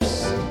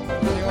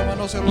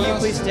manos en Can you ruedas.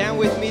 please stand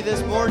with me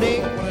this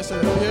morning? Pónganse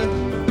de pie.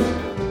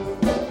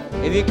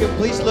 If you could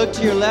please look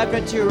to your left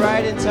and to your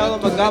right and tell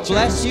them God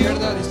bless you.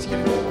 Izquierda,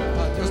 decir,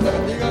 Dios te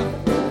bendiga.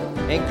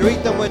 And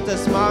greet them with a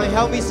smile.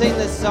 Help me sing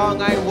this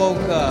song, I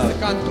woke up. Este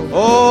canto.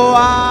 Oh,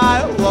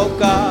 I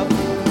woke up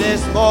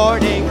this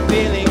morning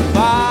feeling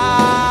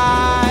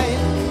fine.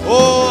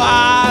 Oh,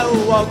 I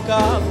woke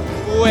up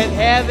with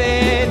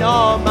heaven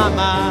on my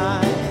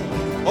mind.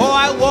 Oh,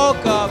 I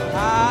woke up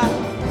high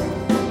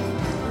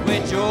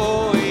with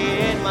joy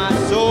in my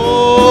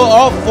soul.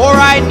 Oh, for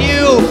I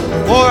knew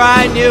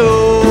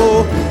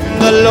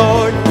the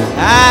Lord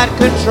had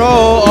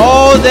control.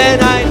 Oh, then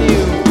I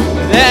knew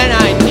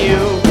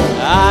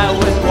I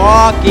was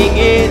walking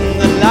in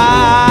the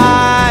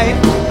light.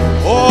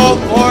 Oh,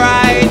 for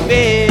I'd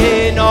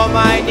been on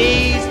my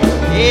knees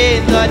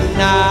in the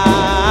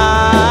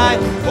night.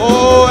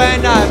 Oh,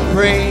 and I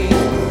prayed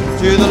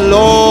to the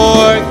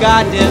Lord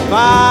God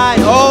divine.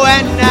 Oh,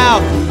 and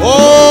now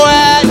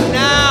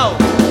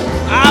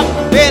I'm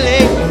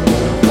feeling.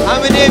 How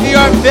many of you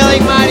are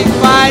feeling mighty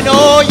fine?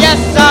 Oh, yes,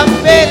 I'm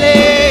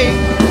feeling.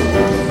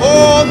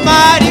 Oh,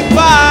 mighty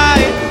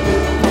fine.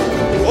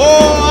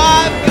 Oh,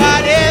 I've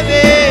got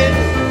heaven.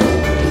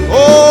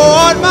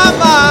 Oh, on my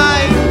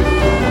mind.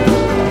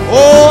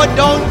 Oh,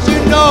 don't you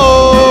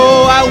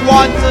know I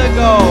want to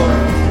go.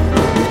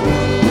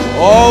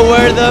 Oh,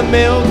 where the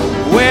milk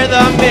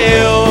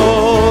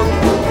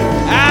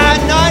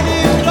and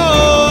honey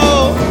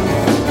flow.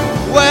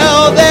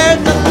 Well,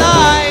 there's a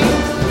light,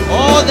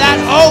 oh, that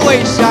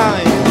always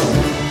shines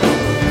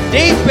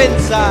deep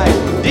inside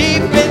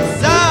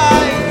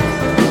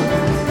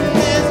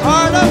this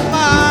heart of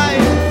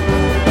mine.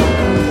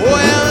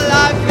 Well,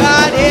 I've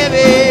got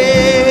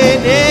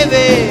heaven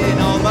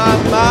on my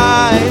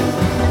mind.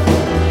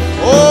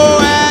 Oh,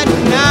 and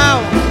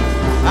now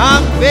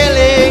I'm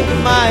feeling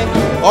mine.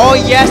 Oh,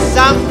 yes,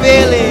 I'm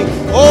feeling.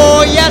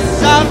 Oh, yes,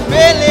 I'm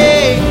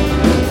feeling.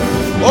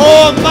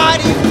 Oh,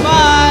 mighty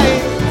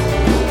fine.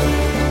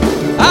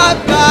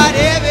 I've got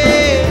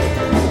heaven.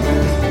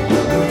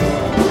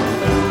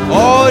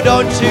 Oh,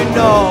 don't you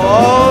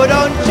know,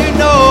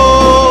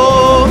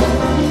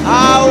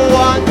 I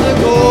want to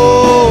go.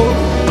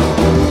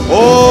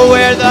 Oh,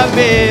 where the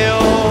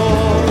milk.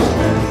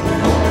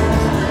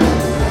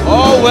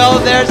 Oh, well,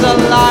 there's a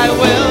light,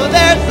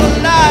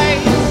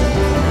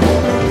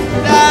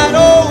 that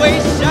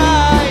always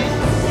shines.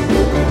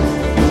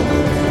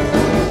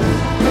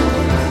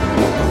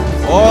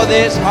 Oh,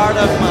 this heart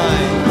of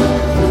mine.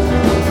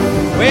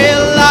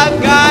 Well, I've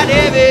got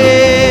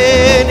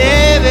heaven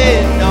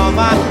on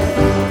my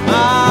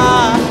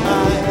mind.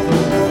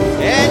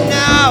 And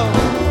now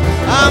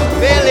I'm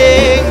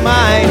feeling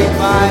mighty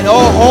fine.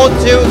 Oh, hold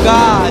to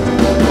God.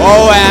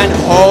 Oh, and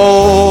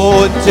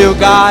hold to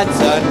God's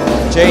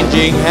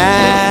unchanging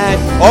hand.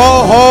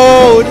 Oh,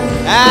 hold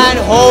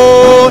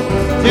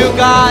to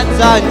God's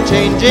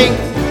unchanging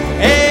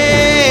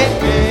hand.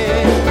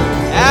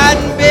 And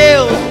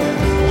build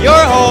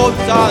your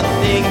hopes on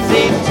things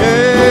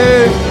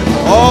eternal.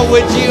 Oh,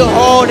 would you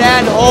hold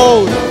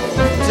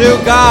to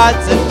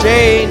God's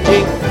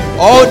unchanging?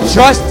 Oh,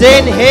 trust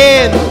in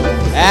Him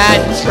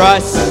and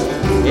trust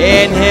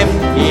in Him.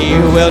 He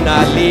will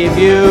not leave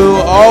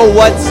you. Oh,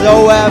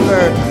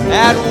 whatsoever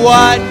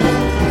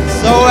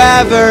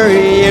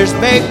years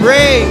may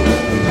bring.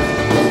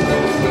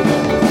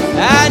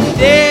 And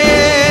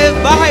if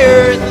by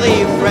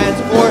earthly friends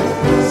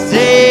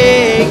forsaken,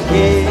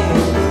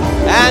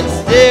 and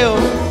still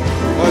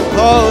more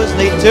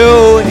closely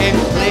to Him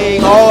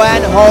cling. Oh,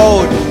 and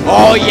hold,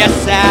 oh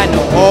yes, and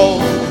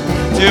hold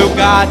to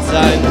God's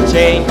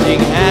unchanging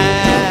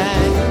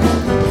hand.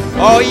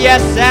 Oh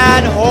yes,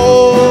 and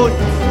hold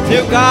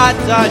to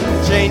God's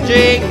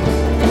unchanging.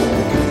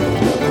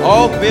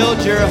 Oh,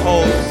 build your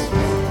hopes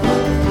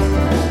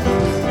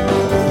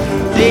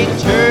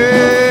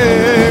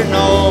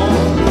eternal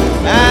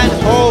and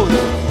hold.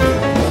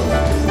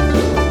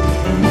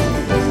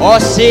 Oh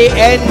sí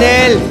en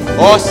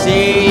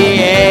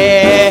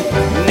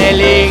el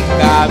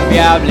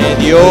incambiable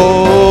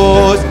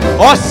Dios.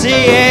 Oh sí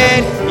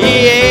en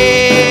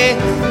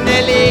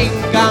el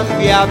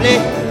incambiable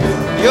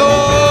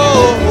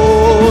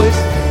Dios.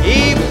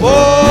 Y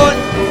pon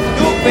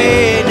tu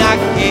pena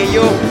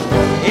aquello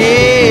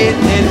en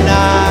el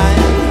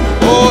night.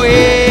 Oh,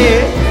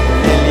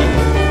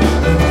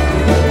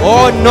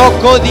 oh, no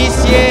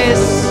codicies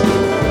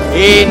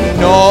y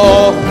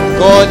no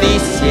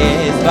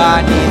codicies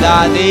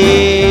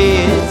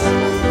vanidades.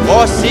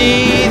 Oh,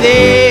 si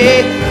de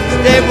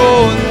este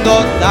mundo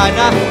tan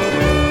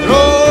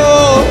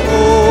atroz,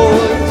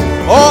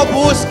 oh,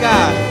 busca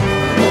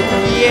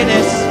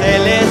bienes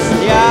celestiales,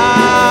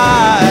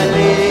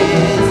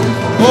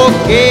 oh,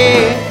 que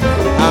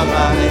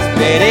jamás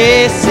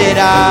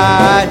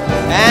perecerán.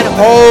 And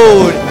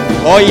hold,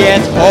 oh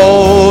yes,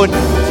 hold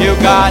to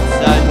God's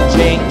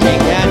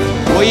unchanging hand.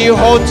 Will you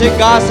hold to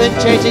God's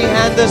unchanging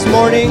hand this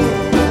morning?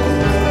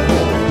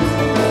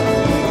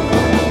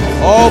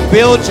 Oh,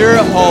 build your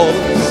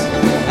hopes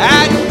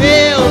and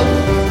build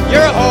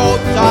your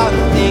hopes on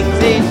things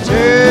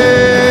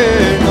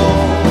eternal.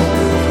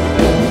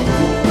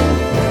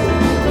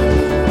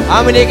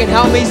 How many can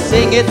help me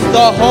sing? It's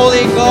the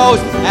Holy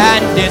Ghost,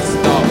 and it's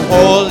the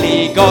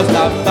Holy Ghost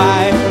of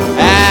fire,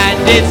 and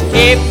it's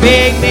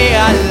keeping me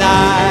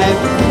alive.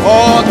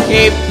 Oh,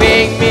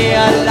 keeping me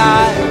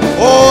alive.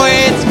 Oh,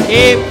 it's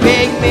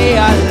keeping me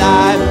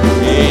alive.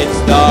 It's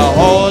the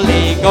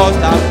Holy Ghost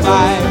of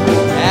fire,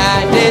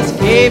 and it's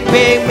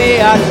keeping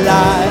me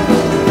alive.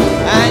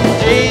 And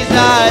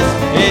Jesus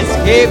is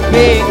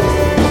keeping.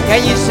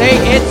 Can you say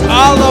it's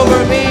all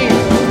over me?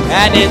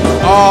 And it's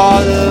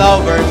all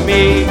over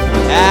me,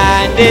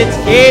 and it's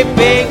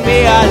keeping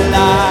me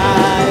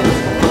alive,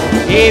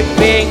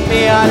 keeping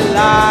me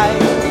alive.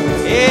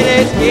 It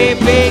is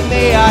keeping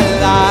me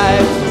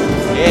alive.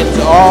 It's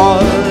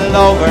all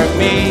over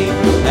me,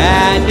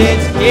 and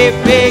it's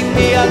keeping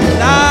me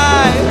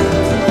alive.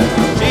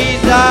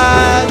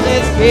 Jesus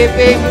is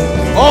keeping.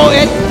 Oh,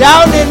 it's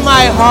down in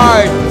my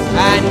heart,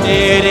 and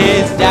it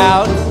is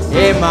down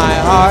in my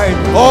heart.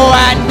 Oh,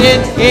 and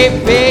it's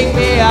keeping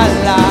me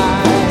alive.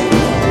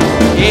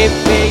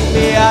 Keeping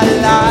me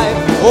alive.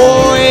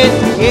 Oh,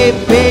 it's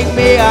keeping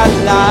me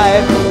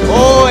alive.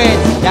 Oh,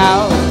 it's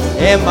down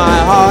in my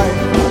heart,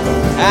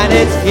 and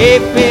it's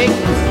keeping.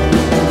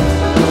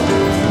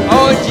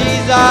 Oh,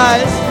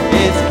 Jesus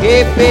is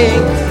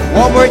keeping.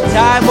 One more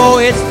time. Oh,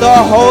 it's the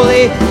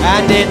Holy,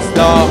 and it's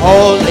the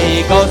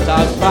Holy Ghost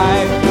on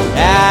fire,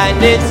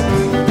 and is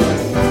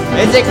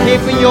it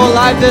keeping you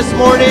alive this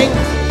morning?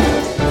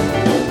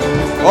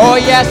 Oh,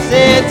 yes,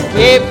 it's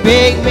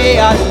keeping me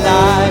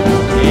alive.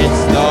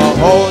 It's the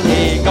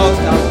Holy Ghost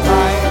on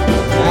fire,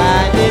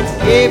 and it's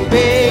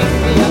keeping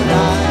me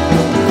alive.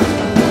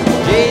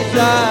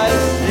 Jesus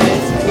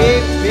is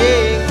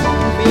keeping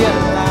me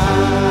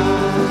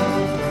alive.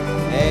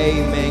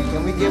 Amen.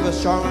 Can we give a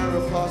strong round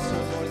of applause to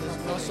the Lord this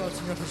Aplauso al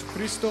Señor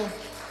Jesucristo. morning?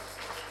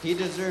 He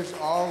deserves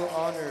all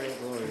honor and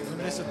glory. Él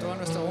merece toda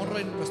nuestra honra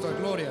y nuestra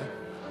gloria.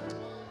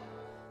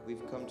 We've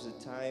come to the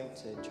time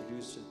to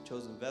introduce the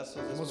chosen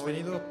vessels this Hemos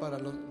morning. venido para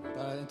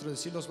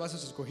introducir los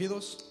vasos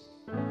escogidos.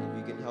 If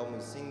you can help me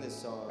sing this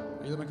song,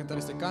 Ayúdame a cantar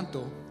este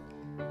canto.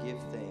 give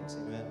thanks.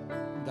 Amen.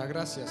 Da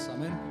gracias.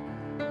 Amén.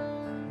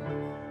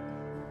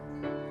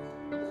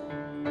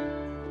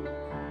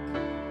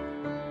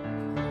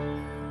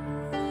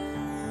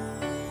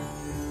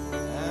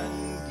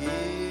 And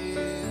give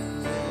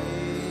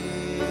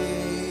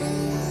thanks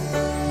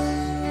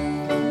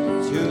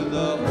to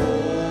the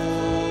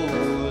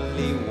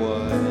Holy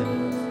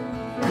One.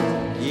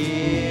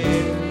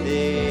 Give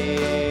thanks.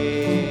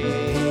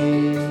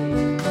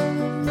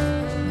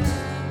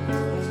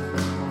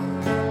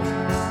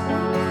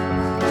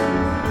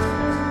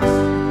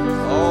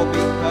 Oh,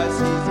 because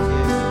He's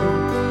given.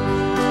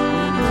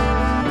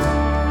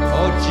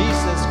 Oh,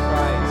 Jesus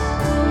Christ.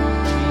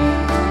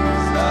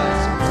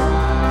 Jesus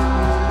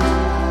Christ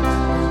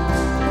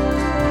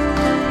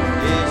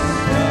is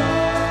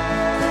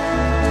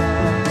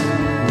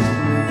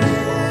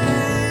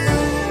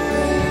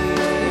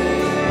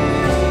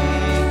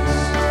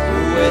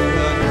with a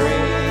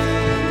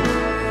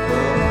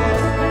grateful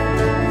heart.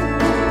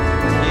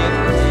 Give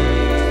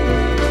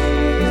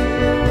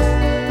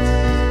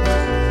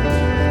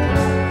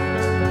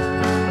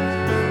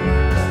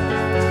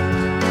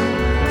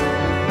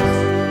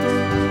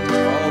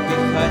oh,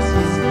 because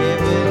He's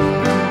given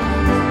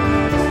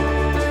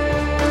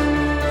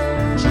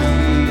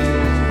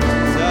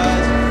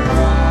Jesus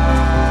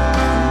Christ,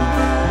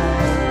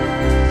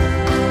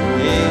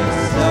 His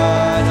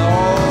Son. Oh,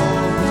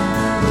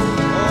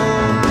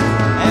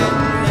 and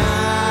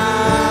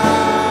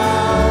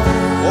now,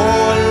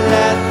 oh,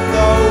 let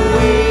the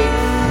weak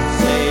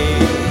say,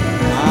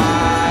 I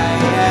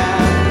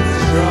am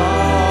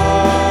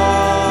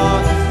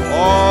strong.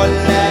 Oh,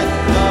 let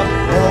the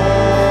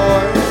poor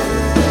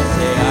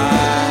say, I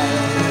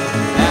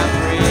am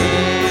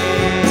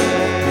rich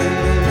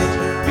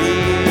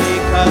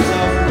because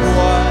of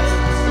what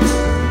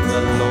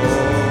the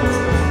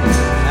Lord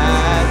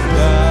has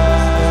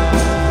done.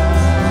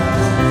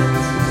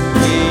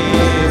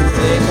 Give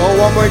thanks. Oh,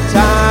 one more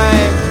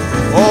time.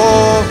 Oh,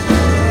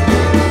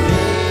 give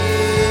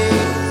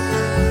thanks.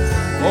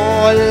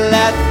 Oh,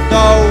 let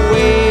the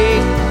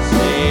weak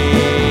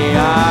say, I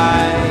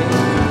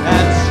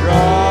am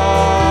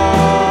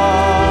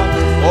strong.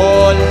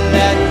 Oh,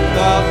 let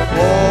the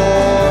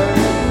poor,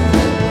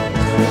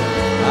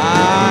 I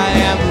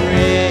am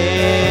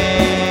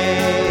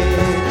rich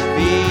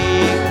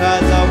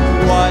because of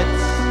what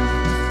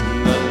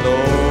the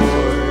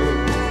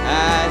Lord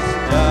has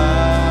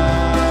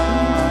done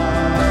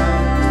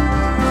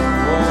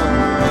for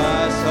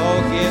us. Oh,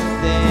 give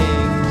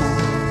thanks.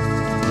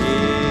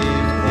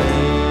 Give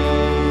thanks.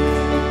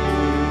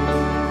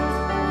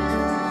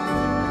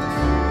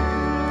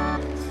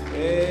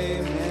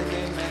 Amen,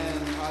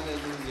 amen,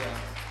 aleluya.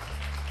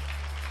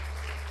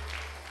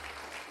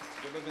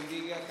 Dios los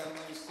bendiga a cada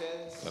uno de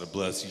ustedes. God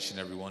bless each and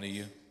every one of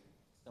you.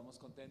 Estamos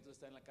contentos de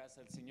estar en la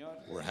casa del Señor.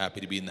 We're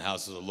happy to be in the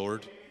house of the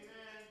Lord.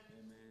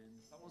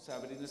 Vamos a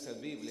abrir nuestras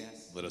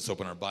Biblias Let us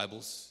open our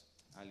Bibles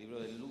al libro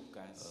de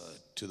Lucas,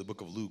 to the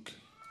book of Luke,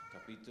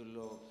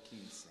 capítulo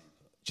 15.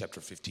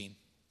 chapter 15.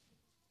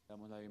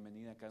 Damos la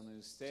bienvenida a cada uno de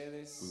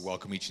ustedes, We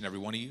welcome each and every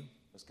one of you,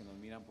 los que nos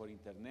miran por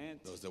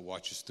internet, those that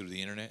watch us through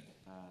the internet.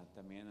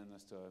 también a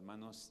nuestro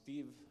hermano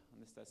Steve.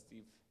 ¿Dónde está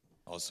Steve?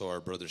 Also, our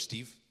brother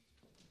Steve.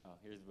 Oh,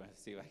 here's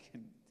Steve. I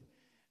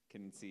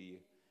can see you.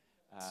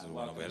 Es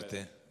bueno Welcome, verte.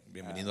 brother.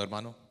 Bienvenido,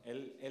 hermano.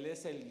 Él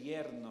es el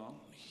yerno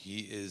He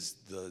is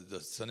the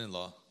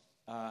son-in-law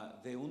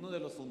de uno de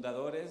los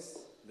fundadores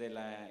de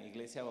la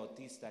iglesia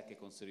bautista que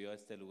construyó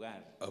este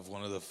lugar. of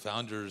one of the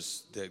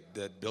founders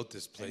that built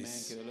this Amén.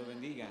 place. Que Dios lo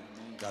bendiga.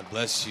 Amén. God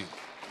bless you.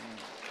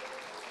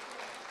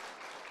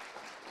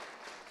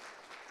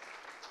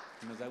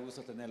 Nos da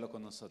gusto tenerlo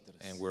con nosotros.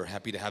 And we're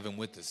happy to have him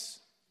with us.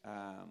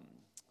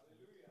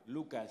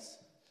 Lucas,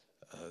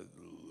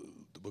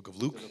 The book of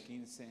Luke, capítulo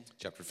 15.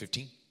 chapter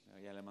 15.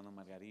 Allá el hermano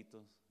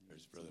Margarito.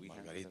 There's su brother hija,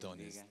 Dios Margarito lo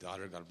and his bendiga.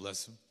 daughter. God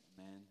bless him.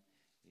 Amén.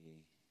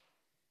 Y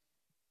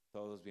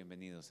todos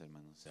bienvenidos,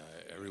 hermanos.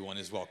 Everyone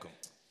is welcome.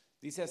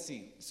 Dice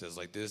así: It says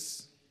like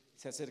this.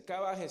 se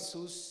acercaban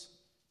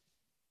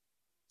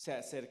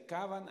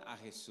a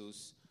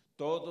Jesús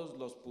todos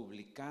los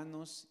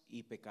publicanos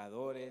y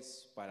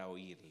pecadores para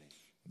oírle.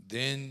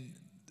 Then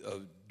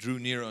drew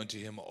near unto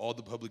him all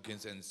the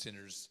publicans and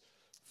sinners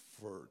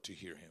to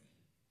hear him.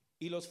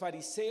 Y los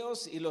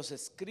fariseos y los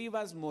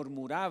escribas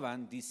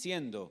murmuraban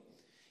diciendo: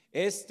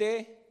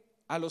 Este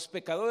a los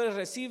pecadores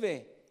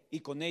recibe y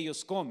con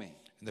ellos come.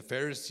 And the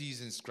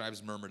Pharisees and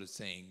scribes murmured,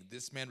 saying,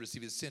 This man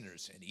receiveth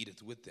sinners and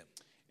eateth with them.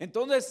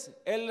 Entonces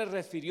él les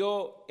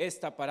refirió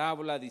esta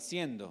parábola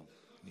diciendo: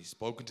 And he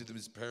spoke unto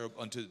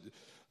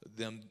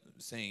them,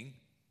 saying,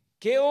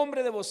 ¿Qué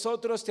hombre de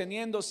vosotros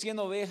teniendo 100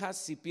 ovejas,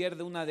 si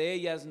pierde una de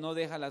ellas, no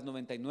deja las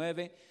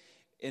 99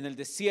 en el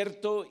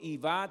desierto y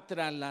va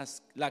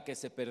tras la que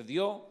se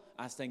perdió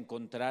hasta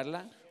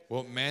encontrarla?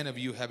 What man of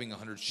you, having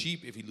 100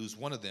 sheep, if he lose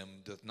one of them,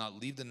 doth not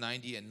leave the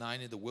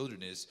 99 in the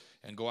wilderness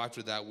and go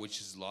after that which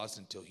is lost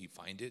until he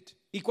find it?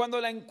 Y cuando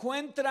la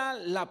encuentra,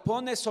 la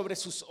pone sobre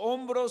sus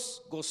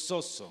hombros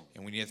gozoso.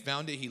 And when he hath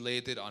found it, he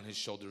layeth it on his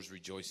shoulders,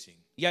 rejoicing.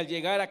 Y al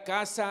llegar a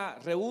casa,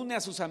 reúne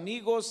a sus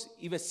amigos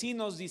y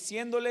vecinos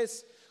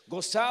diciéndoles: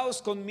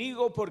 Gozaos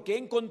conmigo porque he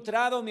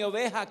encontrado mi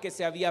oveja que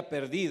se había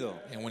perdido.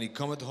 And when he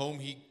cometh home,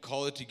 he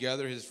calleth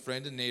together his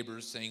friends and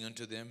neighbors, saying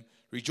unto them,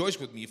 Rejoice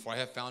with me, for I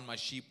have found my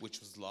sheep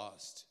which was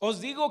lost. Os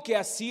digo que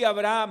así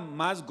habrá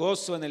más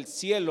gozo en el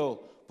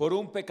cielo por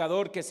un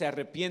pecador que se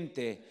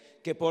arrepiente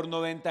que por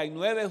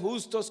 99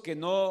 justos que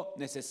no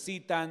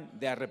necesitan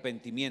de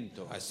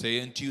arrepentimiento. I say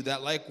unto you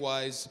that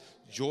likewise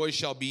joy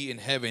shall be in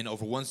heaven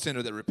over one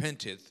sinner that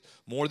repenteth,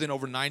 more than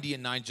over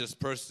 99 just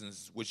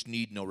persons which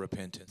need no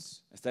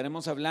repentance.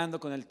 Estaremos hablando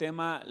con el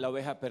tema la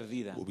oveja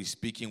perdida. We'll be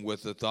speaking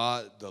with the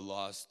thought, the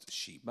lost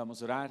sheep.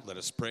 Vamos a orar. Let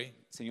us pray.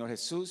 Señor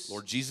Jesús,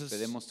 Lord Jesus,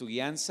 pedimos tu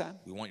guianza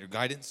we want your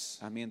guidance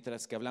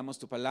mientras que hablamos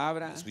tu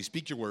palabra. as we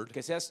speak your word,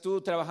 Que seas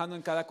tú trabajando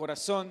en cada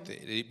corazón that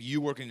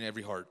you working in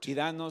every heart y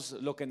danos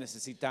lo que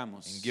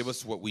necesitamos. and give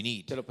us what we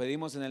need. Te lo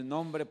pedimos en el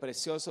nombre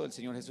precioso del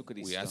Señor We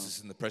Jesucristo. ask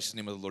this in the precious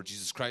name of the Lord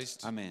Jesus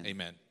Christ. Amén.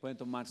 Amen. Pueden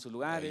tomar sus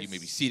lugares. You may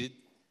be seated.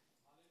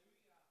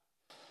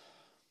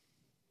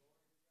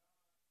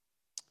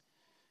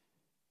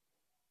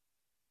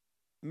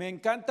 Me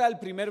encanta el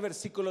primer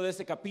versículo de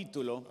este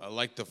capítulo I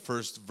like the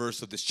first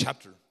verse of this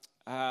chapter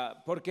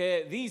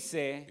porque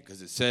dice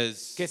because it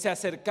says que se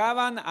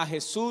acercaban a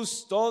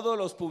Jesús todos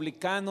los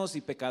publicanos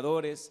y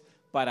pecadores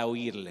para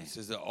oírle. it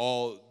says that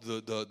all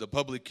the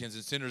publicans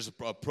and sinners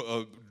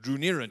drew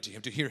near unto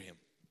him to hear him.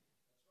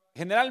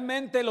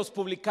 Generalmente los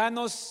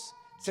publicanos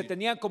se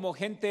tenían como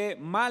gente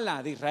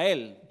mala de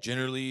Israel.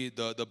 Generally,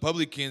 the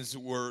publicans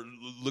were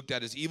looked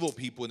at as evil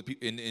people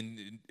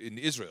in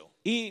Israel,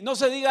 Y no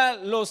se diga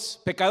los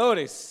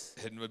pecadores.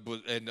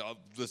 and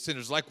the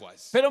sinners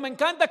likewise. Pero me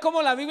encanta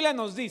cómo la Biblia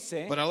nos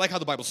dice. But I like how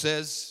the Bible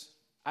says.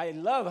 I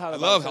love how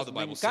the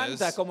Bible says. Me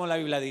encanta cómo la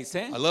Biblia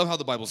dice. I love how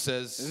the Bible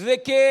says De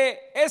que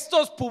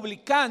estos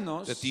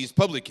publicanos that these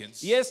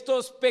publicans y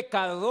estos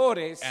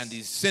pecadores and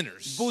these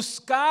sinners,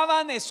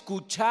 buscaban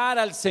escuchar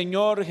al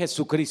Señor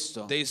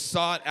Jesucristo. they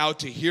sought out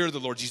to hear the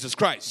Lord Jesus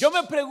Christ. Yo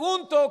me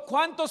pregunto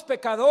cuántos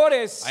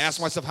pecadores I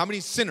ask myself, how many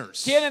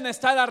sinners quieren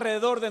estar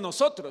alrededor de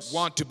nosotros.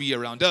 want to be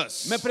around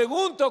us? Me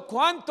pregunto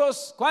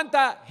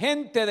cuánta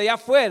gente de allá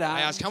afuera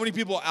I ask, how many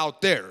people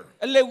out there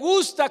le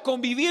gusta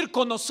convivir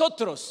con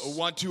nosotros.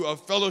 want to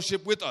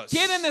fellowship with us?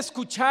 Quieren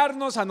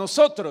escucharnos a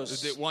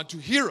nosotros. They want to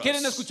hear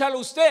Quieren us. escucharlo a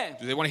usted.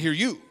 Do they want to hear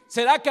you?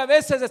 ¿Será que a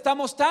veces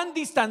estamos tan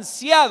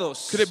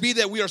distanciados, Could it be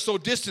that we are so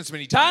distant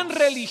many tan times,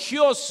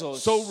 religiosos,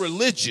 so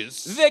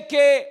religious, de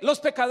que los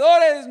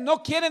pecadores no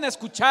quieren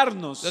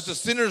escucharnos? that the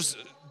sinners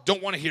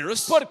don't want to hear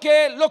us?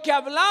 Porque lo que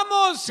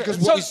hablamos Because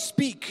what we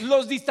speak,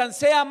 los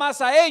distancia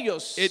más a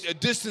ellos. it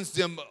distanced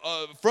them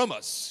from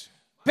us.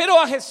 Pero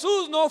a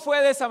Jesús no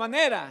fue de esa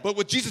manera. But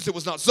with Jesus, it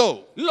was not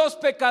so. Los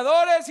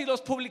pecadores y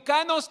los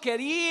publicanos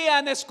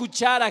querían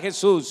escuchar a The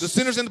Jesús.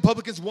 sinners and the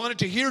publicans wanted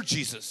to hear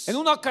Jesus. En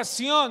una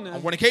ocasión,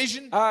 On one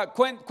occasion,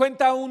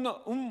 cuenta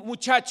un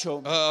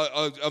muchacho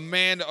a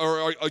man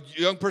or a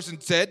young person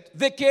said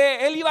de que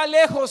él iba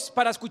lejos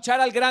para escuchar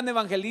al gran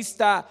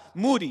evangelista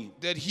Moody.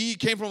 that he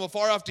came from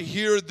afar off to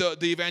hear the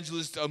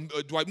evangelist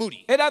Dwight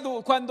Moody. Era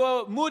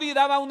cuando Moody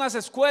daba unas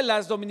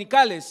escuelas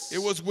dominicales It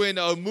was when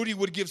Moody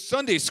would give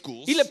Sunday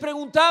schools, y le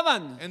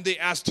preguntaban, and they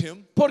asked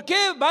him, ¿por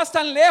qué vas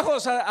tan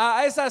lejos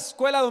a esa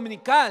escuela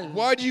dominical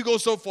why do you go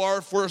so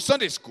far for a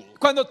Sunday school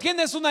cuando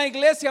tienes una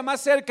iglesia más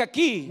cerca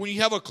aquí? when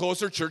you have a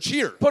closer church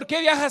here? ¿Por qué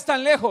viajas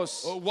tan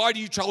lejos? Why do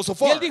you travel so Y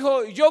far? él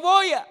dijo, yo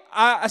voy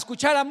a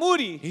escuchar a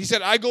Moody He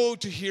said, I go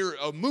to hear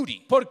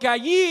Moody porque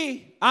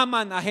allí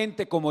aman a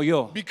gente como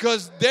yo.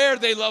 because there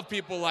they love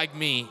people like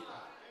me.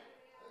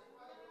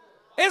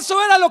 Eso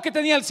era lo que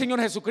tenía el Señor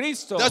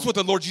Jesucristo. That's what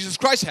the Lord Jesus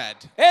Christ had.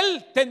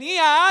 Él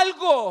tenía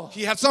algo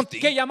He had something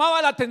que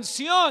llamaba la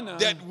atención,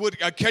 that would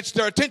catch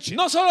their attention.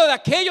 no solo de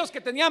aquellos que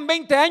tenían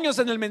 20 años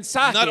en el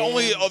mensaje Not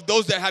only of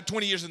those that had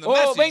 20 years in the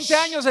o 20 message,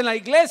 años en la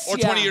iglesia, or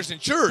 20 years in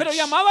church, pero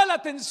llamaba la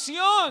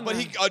atención but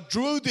he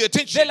drew the de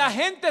attention la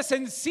gente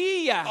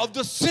sencilla, of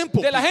the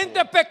simple de la people,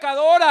 gente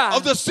pecadora,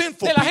 of the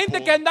sinful de la gente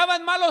people, que andaba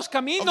en malos of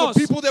caminos. the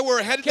people that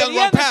were headed down the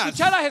wrong Querían path.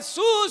 escuchar a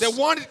Jesús They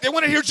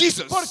wanted to hear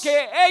Jesus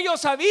porque ellos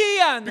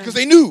sabían because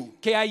they knew,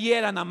 que allí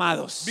eran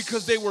amados,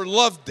 because they were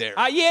loved there.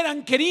 allí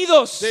eran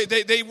queridos.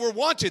 They were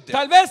wanted there.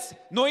 Tal vez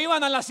no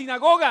iban a la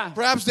sinagoga,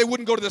 Perhaps they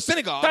wouldn't go to the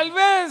synagogue, tal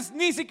vez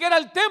ni siquiera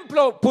al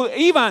templo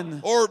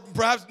iban, or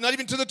perhaps not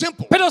even to the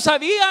temple. pero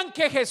sabían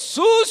que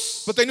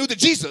Jesús But they knew that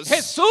Jesus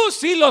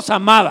sí los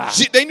amaba.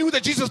 they knew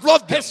that Jesus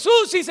loved them.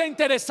 Jesús sí se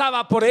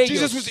interesaba por ellos.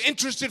 Jesus was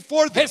interested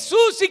for them.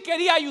 Jesús sí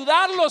quería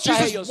ayudarlos a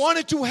Jesus ellos.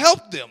 wanted to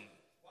help them.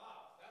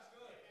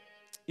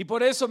 Y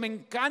por eso me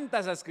encanta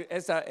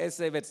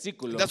ese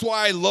versículo. That's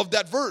why I love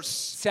that verse.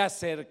 Se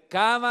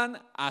acercaban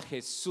a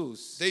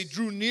Jesús They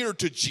drew near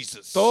to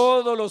Jesus.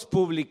 todos los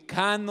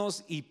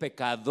publicanos y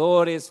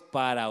pecadores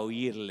para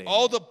oírle.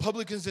 All the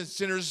publicans and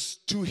sinners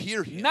to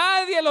hear him.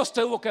 Nadie los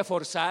tuvo que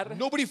forzar.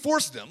 Nobody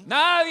forced them.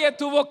 Nadie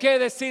tuvo que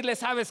decirle,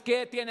 ¿sabes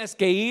qué? Tienes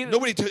que ir.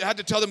 Nobody had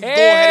to tell them, go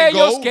ahead and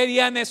Ellos go.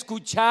 querían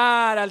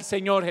escuchar al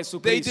Señor They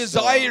Jesucristo.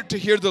 desired to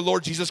hear the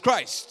Lord Jesus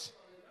Christ.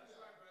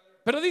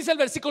 Pero dice el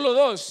versículo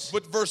 2,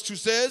 But verse 2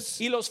 says,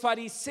 y los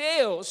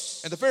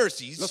fariseos, and the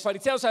Pharisees,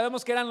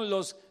 sabemos que eran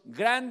los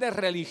grandes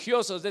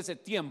religiosos de ese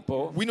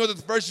tiempo, we know that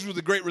the Pharisees were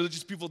the great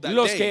religious people that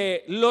los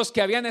day.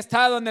 que habían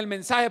estado en el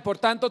mensaje por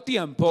tanto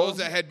tiempo, Those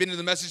that had been in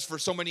the message for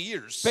so many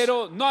years.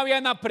 pero no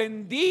habían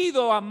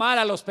aprendido a amar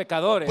a los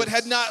pecadores. But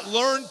had not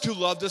learned to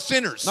love the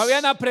sinners. No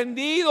habían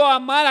aprendido a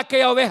amar a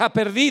aquella oveja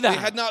perdida. They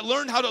had not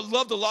learned how to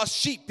love the lost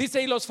sheep. Dice,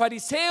 y los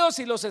fariseos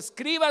y los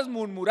escribas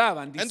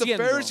murmuraban, And the diciendo,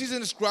 Pharisees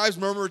and the scribes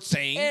murmured,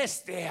 saying,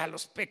 a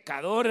los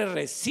pecadores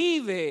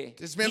recibe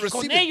This man y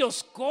con receiveth-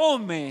 ellos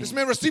come. This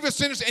man receiveth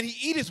sinners and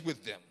he eateth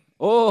with them.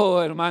 Oh,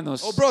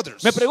 hermanos. Oh,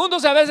 brothers. Me pregunto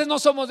si a veces no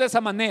somos de esa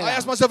I manera.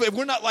 ask myself, if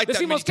we're not like that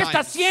many Decimos, ¿qué está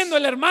times, haciendo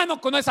el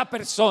hermano con esa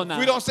persona?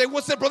 we don't say,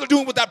 what's that brother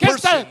doing with that ¿Qué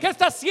person?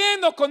 está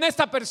haciendo con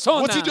esta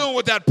persona? What's he doing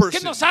with that ¿Que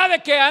person? no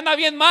sabe que anda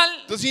bien mal?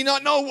 Does he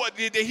not know what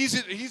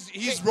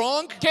he's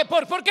wrong? ¿Que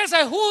por qué se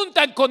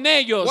juntan con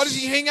ellos? Why does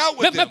he hang out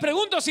Me with them?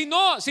 pregunto si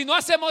no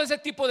hacemos ese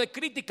tipo de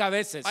crítica a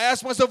veces. I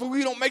ask myself if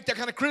we don't make that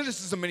kind of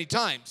criticism many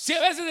times. Si a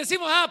veces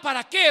decimos,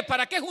 ¿para qué?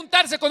 ¿Para qué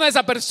juntarse con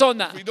esa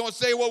persona? We don't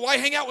say, well, why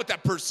hang out with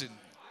that person?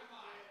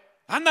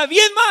 Anda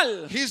bien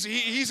mal.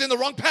 He's in the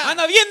wrong path.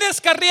 Anda bien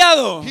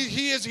descarriado.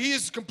 He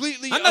is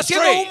completely Anda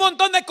haciendo astray. un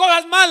montón de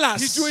cosas malas.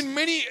 He's doing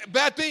many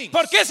bad things.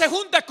 ¿Por qué se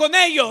junta con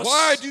ellos?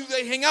 Why do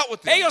they hang out with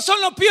them? Ellos son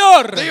lo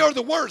peor. They are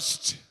the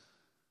worst.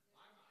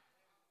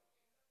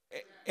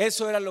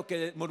 Eso era lo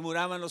que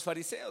murmuraban los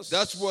fariseos.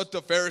 That's what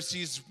the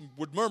Pharisees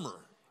would murmur.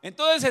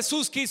 Entonces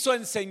Jesús quiso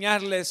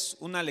enseñarles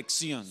una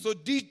lección So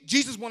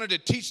Jesus wanted to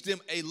teach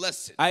them a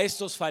lesson a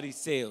estos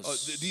fariseos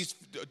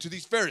to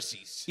these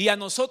Pharisees y a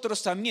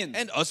nosotros también,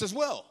 and us as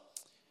well.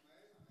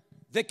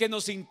 de que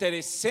nos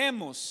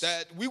interesemos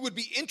That we would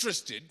be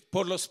interested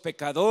por los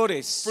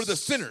pecadores, for the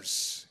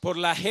sinners, por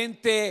la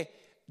gente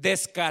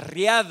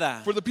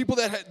descarriada, for the people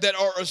that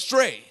are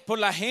astray, por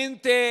la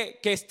gente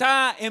que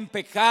está en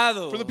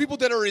pecado. for the people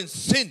that are in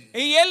sin.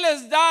 Y Él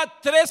les da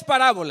 3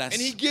 parábolas.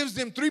 And he gives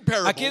them 3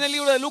 parables. Aquí en el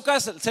libro de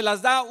Lucas se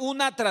las da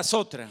una tras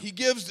otra. He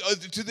gives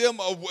to them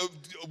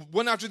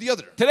one after the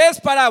other. 3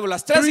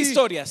 parábolas, 3 Three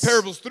historias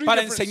parables, three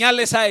para different-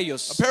 enseñarles a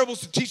ellos. Parables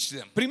to teach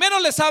them. Primero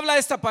les habla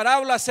esta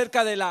parábola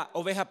acerca de la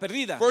oveja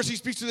perdida. First, he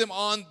speaks to them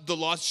on the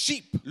lost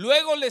sheep.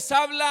 Luego les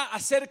habla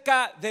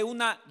acerca de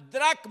una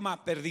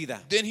dracma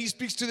perdida, Then he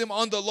speaks to them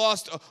on the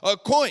lost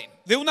coin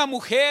de una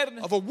mujer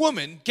of a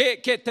woman que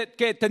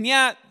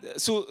tenía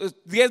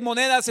 10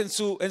 monedas en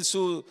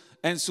su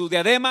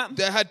diadema.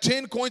 that had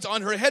 10 coins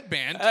on her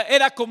headband.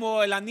 Era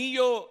como el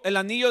anillo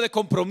de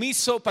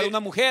compromiso para una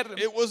mujer.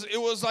 It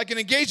was like an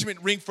engagement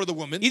ring for the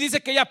woman. Y dice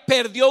que ella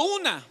perdió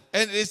una.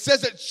 And it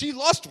says that she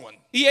lost one.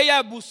 Y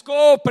ella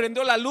buscó,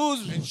 prendió la luz,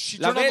 She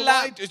la turned on the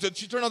vela, light,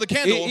 she turned on the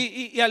candle.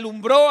 y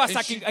alumbró hasta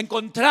And she- que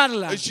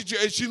encontrarla. And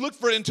she looked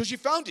for it until she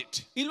found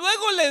it. Y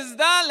luego les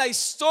da la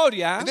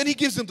historia And then he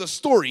gives them the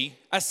story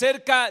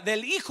acerca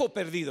del hijo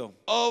perdido,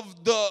 of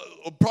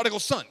the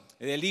prodigal son.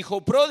 del hijo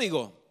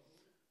pródigo.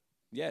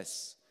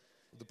 Yes.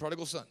 The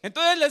prodigal son.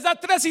 Entonces les da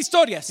tres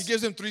historias. He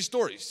gives them 3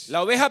 stories.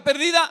 La oveja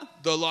perdida,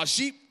 The lost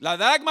sheep, la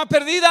dracma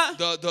perdida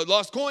the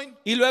lost coin,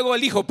 y luego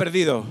el hijo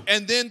perdido.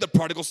 and then the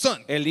prodigal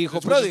son. El hijo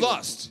Which was pródigo.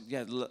 lost.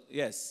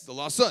 Yes. The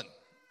lost son.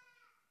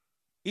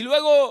 Y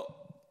luego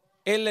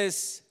él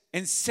les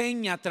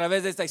enseña a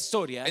través de esta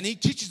historia And he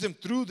teaches them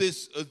through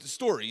these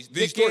stories, de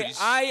these que stories,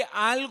 hay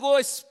algo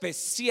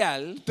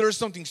especial there's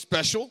something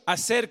special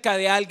acerca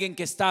de alguien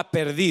que está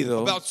perdido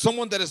about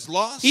someone that is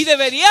lost y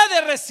debería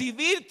de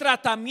recibir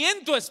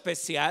tratamiento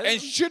especial, and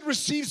should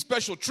receive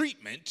special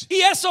treatment,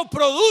 y eso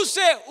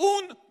produce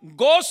un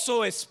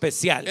gozo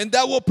especial. and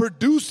that will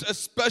produce a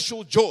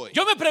special joy.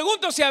 Yo me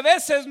pregunto si a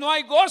veces no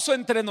hay gozo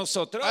entre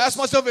nosotros. I ask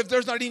myself if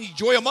there's not any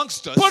joy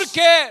amongst us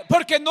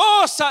Porque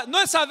no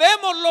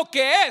sabemos lo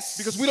que es.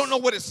 because we don't know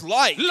what it's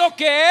like. Lo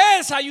que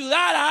es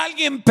ayudar a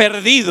alguien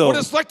perdido. What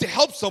it's like to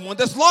help someone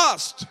that's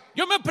lost.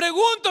 Yo me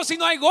pregunto si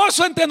no hay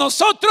gozo entre I ask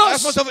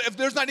nosotros. myself if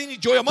there's not any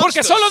joy amongst Porque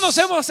us. solo nos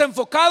hemos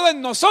enfocado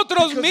en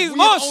nosotros Because we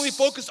mismos. have only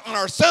focused on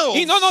ourselves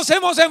Y no nos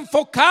hemos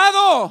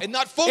enfocado and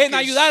not focused en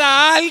ayudar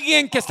a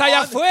alguien que está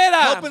allá on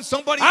afuera, helping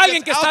somebody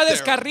alguien que that's está out there,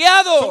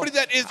 descarriado, somebody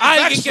that is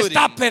alguien que backsliding,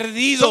 está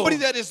perdido. somebody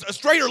that is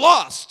straight or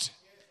lost.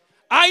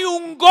 Hay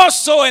un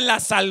gozo en la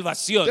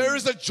salvación. There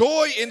is a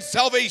joy in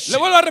salvation. Le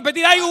vuelvo a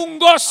repetir, hay un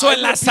gozo I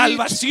en la repeat,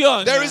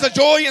 salvación. There is a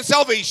joy in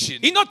salvation.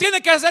 Y no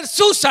tiene que ser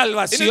su And it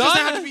salvación. doesn't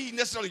have to be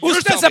necessarily your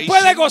Usted se salvation.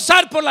 puede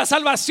gozar por la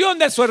salvación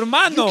de su You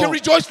hermano, can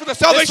rejoice for the de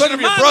su salvation of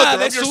your hermana, brother,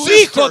 de of your su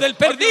sister, hijo, del of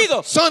your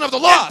perdido, son, of the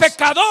del lost,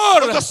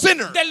 pecador, of the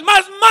sinner, del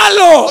más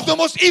malo. of the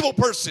most evil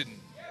person.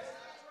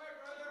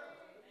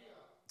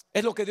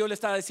 Es lo que Dios le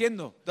está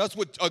diciendo. That's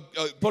what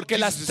Porque Jesus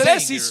las is tres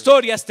saying here.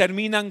 historias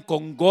terminan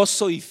con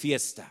gozo y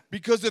fiesta.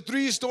 Because the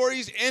 3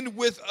 stories end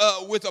with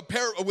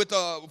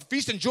a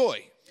feast and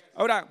joy.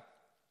 Ahora,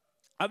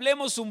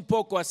 hablemos un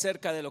poco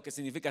acerca de lo que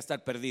significa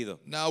estar perdido.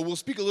 Now we'll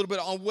speak a little bit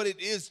on what it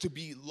is to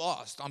be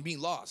lost, on being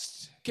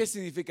lost. ¿Qué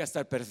significa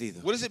estar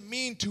perdido? What does it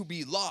mean to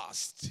be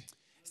lost?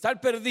 Estar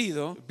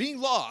perdido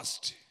Being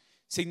lost,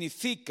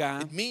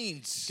 significa it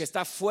means que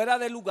está fuera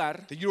de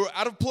lugar, that you are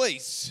out of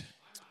place,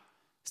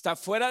 está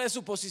fuera de su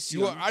you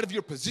posición, are out of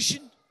your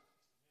position,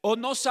 o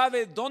no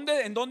sabe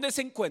en dónde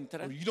se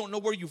encuentra or you don't know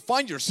where you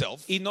find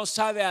yourself, y no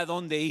sabe a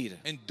dónde ir.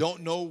 and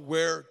don't know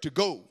where to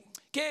go.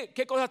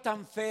 ¿Qué cosa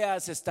tan fea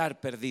es estar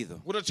perdido?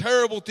 What a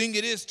terrible thing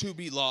it is to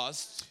be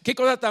lost. ¿Qué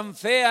cosa tan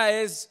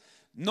fea es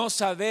no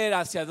saber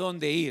hacia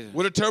dónde ir?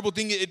 What a terrible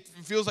thing it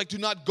feels like to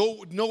not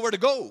know where to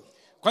go.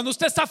 Cuando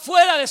usted está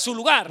fuera de su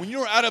lugar, When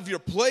you're out of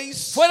your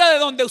place, fuera de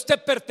donde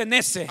usted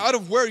pertenece. out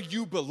of where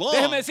you belong.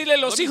 Déjeme decirle,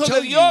 los Let me hijos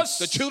tell de you, Dios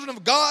the children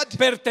of God,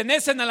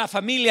 pertenecen a la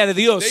familia de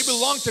Dios. they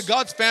belong to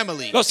God's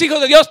family. Los hijos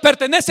de Dios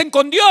pertenecen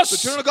con The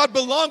Dios. children of God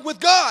belong with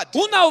God.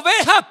 Una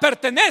oveja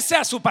pertenece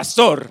a su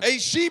pastor. A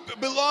sheep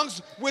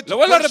belongs with Lo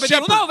vuelvo a her repetir,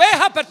 shepherd. una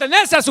oveja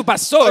pertenece a su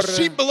pastor. A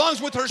sheep belongs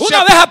with her Una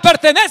shepherd. oveja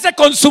pertenece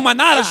con su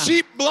manada. A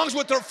sheep belongs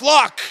with her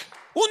flock.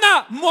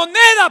 Una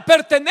moneda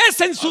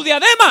pertenece en su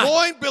diadema.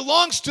 Coin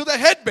belongs to the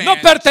headband. No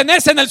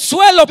pertenece en el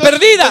suelo, Doesn't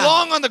perdida.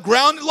 belong on the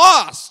ground,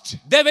 lost.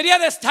 Debería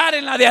de estar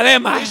en la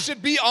diadema, It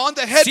should be on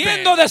the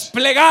siendo headband,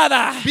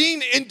 desplegada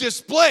being in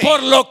display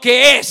por lo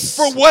que es,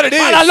 for what it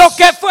para is, lo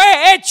que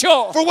fue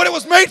hecho. for what it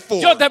was made for.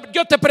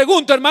 Yo te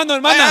pregunto, hermano, I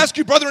hermana, ask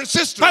you, brother and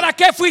sister, ¿para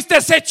qué fuiste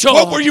hecho?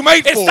 What were you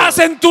made for? ¿Estás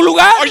en tu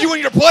lugar? are you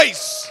in your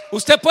place?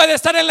 Usted puede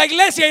estar en la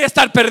iglesia y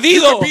estar You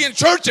perdido. can be in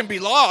church and be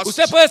lost.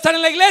 Usted puede estar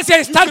en la iglesia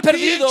y You estar can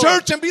be in perdido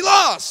church and be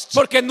lost.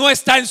 porque no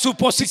está en su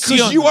Because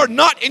posición. you are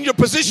not in your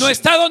position. No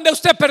está donde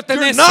usted You're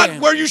pertenece.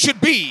 not where you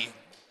should be.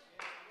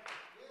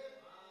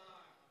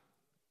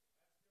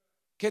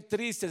 Qué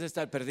triste es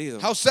estar perdido.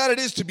 How sad it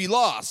is to be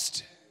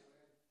lost.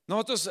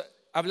 Nosotros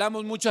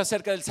hablamos mucho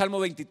acerca del Salmo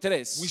We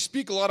 23,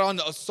 speak a lot on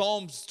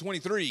Psalms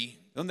 23.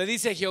 donde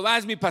dice, Jehová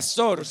es mi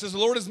pastor, It says, the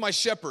Lord is my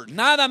shepherd.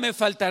 nada me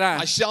faltará.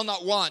 I shall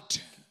not want.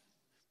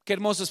 Qué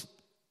hermoso es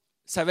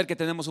saber que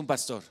tenemos un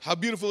pastor. How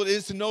beautiful it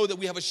is to know that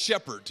we have a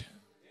shepherd.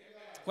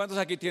 ¿Cuántos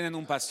aquí tienen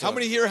un How pastor?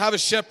 many here have a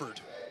shepherd?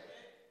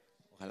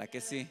 Ojalá que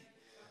sí.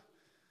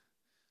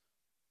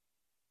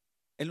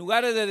 En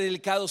lugares de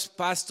delicados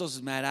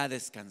pastos me hará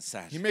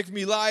descansar. He makes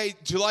me lie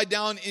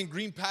down in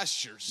green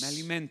pastures. Me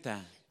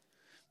alimenta.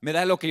 Me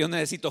da lo que yo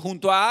necesito.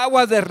 Junto a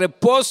aguas de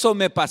reposo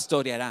me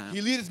pastoreará.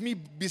 He leadeth me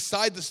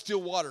beside the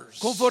still waters.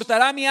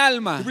 Confortará mi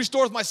alma. He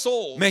restores my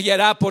soul. Me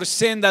guiará por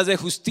sendas de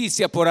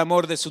justicia por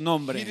amor de su He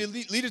nombre.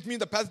 leadeth me in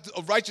the path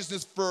of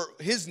righteousness for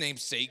his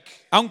name's sake.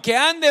 Aunque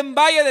ande en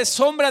valle de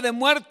sombra de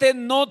muerte,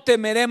 no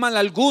temeré mal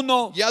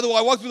alguno, Yeah, though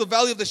I walk through the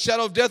valley of the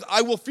shadow of death,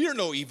 I will fear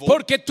no evil.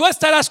 porque tú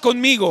estarás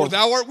conmigo. For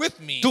thou art with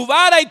me. Tu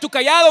vara y tu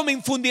callado me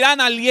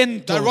infundirán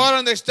aliento. Thy rod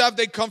and thy staff,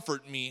 they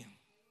comfort me.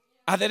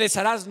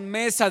 Aderezarás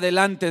mesa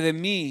delante de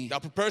mí, Thou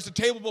preparest a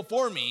table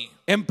before me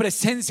en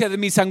presencia de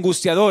mis in the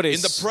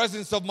angustiadores.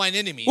 presence of mine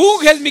enemies.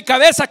 Unges mi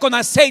cabeza con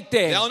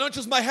aceite. Thou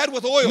anointest my head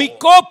with oil. Mi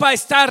copa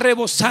está My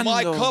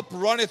rebosando. cup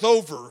runneth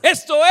over.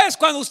 Esto es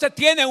cuando usted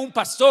tiene un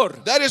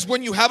pastor. That is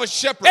when you have a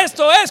shepherd.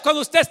 Esto es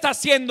cuando usted está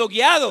siendo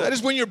guiado. That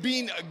is when you're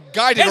being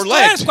guided or Esto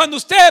led. es cuando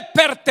usted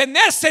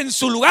pertenece en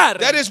su lugar.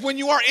 That is when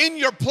you are in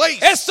your place.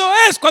 Esto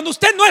es cuando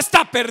usted no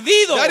está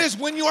perdido. That is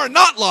when you are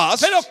not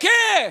lost. Pero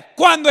 ¿qué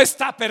cuando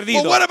está But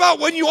perdido? what about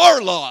when you are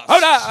lost?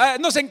 Ahora,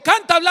 nos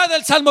encanta hablar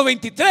del Salmo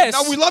 23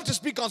 Now we love to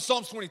speak on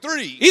Psalms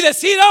 23. y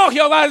decir, oh,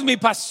 Jehová es mi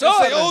And pastor,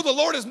 say, oh, the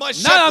Lord is my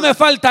nada me shepherd.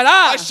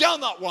 faltará. I shall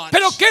not want.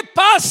 Pero ¿qué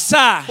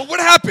pasa But what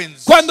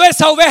happens cuando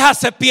esa oveja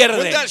se when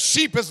pierde? that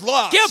sheep is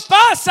lost? ¿Qué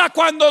pasa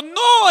cuando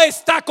no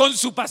está con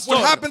su pastor?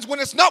 What happens when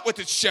it's not with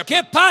its shepherd?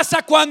 ¿Qué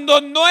pasa cuando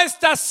no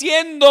está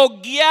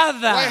siendo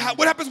guiada?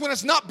 What happens when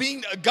it's not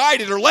being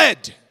guided or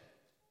led?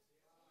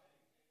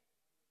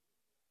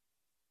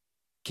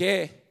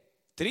 Qué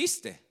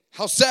triste,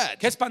 How sad.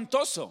 qué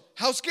espantoso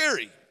How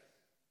scary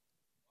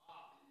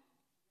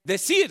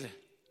decir,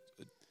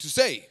 to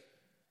say.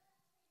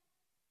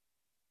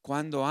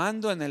 cuando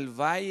ando en el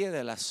valle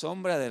de la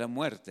sombra de la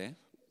muerte,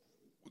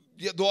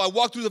 Yeah, though I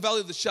walk through the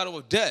valley of the shadow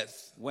of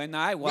death, when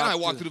I when I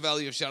walk walk through the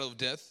valley of shadow of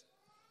death,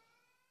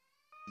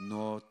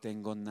 no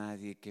tengo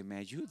nadie que me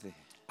ayude.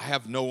 I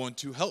have no one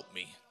to help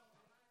me.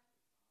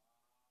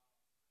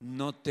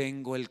 No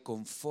tengo el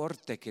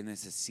conforte que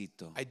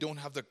necesito. I don't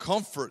have the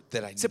comfort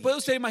that I ¿Se need. puede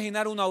usted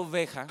imaginar una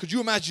oveja Could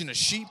you imagine a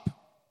sheep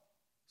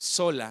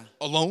sola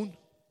alone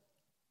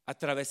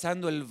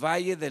atravesando el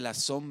valle de la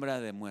sombra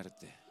de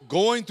muerte?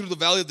 going through the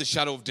valley of the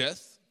shadow of death?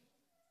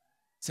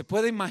 ¿Se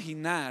puede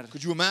imaginar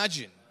Could you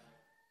imagine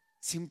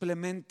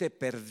simplemente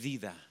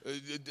perdida?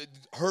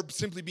 her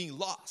simply being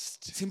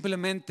lost?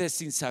 Simplemente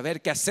sin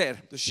saber qué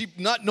hacer. The sheep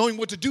not knowing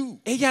what to do.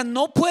 Ella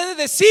no puede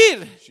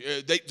decir,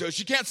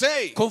 She can't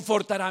say,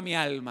 confortará mi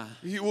alma,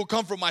 He will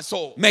comfort my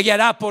soul. me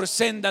guiará por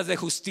sendas de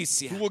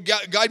justicia. Who will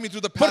guide me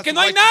through the path Porque of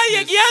no hay nadie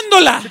righteousness.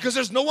 guiándola. Because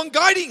there's no one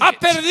guiding Ha it.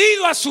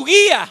 perdido a su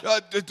guía.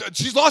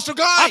 She's lost her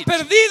Ha guide.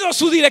 perdido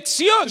su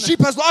dirección. The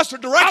sheep has lost her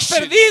Ha direction.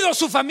 perdido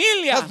su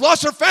familia. Has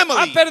lost her Ha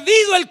family.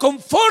 perdido el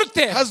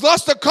conforte. Has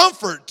lost the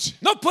comfort.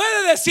 No puede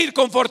decir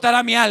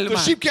confortará mi The alma.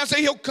 sheep can't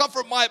say he'll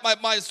comfort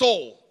my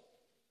soul.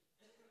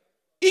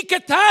 ¿Y qué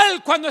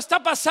tal cuando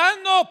está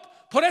pasando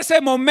por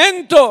ese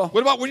momento?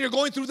 What about when you're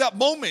going through that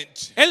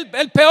moment?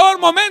 El peor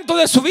momento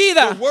de su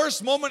vida. The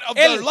worst moment of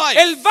their life.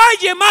 El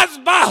valle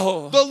más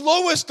bajo The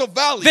lowest of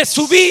valleys de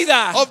su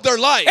vida. of their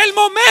life. El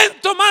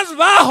momento más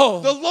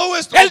bajo. The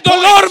lowest El of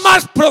dolor points.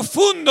 más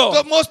profundo.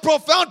 The most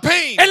profound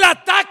pain. El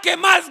ataque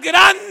más The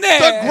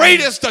grande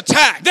greatest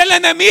attack del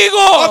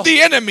enemigo. of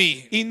the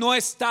enemy. Y no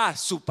está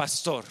su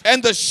pastor.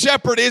 And the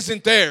shepherd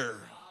isn't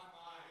there.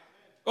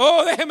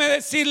 Oh, déjeme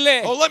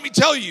decirle. Oh, let me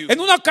tell you.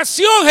 En una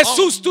ocasión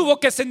Jesús tuvo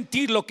que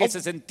sentir lo que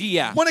se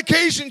sentía. One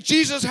occasion,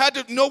 Jesus had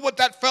to know what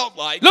that felt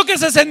like. Lo que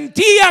se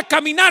sentía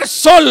caminar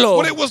solo.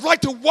 What it was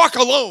like to walk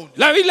alone.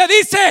 La Biblia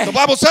dice The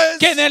Bible says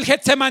que en el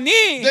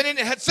Getsemaní, that in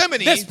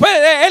Gethsemane, después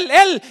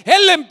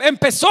él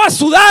empezó a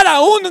sudar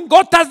aún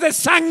gotas de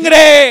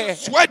sangre.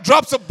 sweat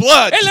drops of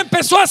blood. Él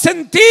empezó a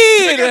sentir.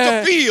 He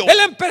began to feel. Él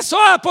empezó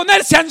a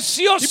ponerse He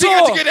ansioso.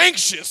 began to get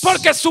anxious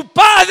Porque su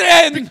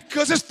padre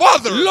because his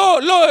father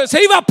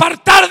se iba a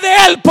apartar de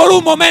él por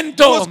un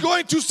momento. was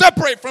going to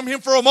separate from him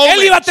for a moment.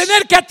 Él iba a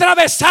tener que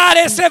atravesar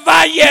ese He was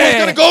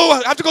valle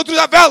going to have to go through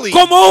that valley.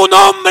 como un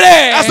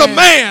hombre, As a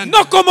man.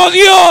 no como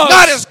Dios,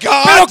 Not as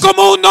God, pero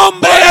como un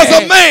hombre. but as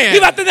a man.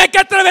 Iba a tener que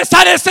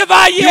atravesar ese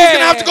valle, He was going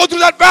to have to go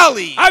through that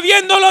valley.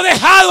 habiéndolo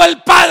dejado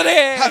el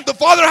Padre, The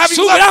Father having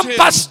su left gran him,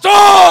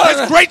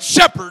 pastor. his great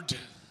shepherd.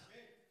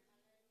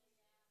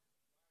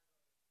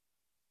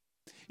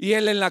 Y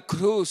él en la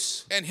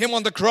cruz And him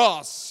on the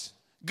cross,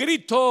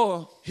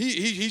 gritó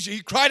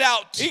he cried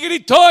out. y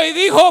gritó y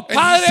dijo, And he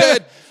Padre,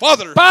 said,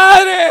 Father,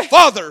 Padre,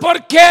 Father,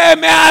 ¿por qué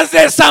me has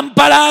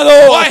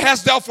desamparado? why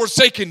hast thou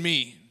forsaken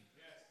me?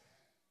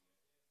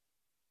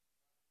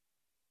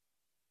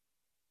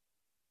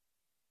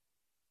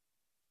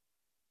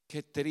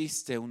 Qué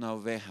triste una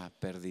oveja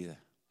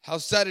perdida. How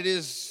sad it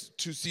is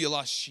to see a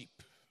lost sheep.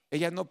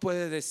 Ella no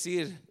puede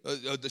decir,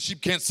 The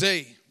sheep can't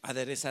say,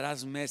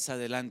 aderezarás mesa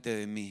delante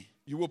de mí,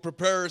 you will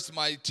prepare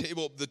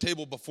the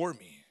table before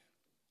me.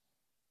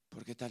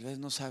 porque tal vez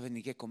no sabe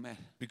ni qué comer.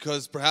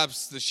 Because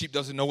perhaps the sheep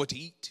doesn't know what to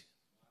eat.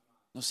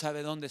 No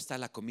sabe dónde está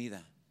la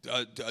comida.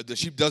 The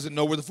sheep doesn't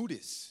know where the food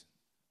is.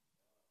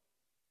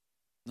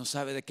 No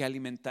sabe de qué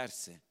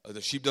alimentarse.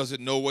 The sheep doesn't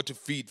know what to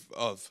feed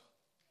of.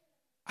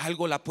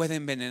 Algo la puede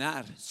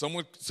envenenar.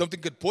 Something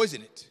could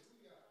poison it.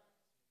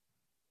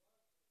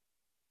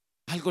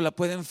 Algo la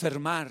puede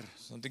enfermar.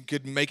 Something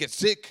could make it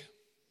sick.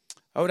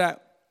 Ahora,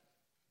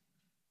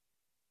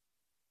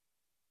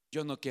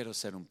 yo no quiero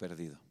ser un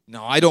perdido.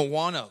 No, I don't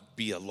want to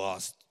be a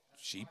lost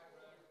sheep.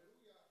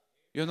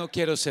 Yo no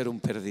quiero ser un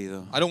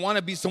perdido. I don't want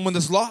to be someone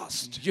that's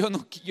lost.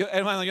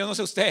 Hermano, yo no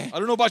sé usted. I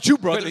don't know about you,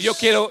 Pero brothers.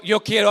 yo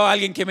quiero a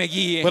alguien que me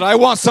guíe. But I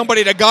want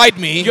somebody to guide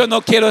me. Yo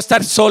no quiero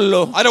estar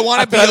solo I don't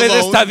want a to be través de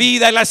alone esta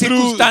vida y las through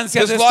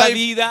circunstancias de this esta life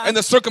vida, and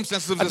the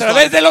circumstances of a this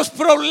través life. de los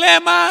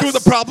problemas Through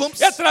the problems,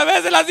 y a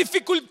través de las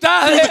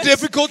dificultades. through the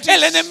difficulties.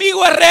 El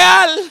enemigo es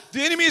real.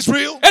 The enemy is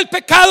real. El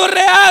pecado es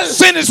real.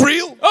 Sin is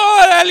real.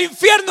 Oh, el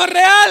infierno es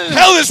real.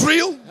 Hell is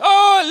real.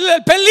 Oh,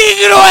 el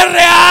peligro es The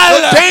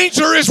real.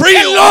 danger is El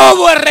real.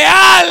 lobo es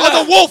real.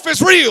 Oh, the wolf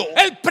is real.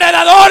 El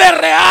predador es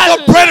real.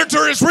 The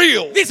predator is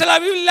real. Dice la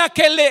Biblia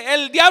que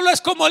el diablo es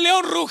como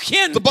león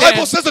rugiente, The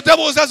Bible says the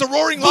devil is as a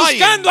roaring lion,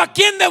 buscando a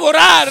quien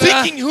devorar.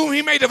 seeking whom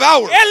he may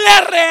devour. Él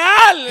es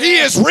real. He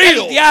is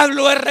real. El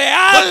diablo es The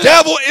real.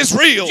 devil is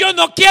real. Yo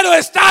no quiero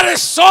estar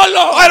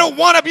solo. I don't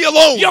want to be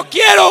alone. Yo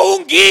quiero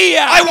un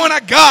guía. I want a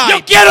Yo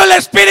guide. quiero el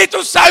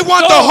Espíritu Santo I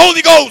want the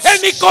Holy Ghost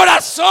en mi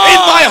corazón, in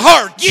my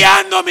heart,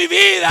 guiando mi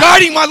vida.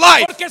 guiding my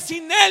life. Porque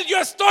sin él yo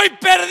estoy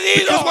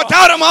perdido. Because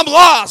without him, I'm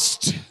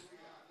lost.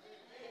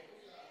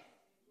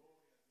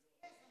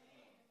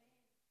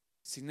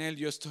 Sin él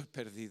yo estoy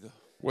perdido.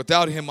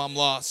 Without him, I'm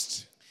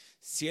lost.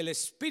 Si el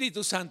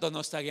Espíritu Santo no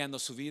está guiando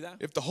su vida,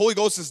 If the Holy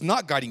Ghost is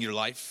not guiding your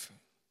life,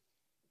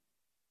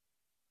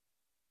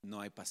 no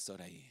hay pastor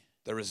ahí.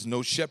 there is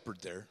no shepherd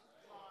there.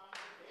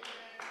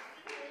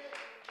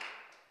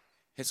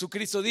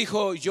 Jesucristo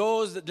dijo,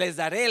 yo les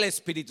daré el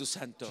Espíritu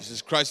Santo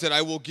Jesus Christ said,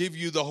 I will give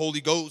you the Holy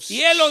Ghost,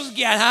 y Él los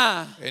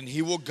guiará and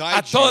he will a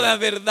guide toda you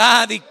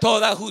verdad y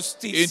toda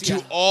justicia.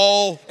 into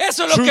all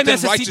Eso es lo que truth and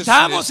necesitamos,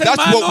 righteousness. That's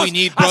what hermanos, we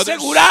need, brothers.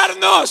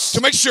 asegurarnos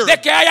To make sure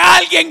de que hay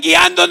alguien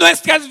guiando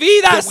nuestras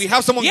vidas. that we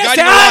have someone Y ese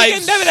guiding our alguien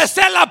lives. debe de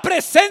ser la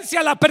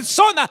presencia, la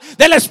persona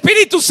del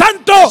Espíritu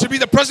Santo. It should be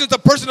the presence, the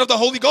person of the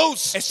Holy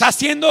Ghost. ¿Está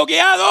siendo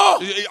guiado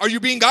Are you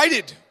being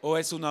guided? o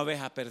es una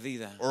oveja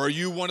perdida? Or are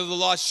you one of the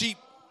lost sheep?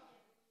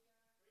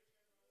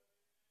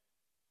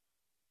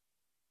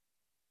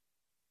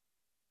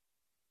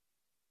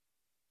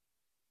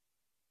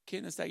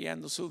 ¿Quién está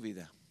guiando su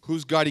vida?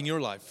 Who's guiding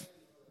your life?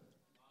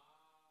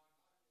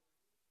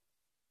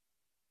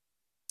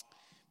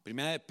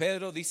 Primera de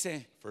Pedro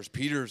dice, First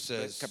Peter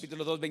says,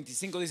 capítulo 2,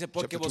 25 dice,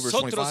 porque Chapter 2, verse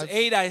vosotros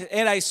 25.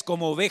 erais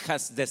como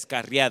ovejas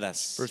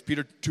descarriadas. First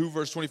Peter 2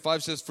 verse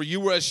 25 says, for you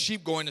were as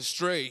sheep going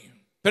astray.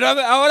 Pero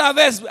ahora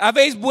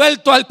habéis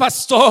vuelto al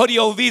pastor y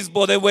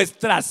obispo de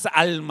vuestras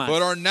almas.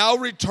 But are now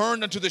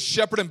returned unto the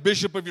shepherd and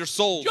bishop of your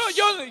souls.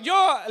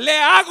 Yo le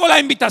hago la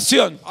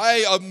invitación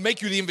I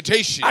make you the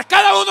invitation a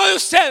cada uno de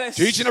ustedes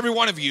to each and every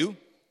one of you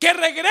que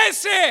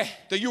regrese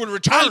that you would al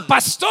return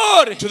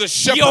pastor to the y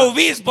shepherd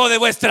obispo de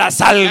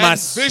vuestras and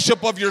almas.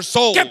 bishop of your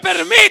soul. Que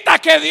permita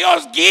que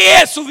Dios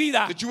guíe su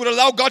vida. That you would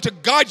allow God to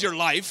guide your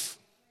life.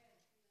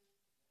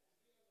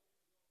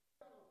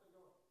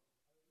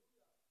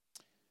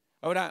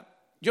 Ahora,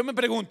 yo me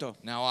pregunto,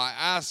 Now I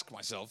ask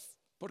myself,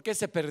 ¿por qué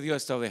se perdió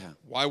esta oveja?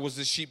 why was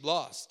this sheep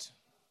lost?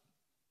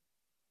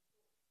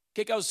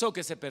 ¿Qué causó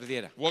que se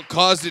perdiera? What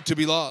caused it to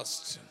be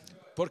lost?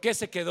 ¿Por qué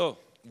se quedó?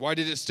 Why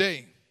did it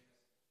stay?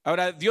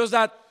 Ahora, Dios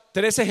da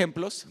 3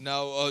 ejemplos.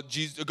 Now,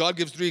 God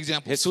gives 3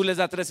 examples. Jesús les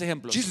da 3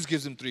 ejemplos. Jesus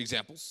gives them 3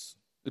 examples.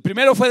 El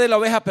primero fue de la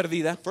oveja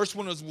perdida. First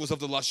one was of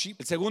the lost sheep.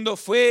 El segundo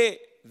fue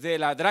de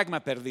la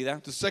dracma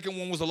perdida. The second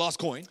one was the lost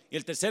coin. Y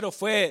el tercero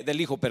fue del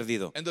hijo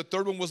perdido. And the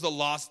third one was the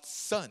lost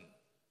son.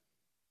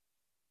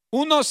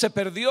 Uno se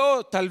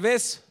perdió tal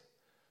vez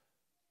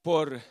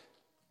por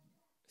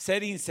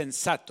ser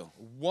insensato.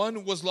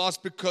 One was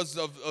lost because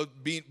of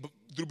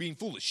through being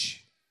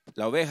foolish.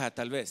 La oveja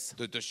tal vez.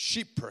 The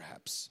sheep,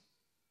 perhaps.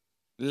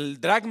 El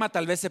dracma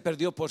tal vez se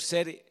perdió por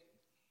ser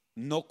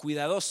no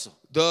cuidadoso.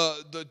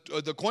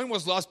 The coin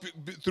was lost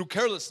through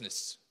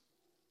carelessness.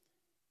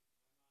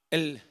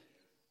 El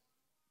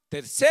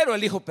tercero,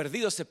 el hijo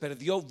perdido, se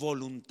perdió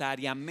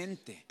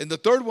voluntariamente. And the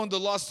third one, the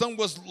lost son,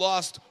 was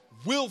lost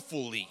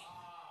willfully.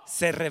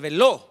 Se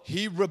rebeló.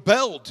 He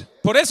rebelled.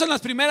 Por eso en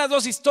las primeras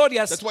 2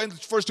 historias That's why in the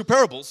first 2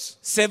 parables,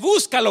 se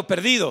busca lo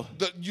perdido.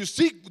 you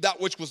seek that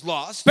which was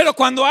lost. Pero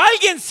cuando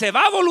alguien se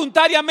va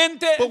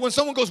voluntariamente, But when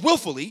someone goes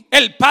willfully,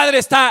 el padre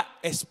está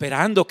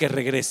esperando que the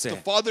regrese.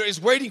 father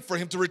is waiting for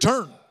him to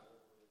return.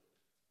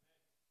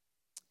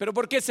 Pero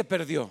 ¿por qué se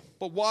perdió?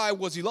 But why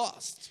was he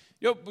lost?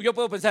 Yo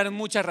puedo pensar en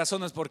muchas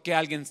razones por qué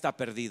alguien está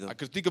perdido. I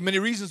could think of many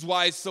reasons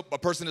why a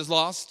person is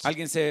lost.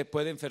 Alguien se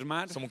puede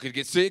enfermar Someone could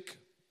get sick,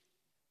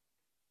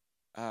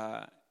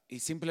 y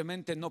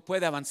simplemente no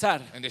puede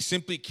avanzar. and they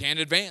simply can't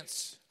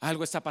advance.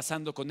 Algo está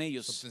pasando con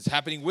ellos. Something's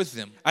happening with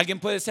them. Alguien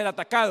puede ser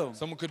atacado.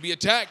 Someone could be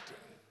attacked.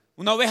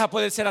 Una oveja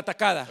puede ser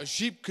atacada. A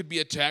sheep could be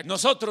attacked.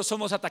 Nosotros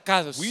somos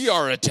atacados. We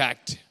are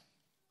attacked.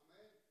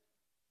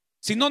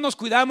 Si no nos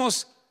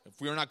cuidamos, If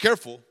we are not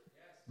careful,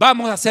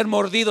 vamos a ser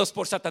mordidos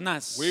por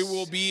Satanás. we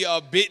will be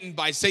bitten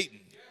by Satan.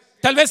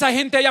 Tal vez hay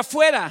gente allá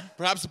afuera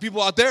Perhaps the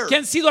people out there que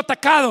han sido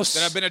atacados.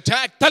 that have been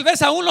attacked. Tal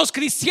vez aún los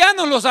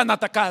cristianos los han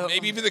atacado.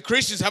 Maybe even the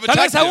Christians have Tal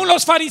attacked vez aún them.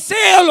 los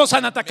fariseos los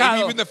han Maybe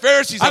atacado. even the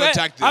Pharisees have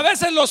attacked A them.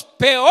 veces los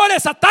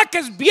peores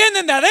ataques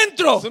vienen de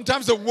adentro.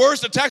 Sometimes the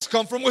worst attacks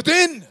come from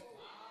within.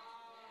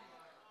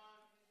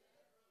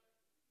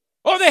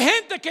 O de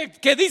gente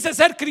que dice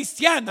ser Or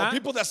cristiana,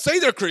 people that say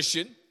they're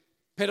Christian,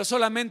 pero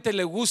solamente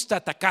le gusta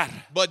atacar.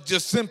 but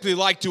just simply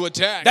like to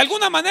attack. De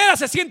alguna manera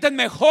se sienten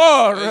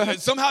mejor And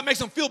somehow it makes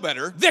them feel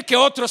better de que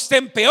otros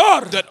estén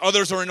peor. that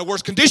others are in a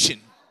worse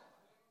condition.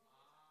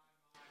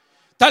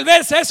 Tal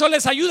vez eso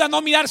les ayuda a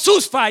no mirar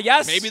sus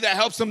fallas Maybe that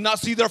helps them not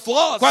see their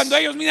flaws cuando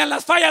ellos miran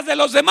las fallas de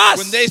los demás.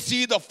 when they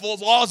see the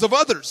flaws of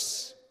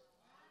others.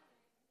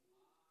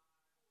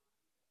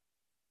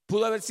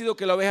 Pudo haber sido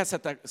que la oveja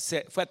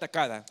fue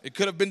atacada. It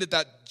could have been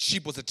that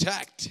sheep was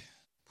attacked.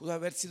 Pudo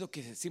haber sido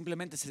que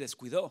simplemente se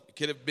descuidó. It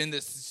could have been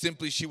that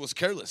simply she was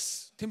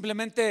careless.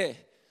 Simplemente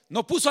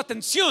no puso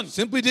atención.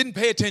 Simply didn't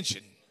pay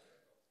attention.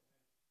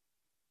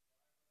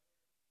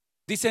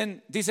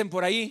 Dicen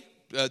por ahí.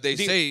 They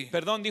say,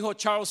 Dijo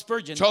Charles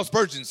Spurgeon. Charles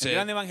Spurgeon El said,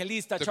 gran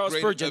evangelista the Charles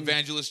great Spurgeon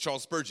evangelist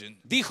Charles Spurgeon,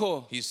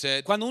 dijo, he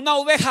said, cuando una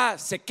oveja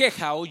se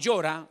queja o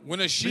llora, when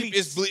a sheep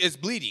bleats. is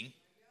bleeding,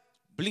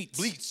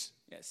 bleats.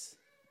 Yes.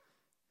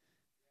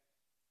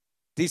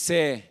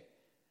 Dice,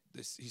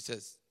 He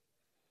says,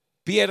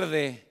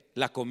 pierde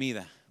la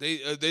comida.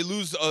 they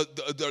lose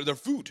their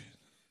food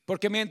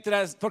Porque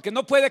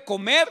no puede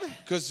comer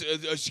because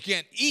she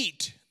can't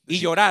eat y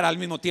llorar al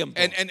mismo tiempo.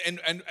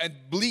 and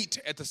bleat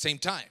at the same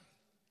time.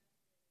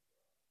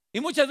 Y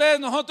muchas veces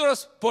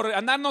nosotros, por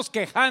andarnos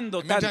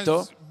quejando Many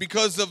tanto, times,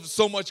 because of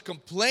so much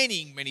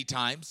complaining many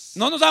times,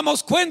 no nos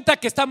damos cuenta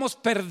que estamos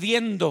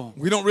perdiendo.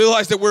 we don't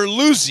realize that we're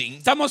losing.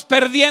 Estamos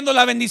perdiendo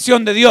la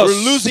bendición de Dios.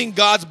 We're losing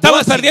God's Estamos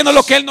blessings. perdiendo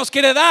lo que Él nos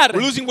quiere dar.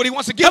 We're losing what He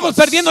wants to give Estamos us.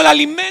 perdiendo el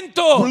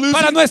alimento We're losing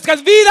para nuestras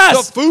The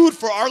vidas. food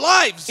for our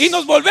lives. Y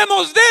nos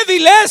volvemos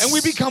débiles And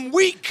we become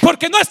weak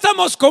porque no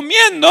estamos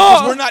comiendo,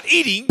 because we're not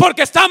eating,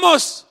 porque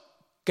estamos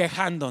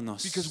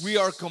quejándonos, because we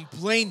are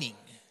complaining.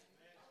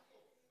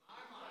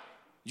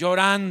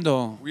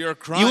 llorando. We are Y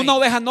crying. una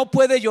oveja no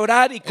puede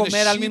llorar y And a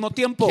comer al sheep mismo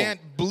tiempo.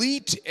 can't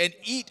bleat and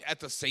eat at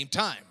the same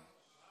time.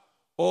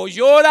 O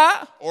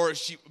llora Or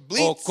she o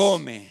bleats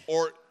come.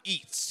 or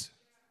eats.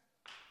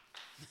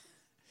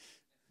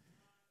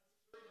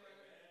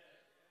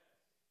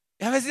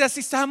 Y a veces así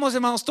estamos,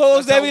 hermanos,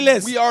 todos That's how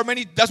débiles. we are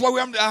many. That's why we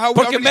are how we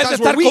Porque are en many vez de times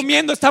we're estar weak.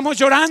 comiendo, estamos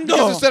llorando,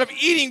 Because instead of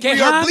eating,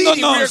 we are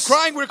bleeding, we are quejándonos,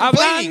 crying, we're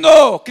complaining,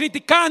 hablando, we're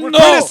criticando.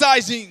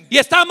 criticizing. Y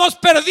estamos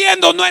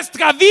perdiendo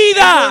nuestra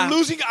vida, We're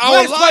losing our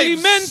nuestro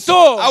lives,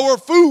 alimento. our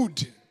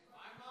food.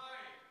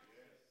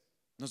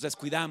 Nos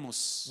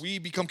descuidamos. We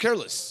become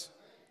careless.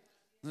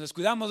 Nos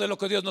descuidamos de lo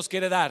que Dios nos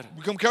quiere dar. We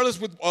become careless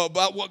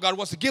about what God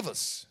wants to give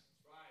us.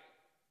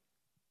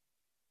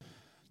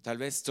 Tal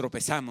vez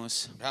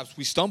tropezamos. Perhaps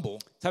we stumble.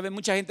 ¿Sabe?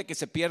 Mucha gente que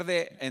se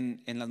pierde en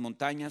las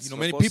montañas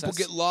Many people rocosas,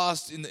 get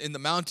lost in the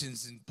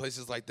mountains and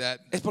places like that.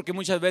 es porque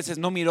muchas veces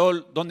no miró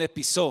dónde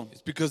pisó.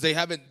 It's because they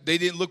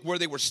didn't look where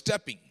they were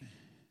stepping.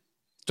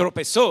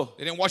 Tropezó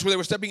They didn't watch where they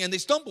were stepping and they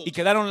stumbled. y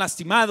quedaron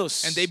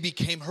lastimados. And they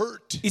became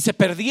hurt. Y se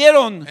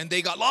perdieron And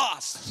they got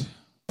lost.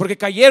 porque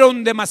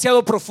cayeron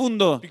demasiado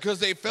profundo. Because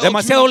they fell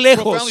Demasiado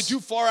lejos. profoundly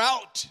too far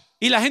out.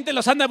 Y la gente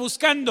los anda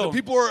buscando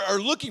People are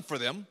looking for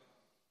them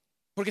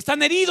porque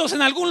están heridos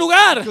en algún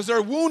lugar. because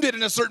they're wounded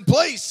in a certain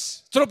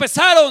place.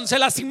 Tropezaron, se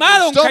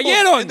lastimaron, Stumbled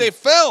cayeron. and they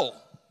fell.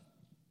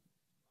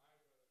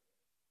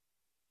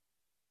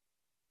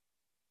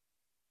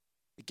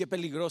 Y qué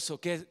peligroso,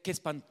 qué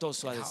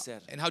espantoso ha de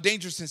ser. And how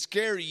dangerous and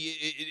scary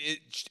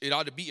it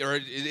ought to be, or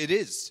it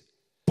is.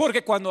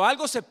 Porque cuando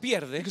algo se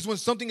pierde, Because when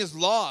something is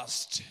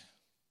lost,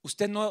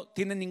 usted no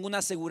tiene ninguna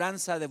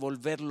aseguranza de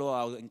volverlo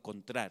a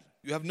encontrar.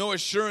 you have no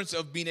assurance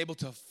of being able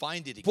to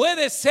find it again.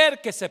 Puede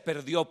ser que se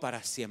perdió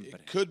para siempre,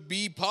 It could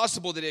be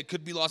possible that it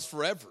could be lost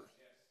forever.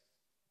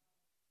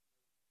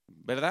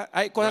 ¿verdad?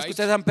 Hay cosas que Right.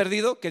 ustedes han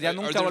perdido que ya Are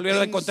nunca there volvieron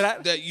a things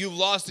encontrar. that you've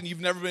lost and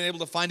you've never been able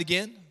to find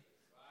again?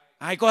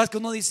 Hay cosas que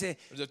uno dice,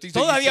 Are there things that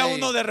you todavía say,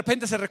 uno de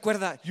repente se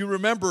recuerda, You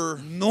remember,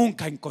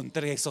 nunca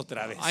encontré eso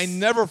otra vez. I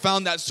never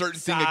found that certain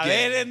thing Saber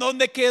again. en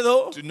dónde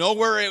quedó, To know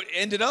where it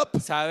ended up,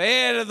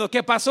 saber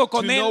qué pasó to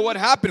con know él. what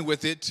happened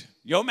with it.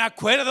 Yo me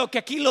acuerdo que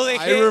aquí lo I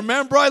dejé.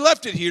 remember I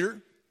left it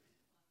here.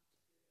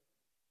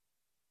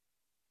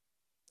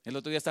 El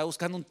otro día estaba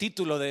buscando un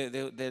título de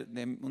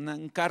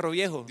un carro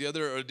viejo The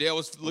other day I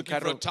was looking for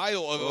carro- a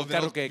title of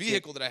carro a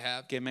vehicle that I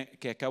have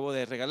que acabo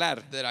de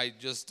regalar that I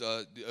just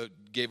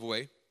gave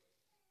away,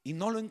 y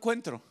no lo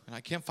encuentro. and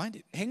I can't find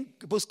it. He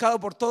buscado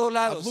por todos I've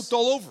lados. looked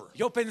all over.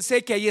 Yo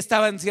pensé que ahí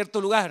estaba en cierto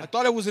I lugar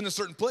thought it was in a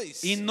certain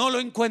place, y no lo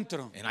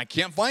encuentro. and I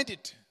can't find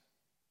it.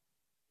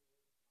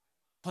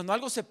 Cuando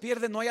algo se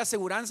pierde no hay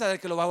aseguranza de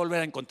que lo va a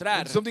volver a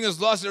encontrar. When something is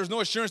lost, there's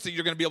no assurance that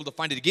you're going to be able to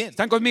find it again.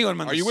 ¿Están conmigo,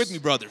 hermanos? Are you with me,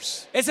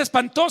 brothers? Es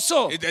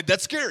espantoso.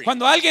 That's scary.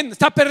 Cuando alguien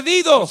está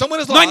perdido,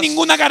 someone is no hay lost,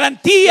 ninguna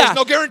garantía. there's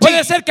no guarantee.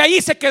 Puede ser que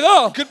ahí se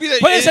quedó. It could be that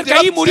Puede it ser que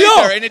ended ahí up murió.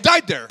 stayed there and it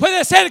died there.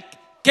 Puede ser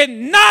que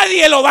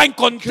nadie lo va a Could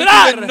be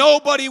encontrar. that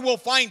nobody will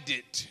find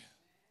it.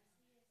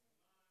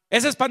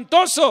 Es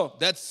espantoso.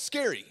 That's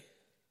scary.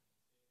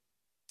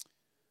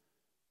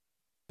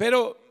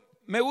 Pero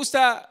me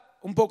gusta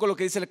un poco lo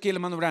que dice aquí el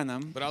hermano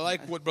Branham But I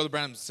like what Brother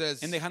Branham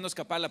says en dejando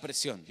escapar la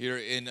presión. here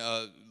in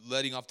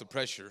letting off the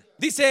pressure.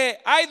 Dice,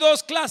 hay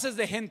dos clases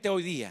de gente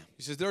hoy día.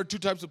 He says there are two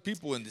types of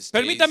people in this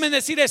Permítame days.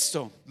 decir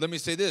esto. Let me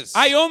say this.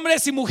 Hay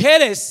hombres y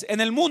mujeres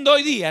en el mundo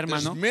hoy día, There's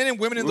hermano. men and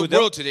women in the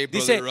world today,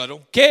 Dice Brother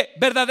Ruddle, que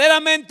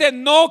verdaderamente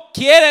no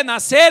quieren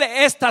hacer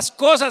estas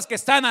cosas que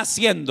están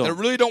haciendo. that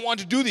really don't want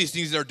to do these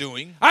things they're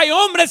doing. Hay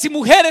hombres y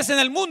mujeres en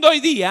el mundo hoy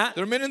día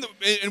There are men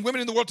and women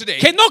in the world today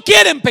que no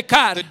quieren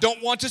pecar. that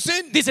don't want to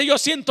sin. Dice, yo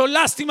siento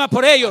lástima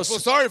por I ellos. feel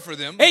sorry for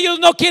them. Ellos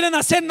no quieren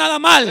hacer nada They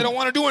mal, don't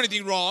want to do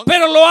anything wrong,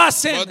 pero lo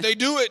hacen. but they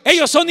do it.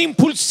 Ellos son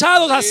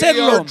impulsados a They are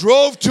hacerlo.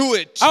 drove to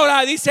it.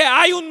 Ahora dice,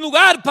 hay un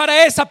lugar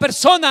para esa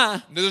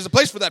persona There's a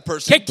place for that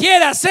person que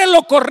quiere hacer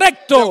lo that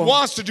correcto.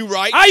 wants to do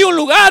right. Hay un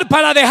lugar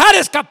para dejar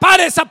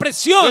escapar esa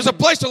presión. There's a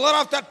place to let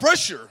off that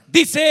pressure.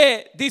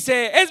 Dice,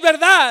 es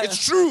verdad.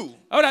 It's true.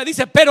 Ahora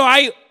dice, pero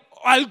hay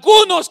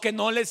algunos que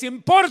no les But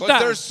importa.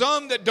 there's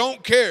some that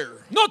don't care.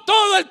 No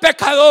todo el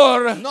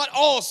pecador Not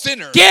all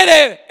sinner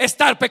quiere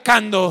estar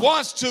pecando.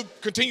 wants to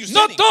continue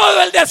No sinning.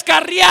 todo el Not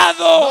descarriado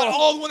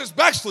all one is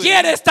backsliding.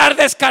 quiere estar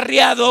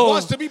descarriado.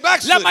 Wants to be La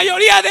backsliding.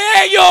 mayoría de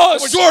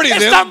ellos The majority of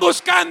them están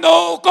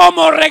buscando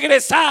cómo Are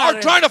regresar.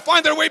 trying to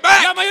find their way La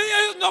back. mayoría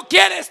de ellos no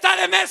quiere estar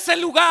en ese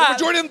The lugar.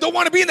 majority of them don't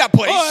want to be in that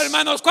place. Oh,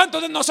 hermanos,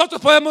 ¿cuántos de nosotros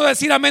podemos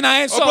decir amén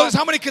a eso? Oh, brothers,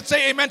 how many could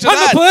say amen to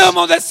 ¿Cuántos that?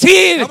 podemos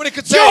decir, How many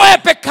could say, yo he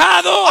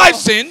pecado I've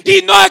sinned,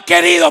 y no he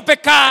querido I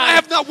pecar?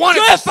 have not wanted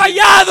Yo to he sin.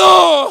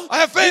 fallado I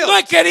have y failed. no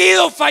he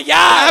querido I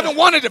fallar. haven't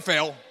wanted to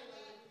fail.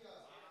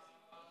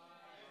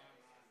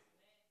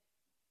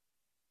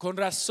 Con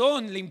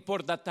razón le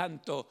importa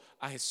tanto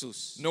a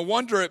Jesús. No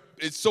wonder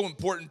it's so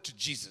important to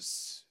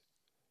Jesus.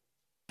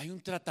 Hay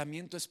un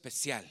tratamiento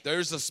especial.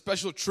 There's a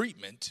special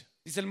treatment.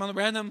 Dice el hermano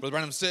Branham, Brother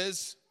Branham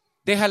says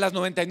deja las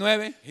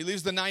 99 he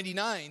leaves the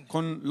 99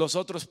 con los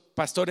otros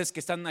pastores que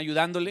están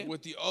ayudándole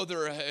with the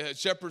other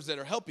shepherds that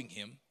are helping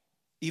him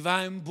y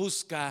va en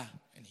busca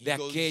he de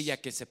goes aquella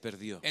que se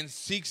perdió. and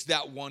seeks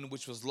that one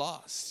which was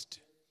lost.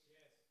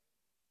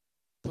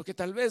 Porque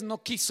tal vez no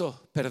quiso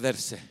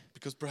perderse.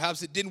 Because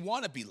perhaps it didn't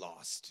want to be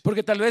lost.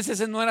 Porque tal vez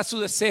ese no era su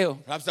deseo.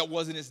 Perhaps that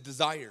wasn't his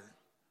desire.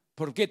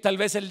 Porque tal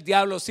vez el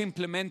diablo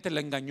simplemente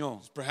le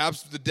engañó.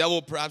 Perhaps the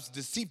devil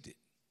deceived it.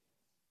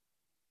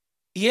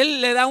 Y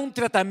él le da un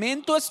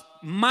tratamiento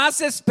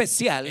más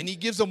especial, And he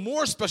gives a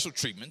more special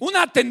treatment,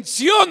 una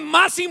atención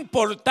más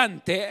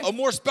importante a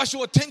more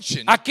special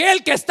attention a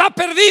aquel que está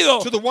perdido,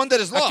 to the one that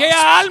is lost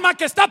aquella alma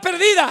que está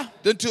perdida,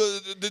 than to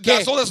 ¿Qué?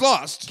 that soul that's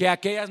lost que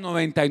aquellas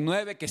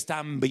 99 que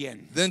están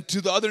bien. than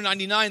to the other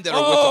 99 that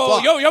are with the Oh,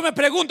 flock. yo me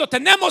pregunto,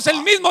 ¿tenemos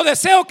el mismo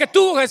deseo que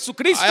tuvo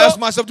Jesucristo? I ask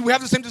myself, do we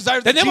have the same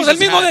desire that ¿Tenemos Jesus el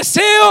mismo had?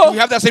 deseo Do we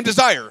have that same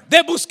desire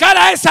de buscar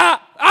a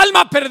esa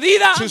alma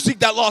perdida? to seek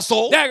that lost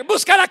soul? De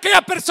buscar a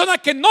aquella persona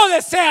que no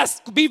desea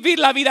vivir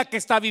la vida que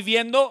está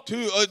viviendo?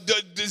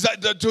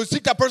 To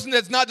seek that person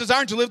that's not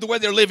desiring to live the way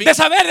they're living? De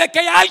saber de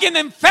que hay alguien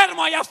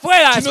enfermo allá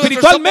afuera To know that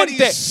there's somebody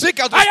espiritualmente, sick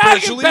out there hay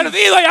alguien spiritually.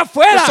 perdido allá There's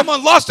afuera,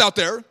 someone lost out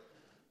there,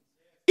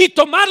 y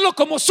tomarlo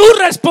como su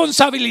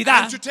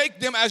responsabilidad. and to take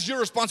them as your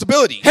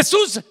responsibility.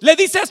 Jesús le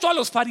dice esto a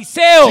los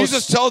fariseos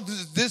Jesus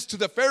tells this to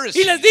the y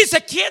Pharisees. les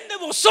dice, ¿quién de He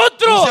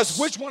vosotros? says,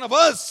 which one of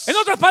us? En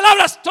otras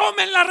palabras,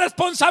 tomen la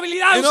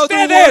responsabilidad In other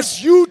ustedes.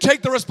 words, you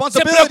take the Se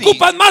responsibility.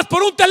 preocupan más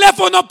por un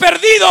teléfono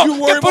perdido You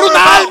que worry por more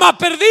una about alma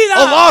perdida.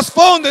 a lost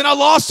phone than a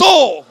lost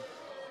soul.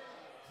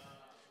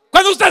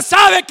 Cuando usted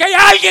sabe que hay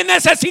alguien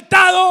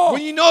necesitado,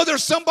 When you know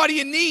there's somebody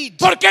in need,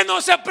 ¿por qué no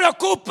se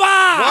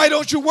preocupa? why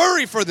don't you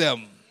worry for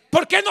them?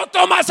 ¿Por qué no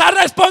toma esa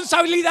Why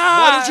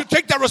responsabilidad? don't you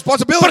take that ¿Por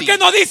responsibility? qué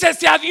no dice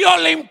si a Dios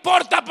le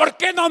importa? ¿Por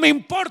qué no me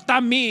importa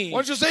a mí? Why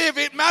don't you say if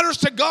it matters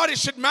to God, it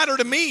should matter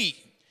to me?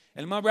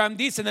 El hermano Abraham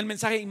dice en el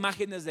mensaje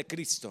Imágenes de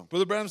Cristo.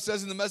 Brother Branham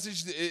says in the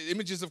message, the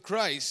images of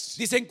Christ,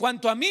 Dice en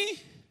cuanto a mí,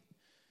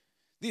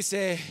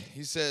 dice,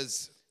 he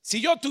says,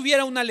 si yo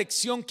tuviera una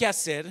lección que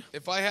hacer,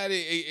 if I had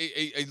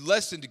a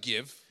lesson to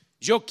give,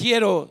 yo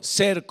quiero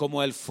ser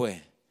como Él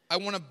fue. I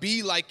want to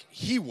be like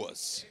he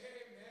was.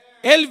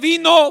 Él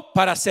vino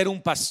para ser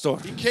un pastor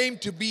He came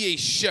to be a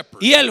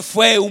shepherd, y Él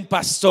fue un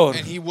pastor.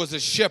 and he was a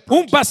shepherd.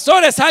 Un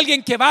pastor es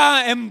alguien que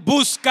va en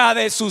busca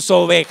de sus A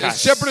ovejas.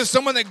 shepherd is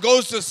someone that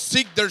goes to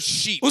seek their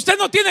sheep. Usted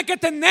no tiene que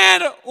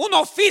tener un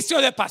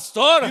oficio de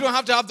pastor, You don't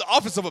have to have the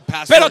office of a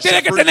pastor, pero or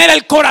tiene que shepherd, tener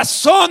el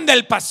corazón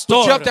del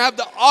pastor. you have to have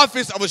the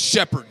office of a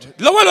shepherd.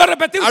 Lo vuelvo a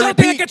repetir, usted no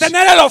tiene que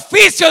tener el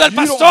oficio del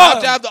You don't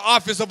have pastor, to have the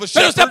office of a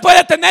pero usted shepherd,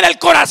 puede tener el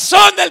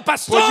corazón del but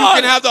you pastor.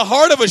 can have the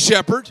heart of a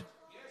shepherd.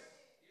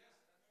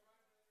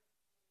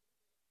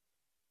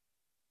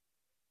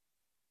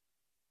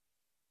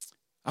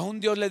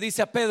 Aún Dios le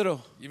dice a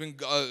Pedro, Even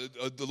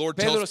the Lord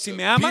Pedro, tells si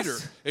me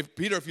amas,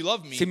 Peter, if you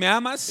love me, si me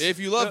amas, if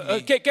you love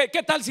me,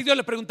 ¿qué tal si Dios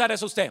le preguntara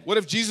eso a usted? what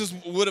if Jesus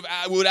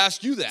would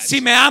ask you that?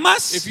 Si me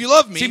amas, If you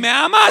love me, si me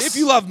amas, if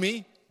you love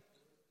me,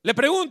 le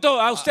pregunto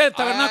a usted, I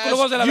Tabernáculo ask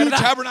Voz de la you, Verdad,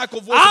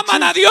 Tabernacle Voice of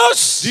 ¿aman a Truth,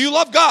 Dios? do you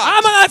love God?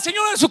 ¿Aman al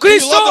Señor Do you love the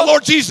Jesucristo?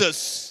 Lord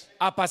Jesus?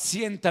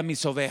 apacienta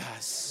mis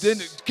ovejas.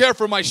 Then care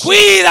for my sheep.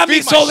 Cuida Feed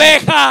mis my sheep.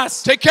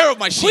 ovejas. Take care of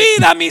my sheep.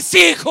 Cuida mis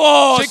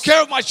hijos. Take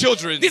care of my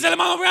children. Dice el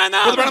hermano Brother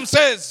Branham. Branham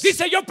says,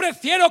 Dice, yo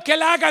prefiero que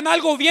le hagan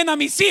algo bien a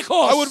mis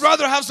hijos I would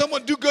rather have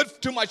someone do good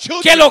to my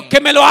children que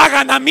me lo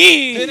hagan a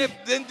mí.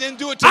 than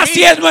do it to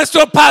Así me. es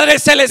nuestro Padre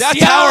Celestial.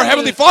 That's how our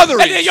Heavenly Father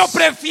Él dice, is. yo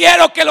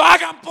prefiero que lo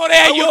hagan por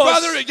I would ellos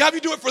rather have you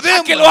do it for a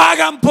them que lo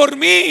hagan por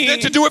mí. than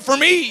to do it for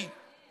me.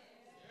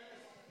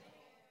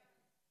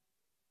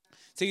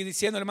 Sigue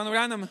diciendo el hermano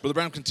Branham. Brother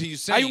Branham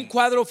continues Hay un saying,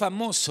 cuadro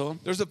famoso.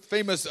 there's a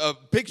famous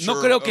picture.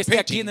 No creo que esté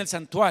aquí painting. en el I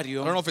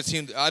santuario. don't know if it's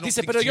him. I don't Dice,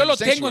 think pero it's yo here lo in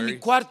the tengo en mi sanctuary.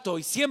 cuarto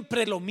y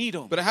siempre lo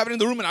miro. But I have it in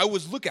the room and I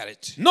always look at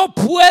it. No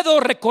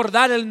puedo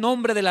recordar el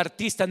nombre del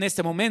artista en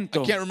este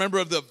momento. I can't remember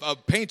of the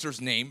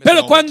painter's name. at the Pero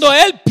moment. cuando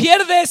él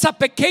pierde esa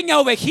pequeña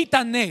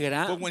ovejita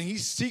negra But when he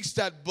seeks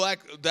that black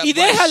y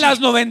black deja las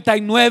sheep,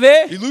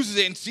 99 he loses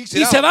it and seeks it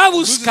y out. se va a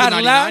Loses the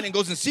buscarla, 99 and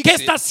goes and seeks ¿qué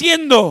it. está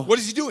haciendo? What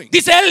is he doing?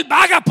 Dice, él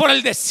vaga por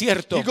el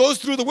desierto. He goes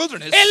through the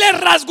wilderness. Él es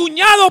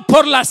rasguñado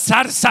por las He's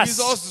zarzas.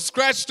 also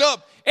scratched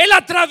up Él by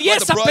the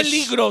atraviesa brush.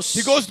 peligros.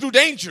 He goes through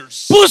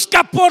dangers.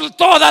 Busca por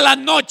toda la He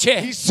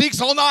noche. seeks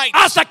all night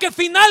Hasta que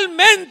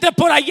finalmente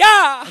por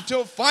allá,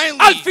 until finally,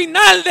 al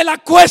final de la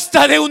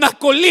cuesta de una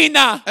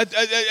colina, at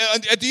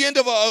the end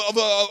of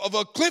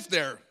a cliff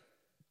there,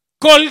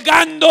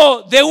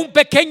 colgando de un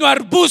pequeño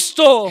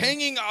arbusto,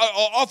 hanging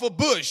off a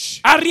bush,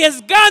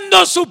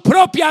 arriesgando su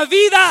propia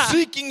vida,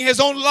 seeking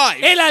his own life,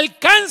 él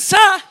alcanza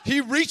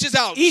he reaches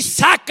out, y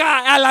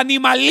saca al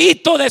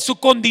animalito de su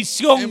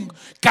condición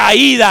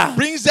caída.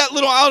 brings that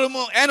little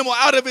animal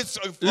out of its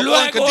fallen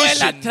Luego él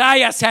la condition,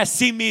 trae hacia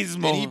sí and he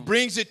mismo.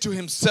 brings it to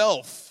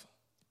himself.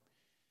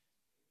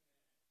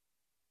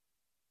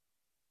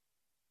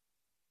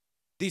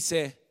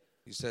 Dice,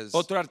 He says,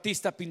 otro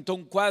artista pintó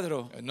un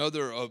cuadro.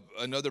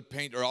 another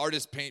painter or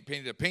artist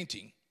painted a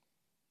painting.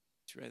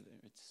 It's right there.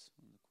 It's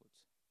on the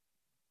quotes.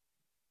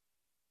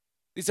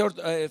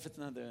 Dice, if it's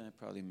not there, I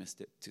probably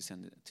missed it to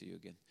send it to you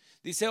again.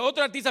 Dice,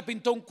 otro artista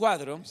pintó un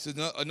cuadro He says,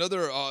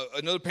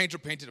 another painter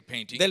painted a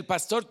painting del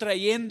pastor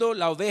trayendo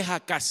la oveja a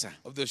casa.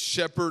 of the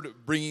shepherd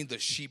bringing the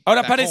sheep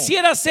Ahora, back home.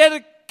 pareciera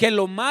ser que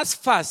lo más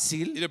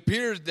fácil It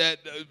appears that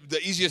the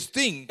easiest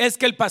thing es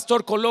que el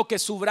pastor coloque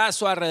su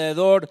brazo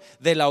alrededor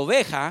de la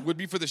oveja would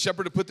be for the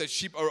shepherd to put the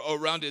sheep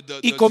around it,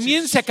 y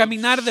comience a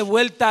caminar de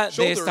vuelta de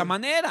shoulder esta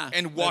manera.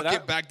 and walk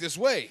 ¿verdad? it back this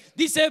way.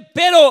 Dice,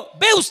 pero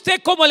 ¿ve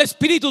usted cómo el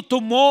Espíritu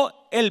tomó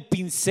el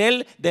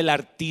pincel del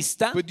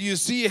artista? But do you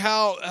see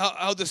how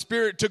the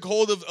Spirit took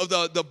hold of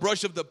the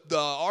brush of the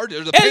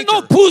artist, the Él no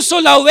painter? puso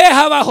la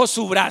oveja bajo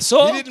su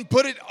brazo. He didn't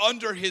put it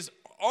under his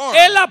arm.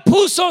 Él la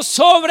puso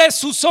sobre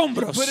sus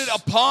hombros. Put it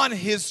upon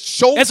his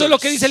shoulders. Eso es lo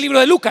que dice el libro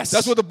de Lucas.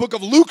 That's what the book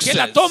of Luke Que says.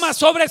 la toma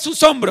sobre sus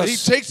That he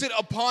hombros. takes it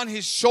upon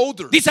his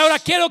shoulders. Dice, ahora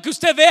quiero que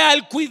usted vea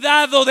el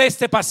cuidado de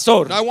este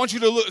pastor. Now I want you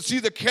to see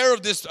the care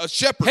of this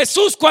shepherd.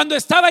 Jesús, cuando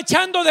estaba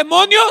echando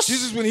demonios,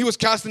 Jesus, when he was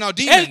casting out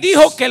demons, él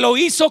dijo que lo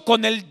hizo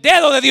con el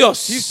dedo de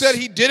Dios. he said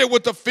he did it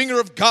with the finger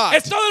of God.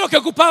 Es todo lo que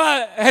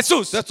ocupaba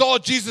Jesús That's all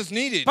Jesus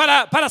needed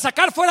para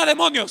sacar fuera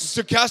demonios.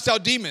 to cast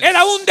out demons.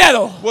 Era un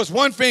dedo. Was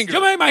one finger. Yo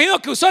me imagino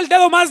que usó el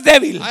dedo más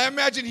débil I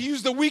imagine he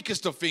used the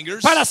weakest of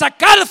fingers para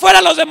sacar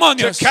fuera los to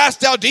demonios.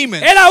 cast out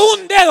demons. Era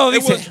un dedo,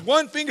 It was dice.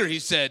 one finger, he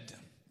said.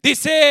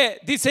 Dice,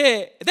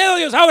 dedo de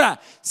Dios. Ahora,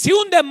 si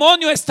un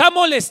demonio está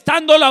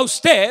molestándolo a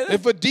usted,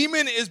 If a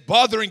demon is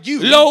bothering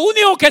you, lo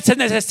único que se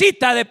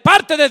necesita de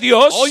parte de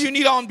Dios all you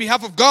need on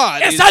behalf of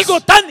God es is algo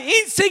tan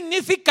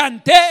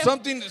insignificante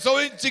something so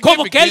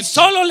como que él insignificant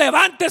solo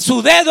levante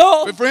su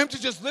dedo. for him to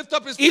just lift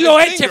up his Y lo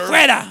finger eche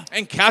fuera.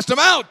 and cast him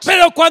out.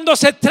 Pero cuando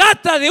se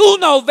trata de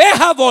una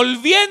oveja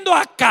volviendo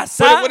a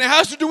casa, But when it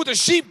has to do with the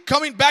sheep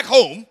coming back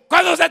home,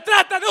 cuando se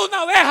trata de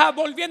una oveja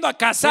volviendo a when it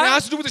casa,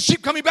 has to do with the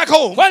sheep coming back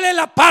home, ¿cuál es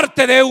la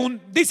parte de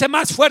dice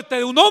más fuerte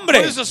de un what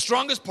hombre? is the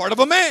strongest part of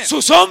a man?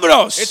 Sus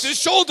hombros. It's his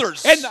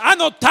shoulders. ¿Ha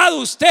notado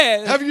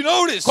usted Have you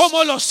noticed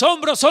cómo los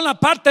hombros son la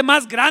parte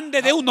más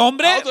grande de un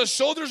hombre? how the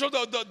shoulders are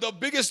the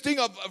biggest thing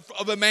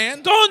of a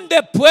man?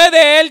 ¿Dónde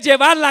puede él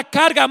llevar la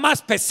carga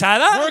más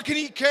pesada? Where can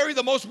he carry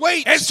the most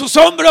weight? En sus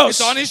hombros.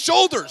 It's on his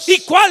shoulders. ¿Y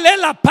cuál es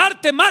la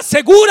parte más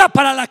segura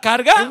para la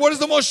carga? And what is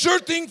the most sure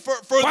thing for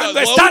Cuando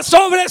the está load?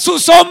 sobre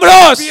sus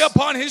hombros. Be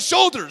upon his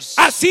shoulders.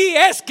 Así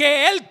es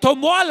que él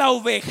tomó a la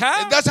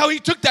oveja, And that's how he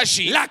took that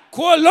sheep, la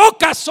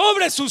coloca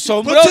sobre sus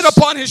hombros puts it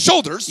upon his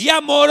shoulders, y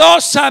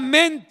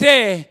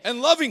amorosamente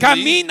and lovingly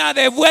camina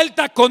de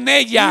vuelta con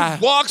ella.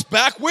 walks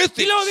back with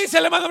Y it. luego dice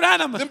el hermano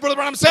Branham, Then Brother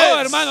Branham oh says,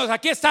 hermanos,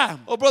 aquí está.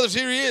 oh brothers,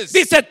 here he is.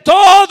 Dice,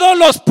 todos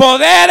los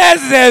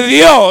poderes de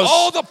Dios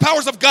All the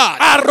powers of God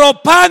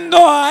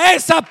arropando a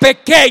esa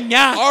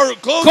pequeña are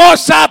close,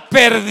 cosa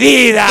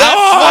perdida. That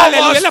Oh, small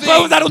aleluya. lost Le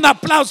podemos thing. dar un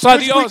aplauso a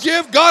which we Dios.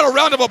 give God a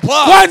round of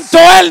applause. Cuánto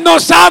Él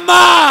nos How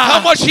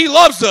ama. much he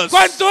loves us.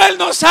 Cuánto Él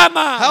nos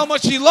ama. How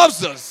much he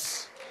loves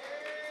us.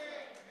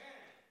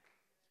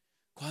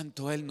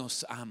 Cuánto Él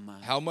nos ama.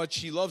 How much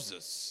he loves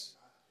us.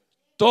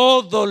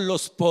 todos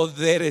los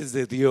poderes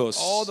de Dios.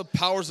 All the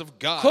powers of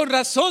God. Con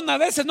razón, a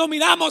veces no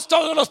miramos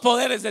todos los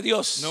poderes de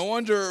Dios. No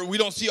wonder we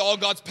don't see all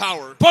God's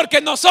power.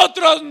 Porque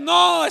nosotros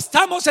no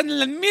estamos en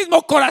el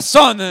mismo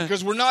corazón,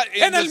 Because we're not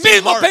in en the el same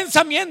mismo heart,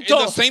 pensamiento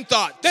in the same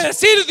thought. de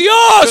decir,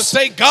 Dios, To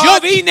say, God, yo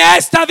vine a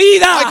esta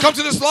vida I come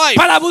to this life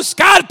para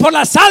buscar por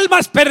las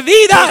almas to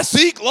perdidas.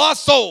 seek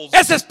lost souls.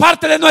 Esa es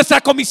parte de nuestra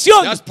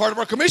comisión. That's part of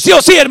our Sí commission.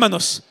 o sí,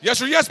 hermanos. Yes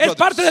or yes, Es brothers.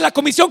 parte de la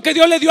comisión que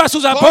Dios le dio a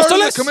sus Part of the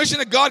apóstoles. commission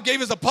that God gave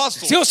his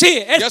apostles. Sí o sí,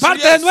 es Yes or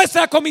parte yes. de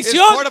nuestra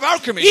comisión. It's part of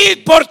our commission.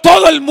 Ir por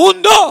todo el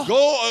mundo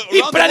Go y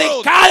around the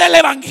predicar el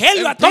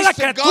evangelio a and toda preach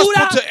the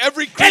criatura. gospel to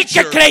every El que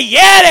creature.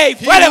 creyere y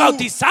He fuere who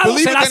bautizado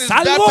believeth será and is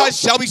salvo. baptized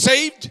shall be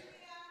saved.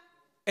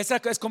 Esa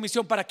es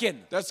comisión para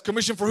quién. That's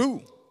commission for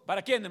who?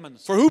 ¿Para quién,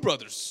 hermanos? For who,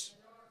 brothers?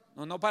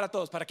 No para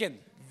todos. ¿Para quién?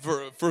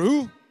 For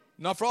who?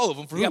 Not for all of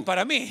them. For Digan, who?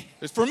 para mí.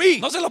 It's for me.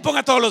 No se lo ponga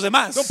a todos los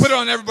demás. Don't put it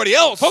on everybody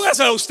else.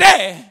 Póngaselo a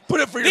usted.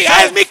 Put it for Diga,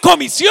 yourself. es mi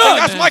comisión.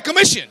 That's my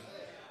commission.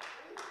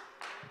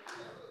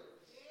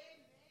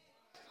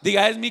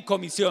 Diga, es mi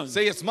comisión.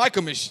 Say it's my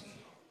commission.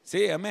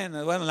 Sí, amén.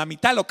 Bueno, la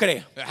mitad lo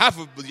cree. Half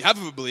of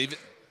it believe it.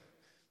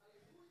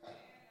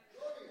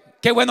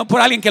 Qué bueno por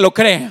alguien que lo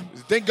cree.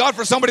 Thank God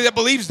for somebody that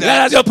believes Gracias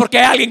a that. Dios porque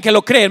hay alguien que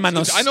lo cree,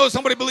 hermanos. I know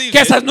somebody believes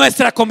Que esa es it.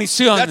 nuestra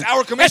comisión. That's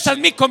our commission. Esa es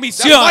mi That's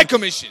comisión. my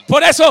commission.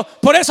 Por eso,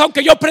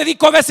 aunque yo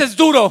predico a veces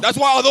duro, That's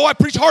why, although I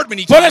preach hard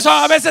many por times, eso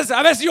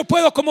a veces yo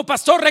puedo como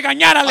pastor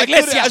regañar a la I could,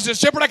 iglesia, as a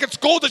shepherd, I could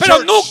scold the pero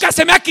church. nunca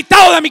se me ha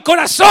quitado de mi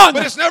corazón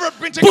But it's never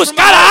been taken from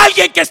my buscar a heart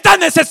alguien que está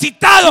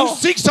necesitado to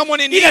seek someone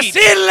in y need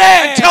decirle,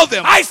 and tell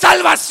them, hay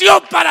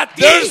salvación para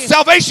ti, there's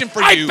salvation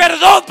for hay you.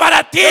 perdón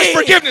para ti, There's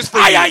forgiveness for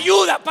hay you.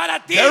 ayuda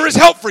para ti, There is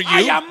help for you.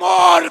 hay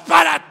amor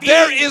para ti,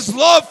 There is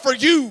love for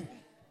you.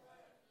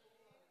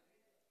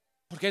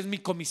 porque es mi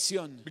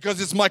comisión,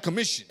 Because it's my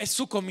commission. es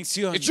su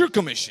comisión, It's your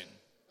commission.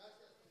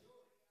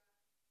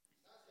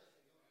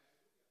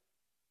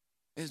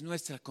 es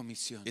nuestra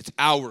comisión. It's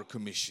our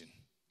commission.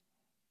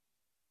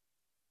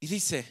 Y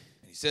dice,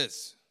 And he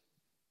says,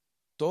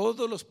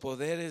 todos los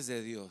poderes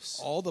de Dios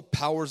all the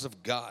powers of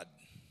God,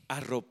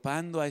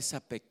 arropando a esa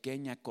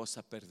pequeña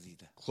cosa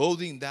perdida,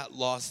 clothing that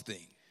lost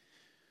thing,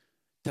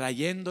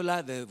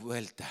 trayéndola de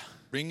vuelta.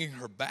 bringing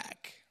her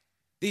back.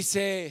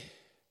 Dice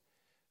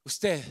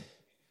usted,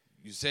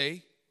 You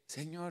say,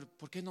 Señor,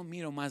 ¿por qué no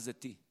miro más de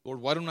ti? Lord,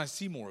 why don't I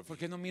see more of ¿Por you?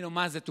 qué no miro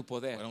más de tu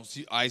poder?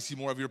 I see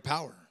more of your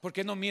power? ¿Por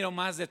qué no miro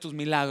más de tus Why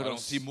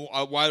milagros?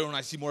 don't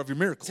I see more of your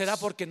miracles? ¿Será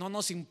porque no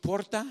nos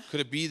importa?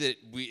 Could it be that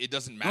it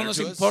doesn't ¿No matter nos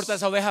to importa us?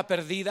 esa oveja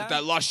perdida?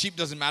 That lost sheep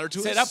doesn't matter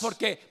to ¿Será us?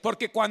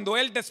 porque cuando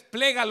Él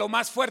despliega lo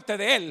más fuerte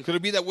de Él, Could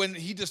it be that when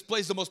he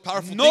displays the most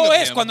powerful thing no of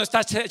es him, cuando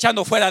está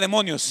echando fuera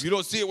demonios? you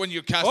don't see it when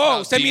you cast Oh,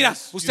 out usted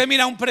demons?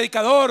 mira a un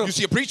predicador, you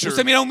see a preacher,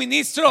 usted mira a un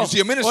ministro you see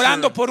a minister,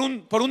 orando por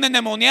un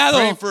endemoniado,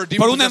 praying for a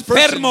por un demon-possessed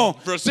person, enfermo.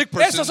 for a sick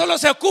person. Eso solo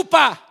se ocupa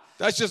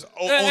That's just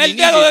el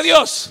dedo de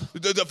Dios.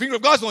 The finger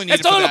of God's only Es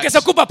needed todo for lo that. que se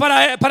ocupa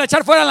para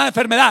echar fuera la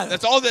enfermedad,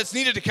 That's all that's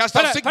needed to cast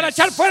out para sickness.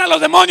 echar fuera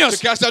los demonios. To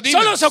cast out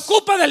demons. Solo se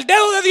ocupa del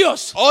dedo de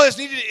Dios. All that's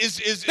needed is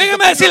the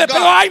Déjeme finger decirle, of God.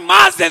 pero hay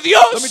más de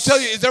Dios. Let me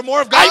tell you, is there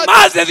more of God? Hay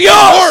más de Dios.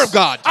 There's more of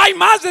God. Hay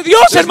más de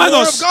Dios, There's more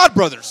hermanos. of God,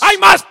 brothers. Hay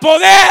más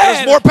poder.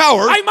 There's more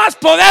power. Hay más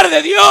poder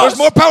de Dios. There's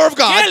more power of Y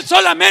God. Él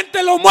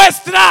solamente lo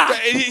muestra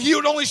He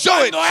would only show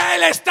it cuando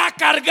Él está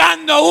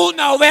cargando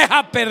una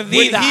oveja when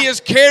perdida. he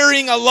is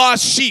carrying a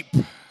lost sheep.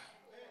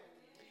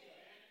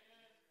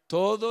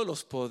 Todos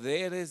los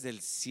poderes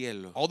del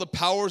cielo All the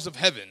powers of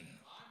heaven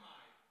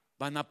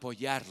van a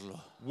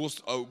apoyarlo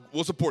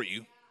will support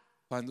you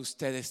cuando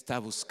usted está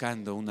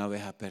buscando una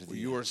oveja when perdida.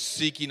 you are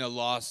seeking a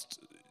lost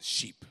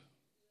sheep.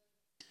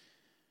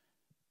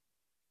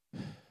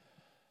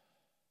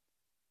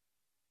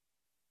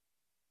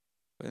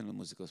 Pueden los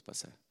músicos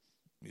pasar.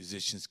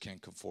 Musicians can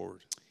come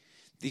forward.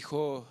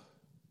 Dijo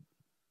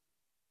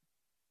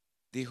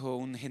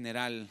un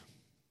general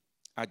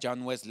a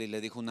John Wesley, le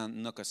dijo una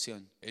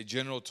ocasión, A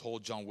general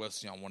told John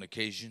Wesley on one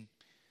occasion,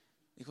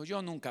 dijo,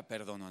 yo nunca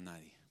perdono a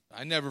nadie.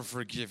 I never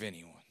forgive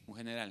anyone. Un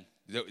general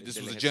This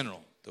del was a ejército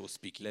general that was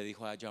speaking. le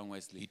dijo a John He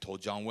Wesley,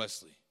 told John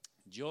Wesley,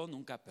 yo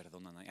nunca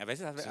perdono a nadie. A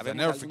veces says, I habemos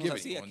never algunos forgive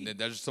así anyone. aquí.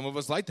 There's some of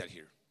us like that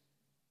here.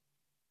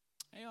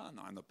 Yo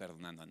no ando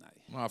perdonando a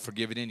nadie. I'm not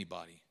forgiving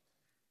anybody.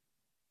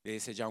 Le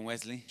dice John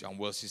Wesley, John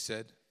Wesley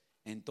said,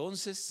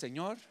 entonces,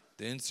 Señor,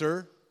 then,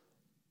 sir,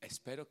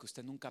 espero que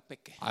usted nunca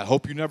peque, I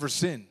hope you never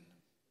sin,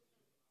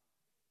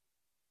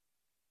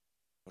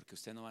 porque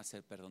usted no va a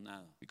ser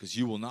perdonado. because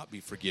you will not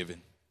be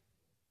forgiven.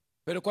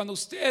 Pero cuando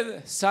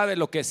usted sabe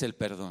lo que es el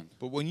perdón,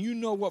 But when you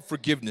know what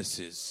forgiveness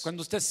is,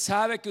 cuando usted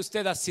sabe que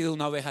usted ha sido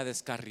una oveja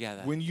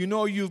descarriada, when you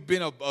know you've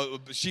been a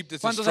sheep that's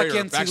 ¿cuántos astray aquí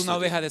or han sido una backslidden,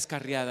 oveja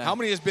descarriada? how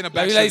many has been a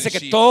La Biblia dice backslidden que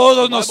sheep? todos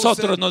The Bible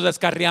nosotros said nos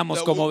descarriamos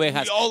that como we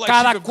ovejas. all like sheep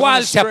Cada have gone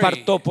cual se astray.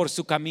 apartó por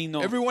su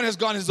camino. Everyone has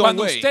gone his own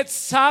Cuando way. usted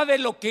sabe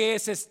lo que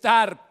es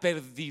estar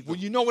perdido, When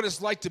you know what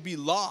it's like to be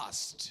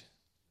lost,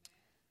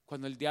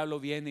 cuando el diablo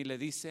viene y le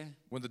dice,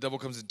 when the devil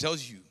comes and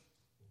tells you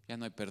ya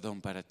no hay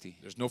perdón para ti,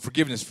 there's no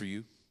forgiveness for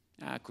you,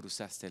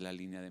 Cruzaste la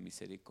línea de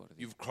misericordia.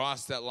 You've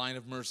crossed that line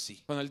of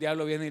mercy. Cuando el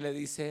diablo viene y le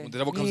dice, When the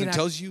devil comes and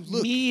tells you,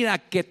 look, mira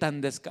qué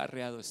tan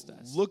descarriado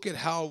estás. look at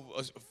how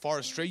far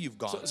astray you've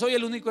gone. Soy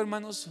el único,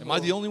 hermanos. Am I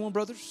the only one,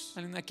 brothers,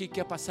 Alguien aquí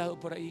que ha pasado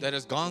por ahí. that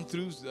has gone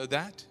through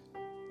that?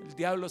 El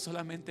diablo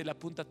solamente le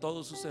apunta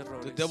todos sus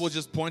errores. The devil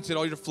just points at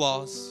all your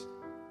flaws.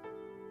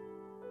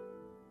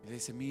 Y le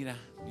dice, mira,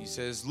 He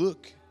says,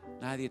 look,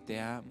 nadie te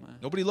ama.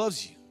 nobody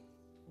loves you.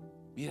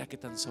 Mira qué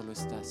tan solo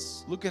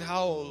estás. Look at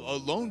how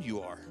alone you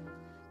are,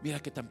 Mira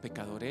qué tan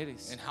pecador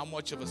eres. and how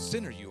much of a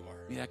sinner you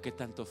are, Mira qué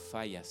tanto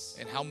fallas.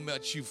 and how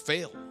much you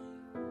fail.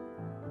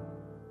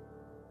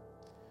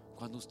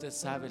 Cuando usted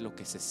sabe lo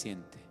que se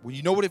siente, When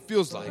you know what it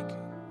feels like,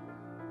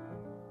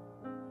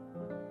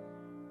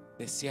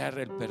 desear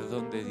el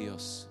perdón de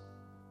Dios,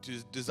 to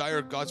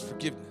desire God's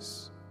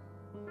forgiveness,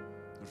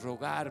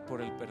 rogar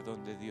por el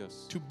perdón de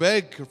Dios, to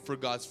beg for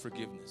God's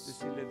forgiveness,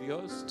 decirle,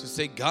 Dios, to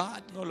say,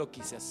 God, no lo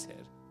quise hacer.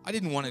 I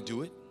didn't want to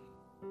do it.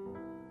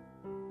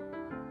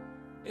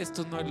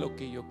 Esto no es lo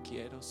que yo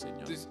quiero,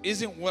 Señor. This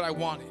isn't what I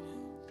wanted.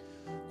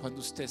 Cuando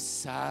usted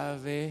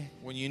sabe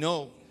When you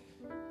know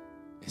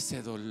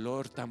ese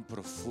dolor tan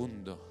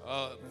profundo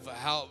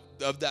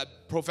of that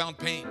profound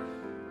pain,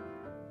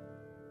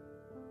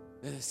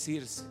 de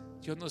decir,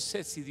 yo no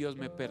sé si Dios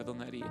me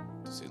perdonaría.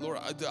 to say, Lord,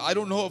 I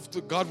don't know if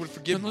God would Yo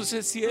forgive no me.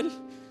 sé si Él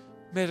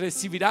me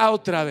recibirá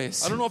otra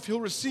vez. I don't know if He'll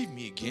receive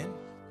me again.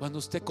 Cuando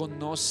usted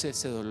conoce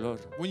ese dolor,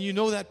 When you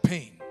know that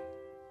pain,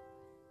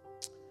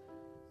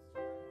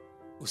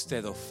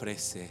 usted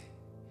ofrece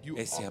You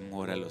ese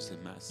amor a los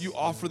demás. you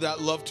offer that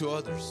love to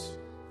others.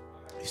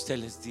 Y usted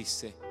les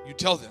dice, You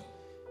tell them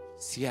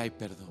si hay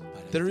perdón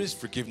para there ti, is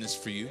forgiveness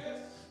for you.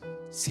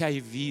 si hay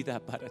vida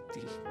para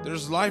ti.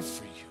 There's life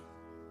for you.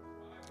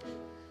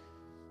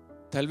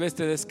 Tal vez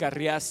te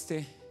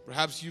descarriaste,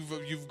 Perhaps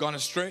you've gone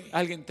astray.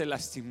 alguien te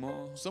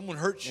lastimó, Someone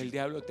hurt el you.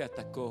 diablo te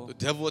atacó, The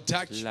devil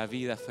attacked you. la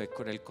vida fue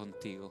cruel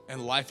contigo.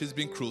 And life has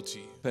been cruel to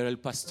you. Pero el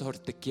pastor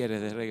te quiere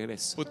de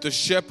regreso. But the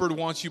shepherd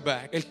wants you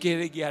back. Él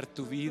quiere guiar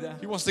tu vida.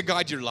 He wants to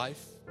guide your life.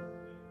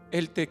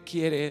 Él te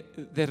quiere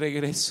de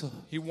regreso.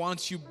 He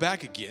wants you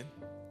back again.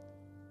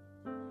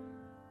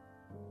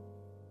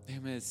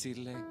 Déjeme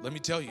decirle, Let me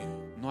tell you,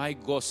 no hay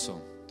gozo,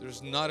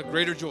 there's not a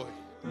greater joy.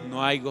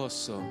 no hay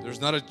gozo There's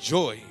not a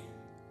joy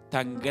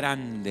tan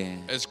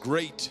grande as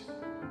great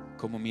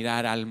como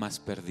mirar almas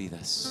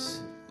perdidas.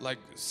 like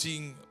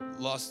seeing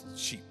lost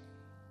sheep.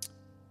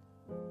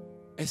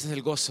 Ese es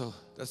el gozo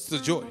That's the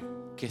joy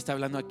que está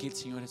hablando aquí el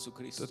Señor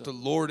Jesucristo. that the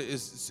Lord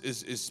is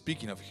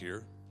speaking of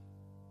here.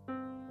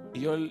 Y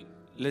yo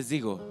les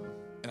digo,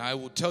 And I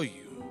will tell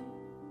you,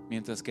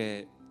 mientras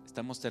que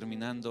estamos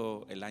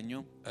terminando el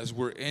año as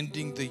we're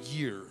ending the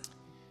year,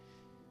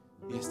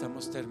 y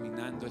estamos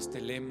terminando este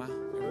lema,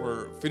 and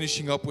we're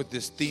finishing up with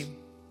this theme,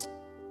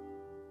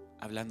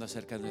 hablando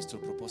acerca de nuestro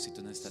propósito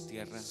en esta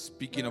tierra,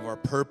 speaking of our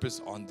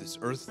purpose on this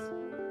earth,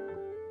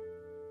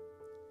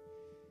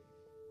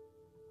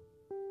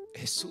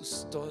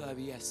 Jesús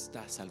todavía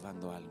está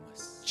salvando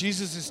almas.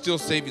 Jesus is still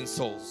saving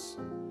souls.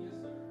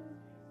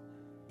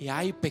 Y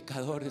hay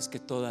pecadores que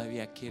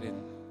todavía quieren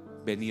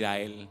venir a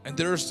Él. And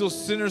there are still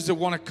sinners that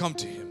want to come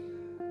to Him.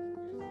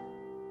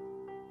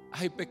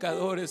 Hay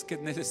pecadores que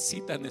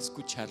necesitan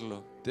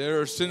escucharlo. There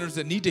are sinners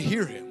that need to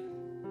hear Him.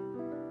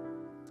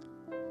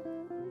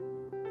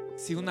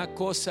 Si una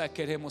cosa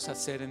queremos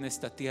hacer en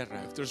esta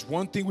tierra If there's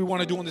one thing we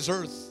want to do on this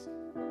earth,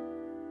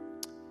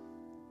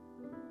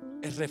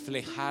 es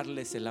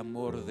reflejarles el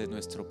amor de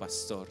nuestro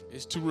pastor.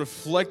 is to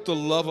reflect the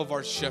love of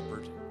our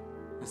shepherd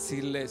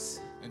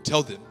Decirles, and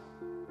tell them,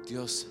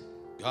 Dios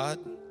God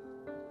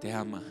te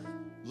ama.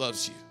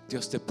 loves you.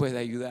 Dios te puede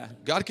ayudar.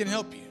 God can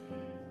help you.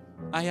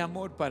 Hay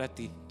amor para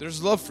ti.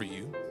 There's love for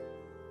you.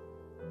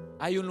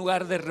 Hay un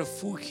lugar de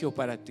refugio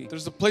para ti.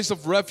 There's a place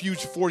of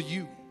refuge for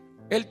you.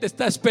 Él te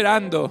está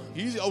esperando.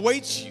 He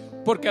awaits you.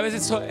 Porque a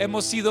veces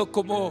hemos sido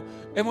como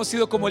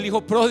el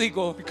hijo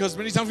pródigo, Because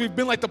many times we've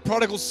been like the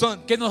prodigal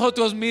son. que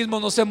nosotros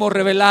mismos nos hemos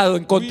rebelado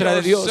en We contra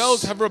de Dios.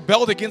 ourselves have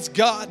rebelled against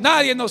God.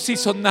 Nadie nos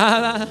hizo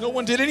nada, No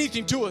one did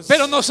anything to us.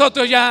 pero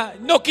nosotros ya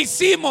no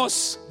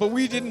quisimos But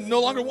we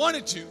no longer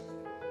wanted to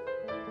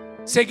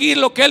seguir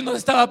lo que Él nos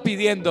estaba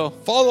pidiendo.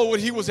 follow what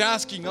He was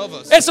asking of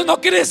us. Eso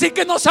no quiere decir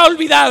que nos ha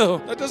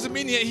olvidado, That doesn't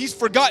mean He's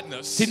forgotten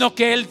us. sino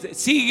que Él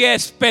sigue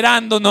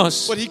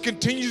esperándonos. But He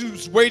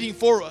continues waiting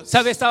for us.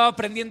 ¿Sabe? Estaba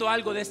aprendiendo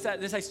algo de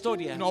esa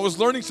historia. You know, I was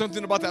learning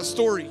something about that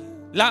story.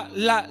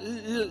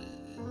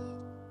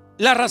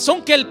 La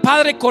razón que el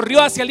padre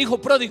corrió hacia el hijo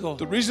pródigo,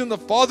 The reason the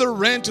father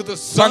ran to the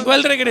son cuando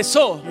él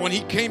regresó, when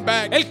he came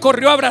back, él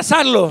corrió a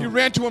abrazarlo. he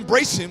ran to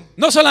embrace him.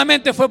 No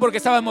solamente fue porque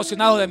estaba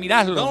emocionado de Not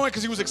mirarlo, only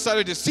because he was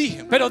excited to see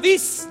him, pero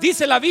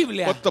dice la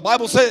Biblia but the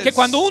Bible says que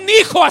cuando un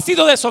hijo ha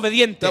sido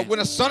desobediente, that when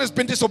a son has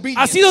been ha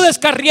disobedient, sido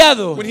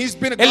descarriado, when he's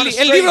been el gone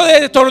astray, libro de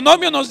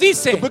Deuteronomio nos the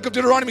dice book of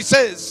Deuteronomy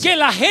says que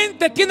la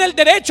gente tiene el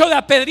derecho de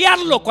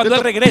apedrearlo cuando él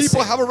that the regrese.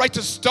 people have a right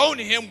to stone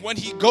him when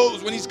he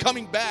goes, when he's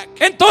coming back.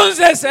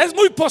 Entonces es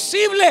muy posible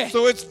posible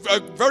So it's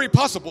very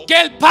possible que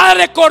el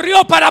padre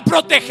corrió para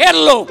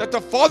protegerlo, that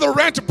the father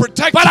ran to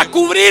protect para him,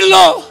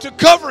 cubrirlo, to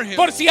cover him.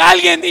 por si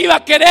alguien iba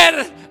a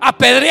querer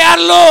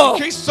apedrearlo.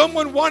 In case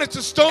someone wanted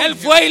to stone Él him,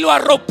 fue y lo he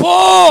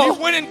arropó.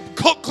 went and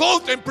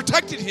clothed and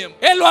protected him.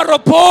 Él lo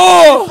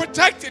arropó.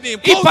 Protected him.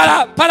 Y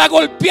Clothed him. para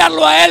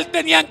golpearlo a él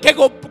tenían que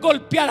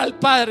golpear al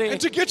Padre. And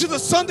to get to the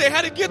son, they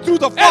had to get through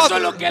the Eso es father.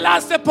 lo que Él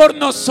hace por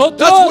nosotros.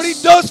 That's what he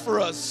does for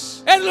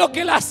us. Es lo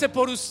que Él hace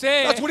por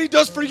usted. That's what he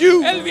does for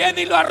you. Él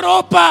viene y lo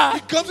arropa.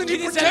 He comes and Y he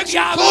dice, el protects you,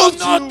 diablo clothes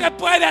no you. te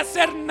puede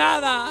hacer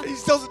nada. He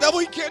tells the devil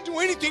he can't do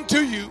anything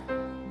to you.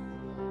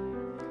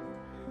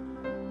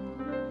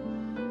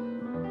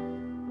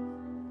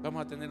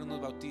 Vamos a tener unos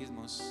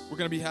bautismos. We're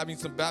going to be having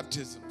some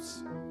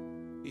baptisms.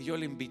 Y yo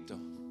le invito,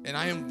 And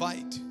I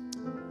invite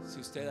si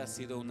usted ha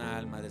sido una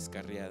alma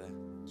descarriada,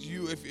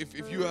 you,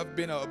 if you have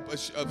been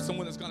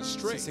someone that's gone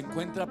astray, si se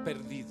encuentra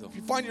perdido, if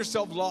you find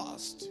yourself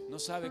lost, no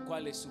sabe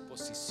cuál es su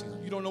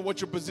posición, you don't know what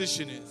your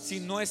position is, si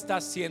no está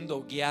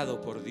siendo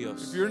guiado por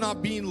Dios, if you're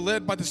not being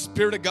led by the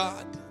Spirit of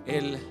God,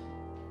 Él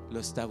lo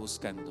está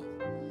buscando.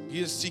 He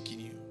is seeking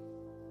you.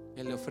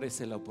 Él le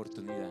ofrece la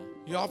oportunidad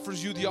He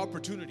offers you the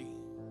opportunity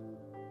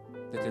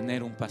de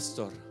tener un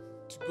pastor,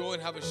 to go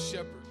and have a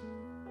shepherd,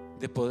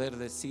 de poder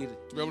decir,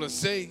 to be able to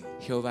say,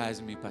 Jehová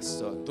es mi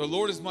pastor, the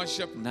Lord is my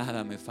shepherd,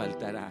 nada me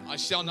faltará. I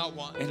shall not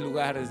want. En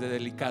lugares de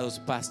delicados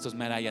pastos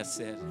me hará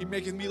yacer. He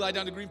maketh me lie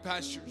down to green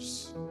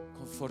pastures.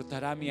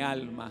 Confortará mi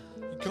alma,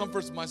 He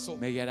comforts my soul.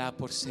 me guiará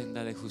por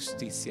senda de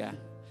justicia.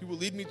 He will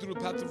lead me through the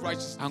path of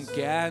righteousness.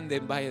 Aunque ande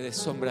en valle de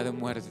sombra de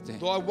muerte.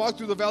 Though I walk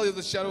through the valley of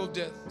the shadow of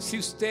death. Si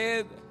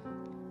usted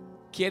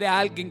quiere a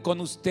alguien con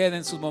usted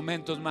en sus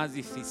momentos más If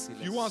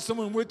difíciles, you want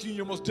someone with you in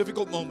your most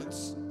difficult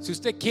moments, si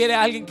usted quiere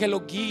a alguien que lo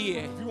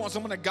guíe, if you want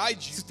someone to guide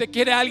you, si usted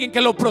quiere a alguien que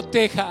lo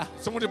proteja,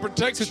 someone to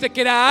protect si you, usted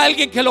quiere a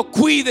alguien que lo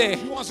cuide,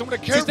 if you want someone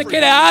to si care usted for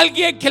quiere you, a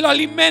alguien que lo if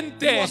you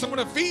alimente, want someone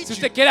to feed si you,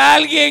 usted quiere a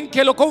alguien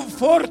que lo if you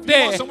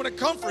conforte, want someone to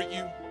comfort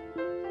you,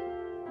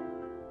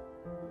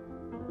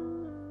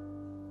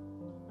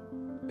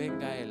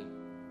 venga a Él.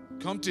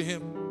 come to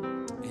Him.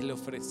 Él le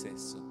ofrece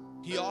eso.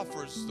 He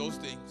offers those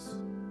things.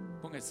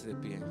 Póngase de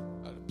pie.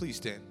 Please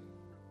stand.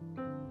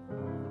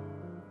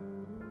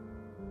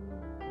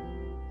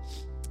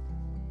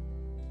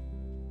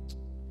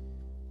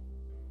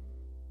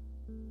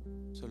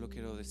 Solo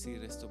quiero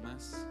decir esto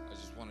más. I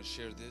just want to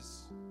share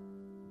this.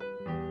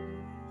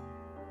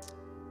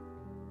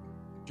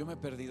 Yo me he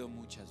perdido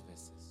muchas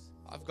veces.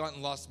 I've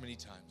gotten lost many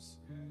times.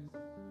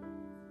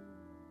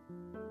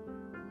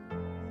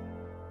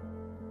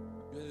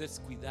 Yo he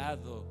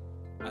descuidado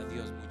a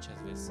Dios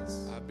muchas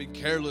veces. I've been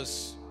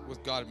careless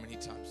with God many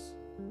times.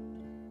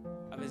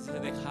 A veces he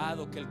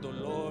dejado que el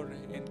dolor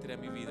entre a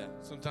mi vida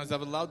Sometimes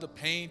I've allowed the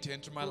pain to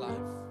enter my life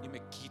y me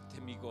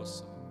quite mi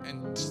gozo,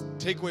 and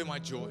take away my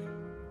joy,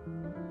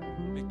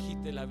 me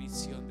quite la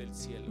visión del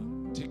cielo.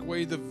 take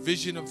away the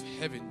vision of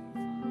heaven.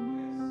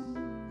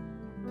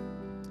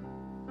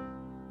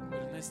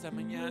 Pero en esta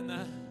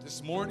mañana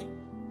This morning,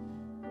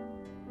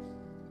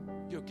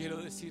 yo quiero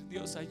decir,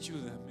 Dios,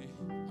 ayúdame.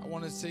 I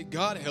want to say,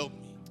 God, help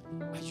me.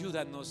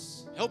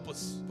 Ayúdanos, Help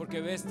us. porque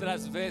vez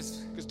tras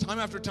vez Because time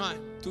after time,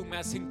 tú me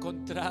has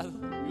encontrado,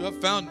 you have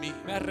found me.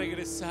 me has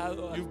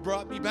regresado. You've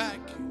brought me back.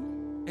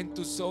 En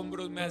tus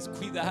hombros me has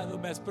cuidado,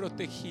 me has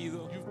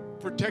protegido You've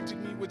protected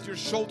me with your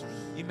shoulders.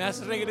 y me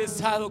has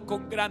regresado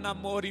con gran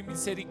amor y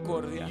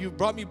misericordia. You've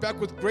brought me back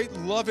with great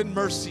love and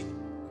mercy.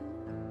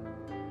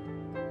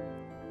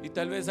 Y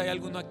tal vez hay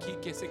alguno aquí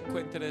que se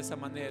encuentre de esa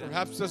manera,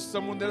 Perhaps there's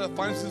someone there that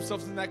finds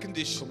themselves in that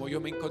condition, como yo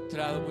me he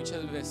encontrado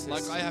muchas veces.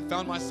 like I have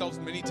found myself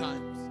many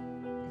times.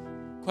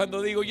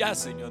 Cuando digo, ya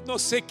Señor, no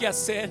sé qué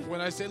hacer,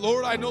 When I say,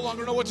 Lord, I no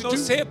longer know what to no do.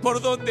 sé por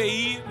dónde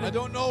ir, I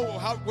don't know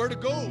where to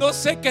go. no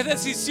sé qué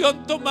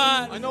decisión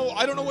tomar, I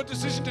don't know what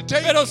decision to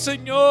take. pero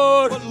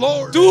Señor, But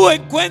Lord, tú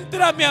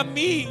encuéntrame a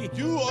mí.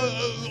 you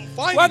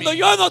find Cuando me.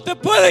 yo no te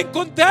puedo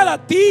encontrar a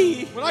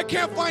ti, When I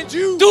can't find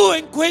you, tú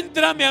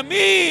encuéntrame a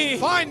mí.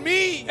 find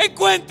me.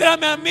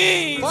 Encuéntrame a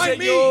mí, Find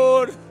me.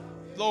 Señor.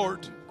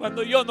 Lord,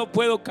 Cuando yo no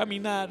puedo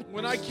caminar,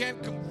 when I can't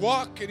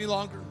walk any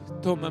longer,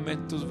 tómame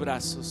en tus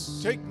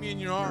brazos. take me in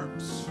your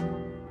arms.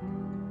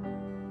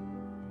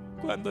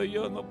 Cuando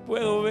yo no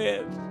puedo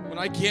ver, When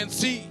I can't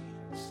see,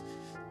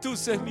 tú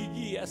sé mi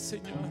guía,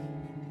 Señor.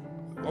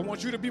 I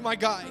want you to be my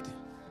guide.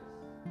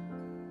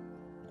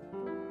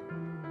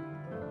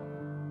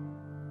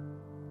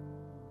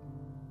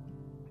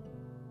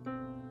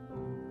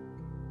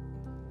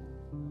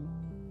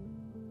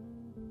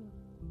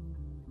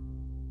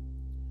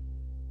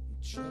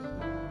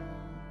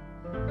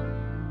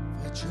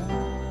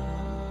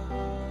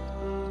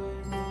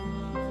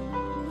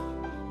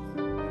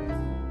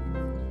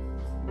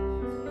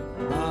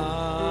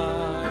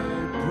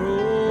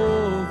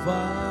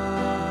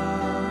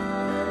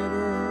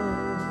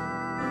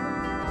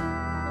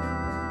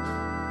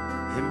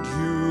 And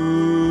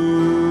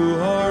you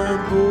are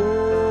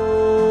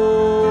more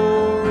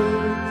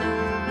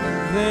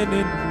than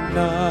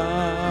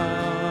enough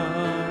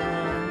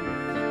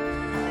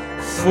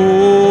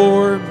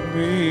for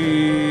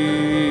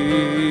me.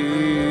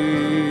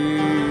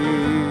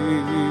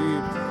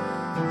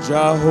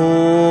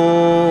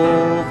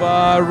 Jehovah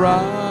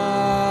Rapha,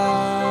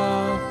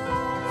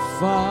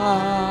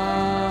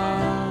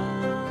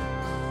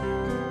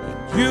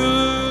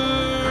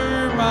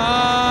 you're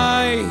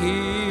my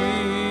healer,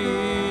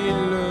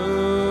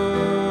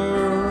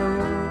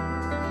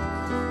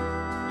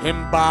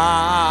 and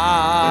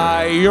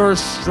by your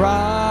stripes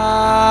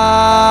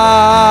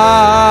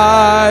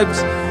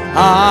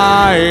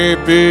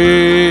I've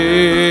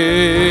been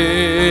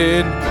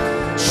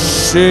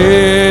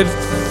set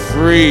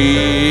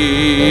free.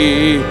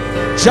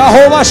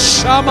 Jehovah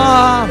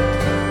Shammah,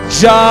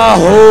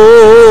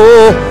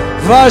 Jehovah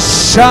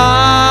Shammah,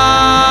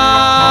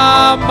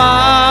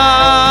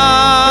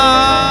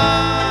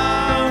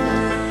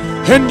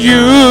 and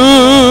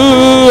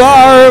you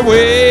are with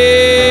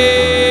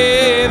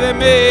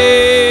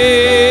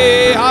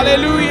me.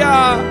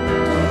 Hallelujah.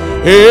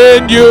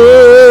 And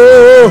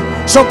you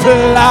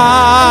supply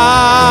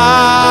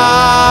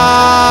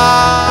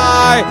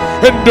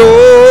and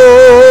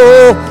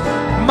all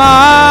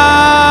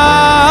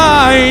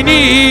my needs.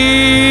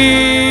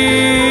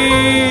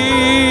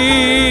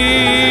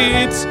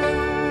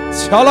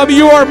 Tell them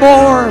you are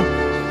more.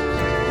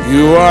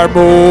 You are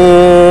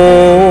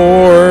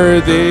more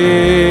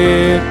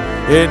than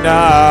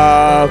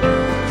enough.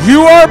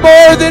 You are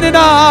more than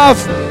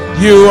enough.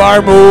 You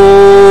are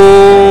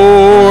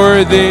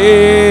more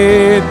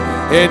than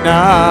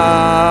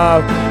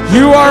enough.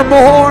 You are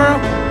more.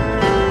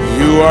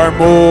 You are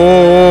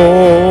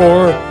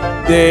more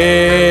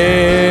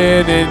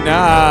than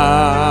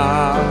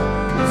enough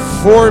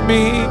for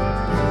me,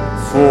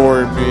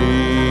 for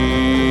me.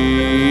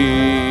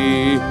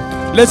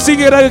 Let's sing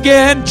it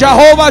again.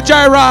 Jehovah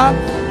Jireh,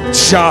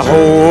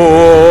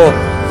 Jehovah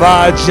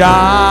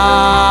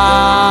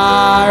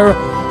Jireh.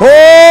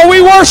 Oh,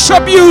 we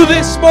worship you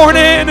this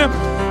morning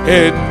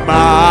in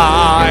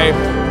my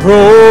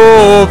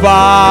provider.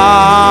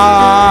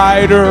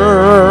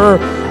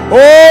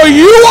 Oh,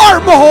 you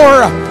are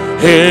more,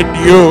 and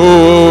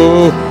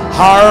you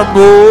are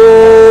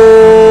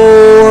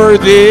more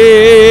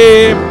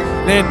than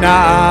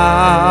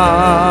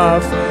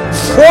enough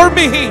for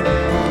me,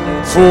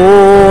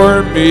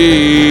 for me.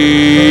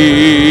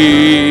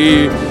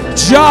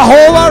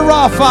 Jehovah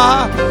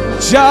Rapha,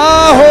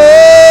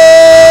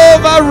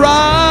 Jehovah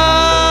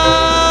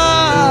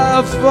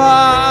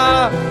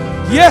Rapha.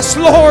 Yes,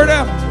 Lord.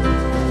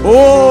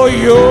 Oh,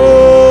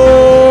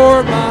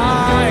 you're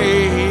my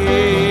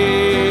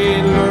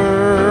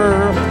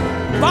healer.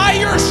 By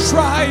your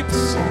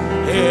stripes,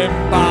 and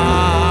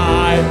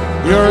by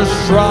your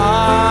stripes,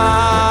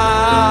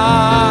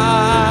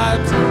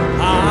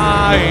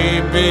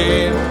 I've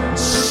been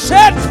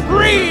set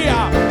free.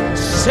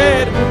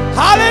 Set,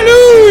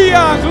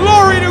 hallelujah,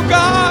 glory to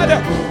God.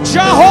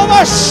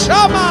 Jehovah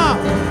Shammah,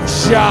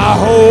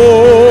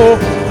 Jehovah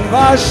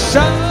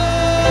Shammah.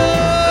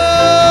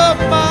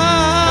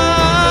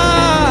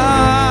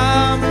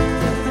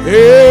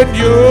 And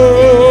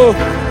you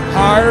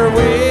are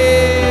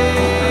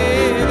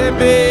with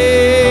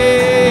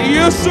me.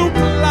 You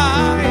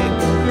supply,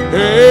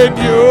 and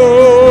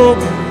you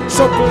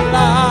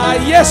supply.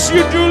 Yes,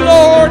 you do,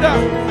 Lord.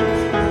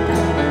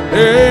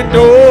 And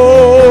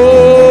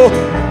all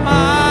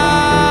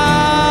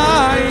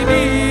my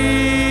needs.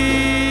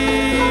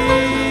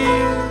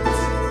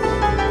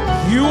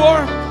 You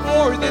are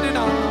more than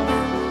enough.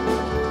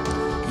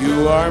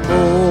 You are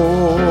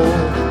more.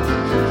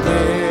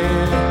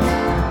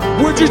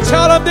 Would you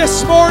tell them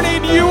this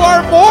morning, you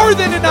are more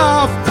than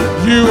enough.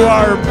 You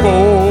are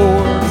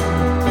more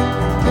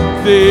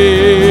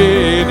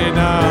than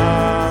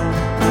enough.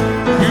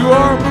 You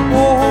are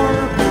more.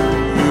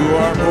 You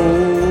are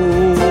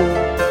more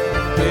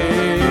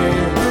than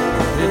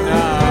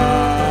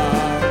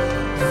enough.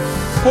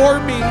 For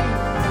me,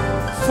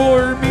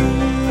 for me.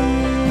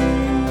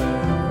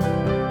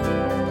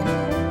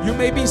 You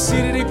may be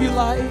seated if you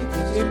like.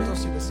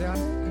 Si desean.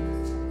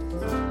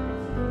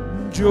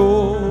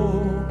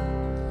 Yo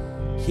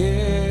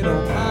quiero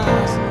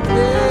más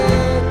de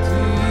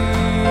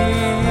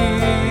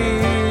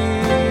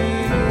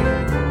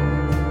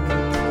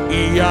ti y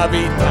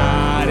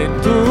habitar en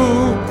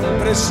tu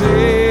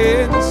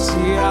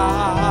presencia.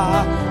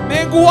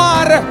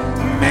 Menguar,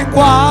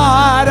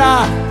 menguar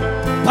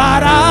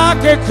para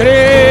que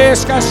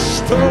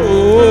crezcas tú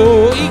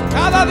y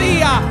cada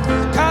día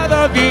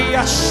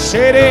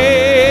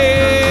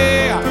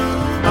seré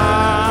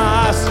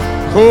más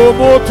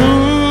como tú.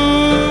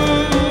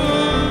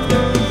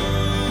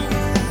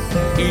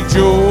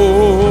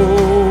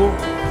 Yo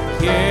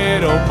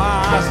quiero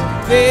más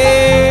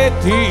de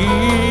ti.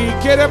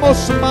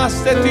 Queremos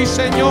más de ti,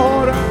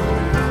 Señor.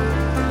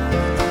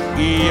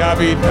 Y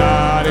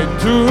habitar en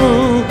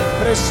tu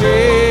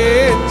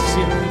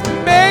presencia.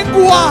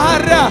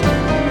 Menguar,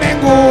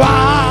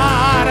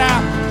 menguar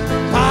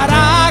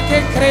para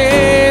que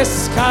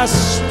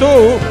crezcas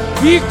tú.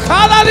 Y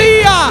cada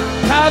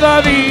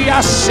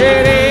día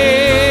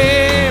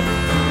seré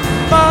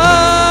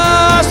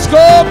más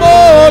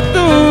como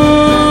tú.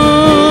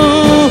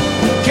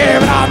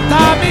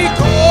 Quebranta mi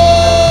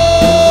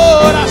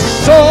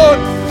corazón,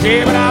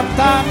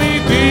 quebranta mi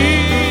vida.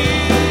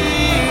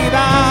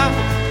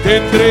 te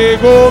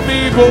entrego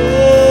mi voluntad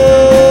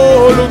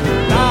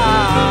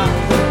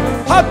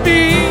a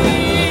ti.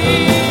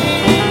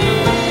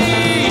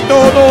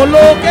 Todo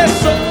lo que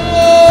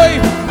soy,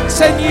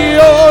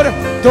 Señor,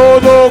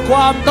 todo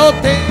cuanto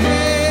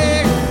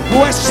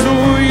tengo es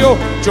tuyo.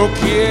 Yo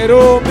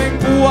quiero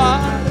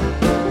menguar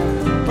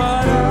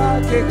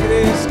para que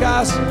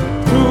crezcas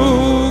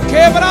tú.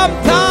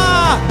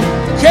 Quebranta,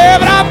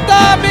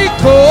 quebranta mi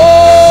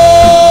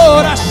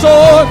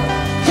corazón,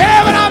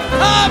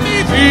 quebranta mi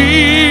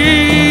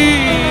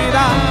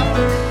vida.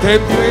 Te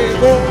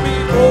entrego mi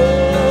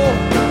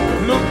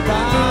voluntad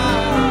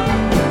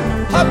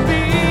a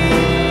ti.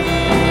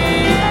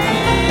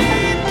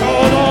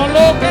 Todo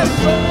lo que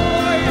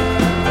soy,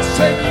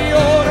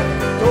 Señor,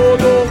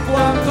 todo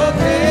cuanto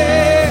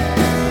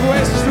tengo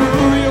es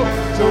tuyo.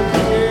 Yo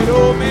quiero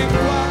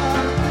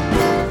menguar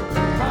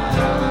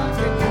para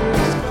que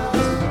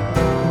crezcas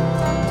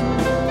tú.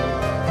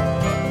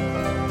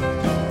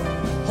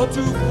 Oh,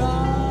 to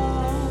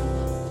God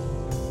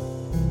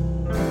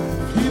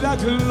be the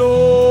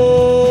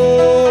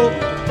glory.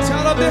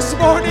 Tell him this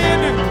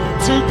morning,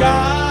 to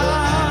God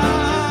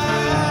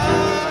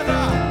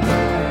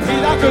be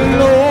the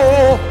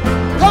glory.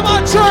 Come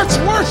on, church,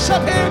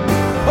 worship him.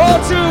 Oh,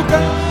 to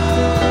God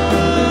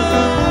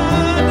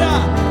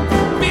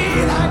be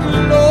the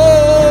glory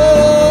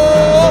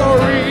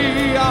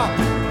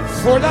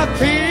for the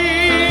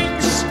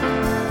things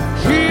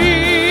he.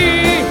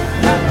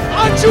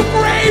 Aren't you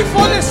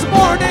grateful this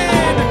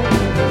morning?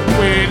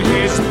 With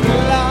his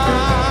blood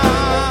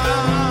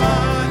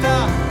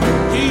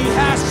he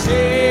has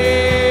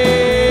saved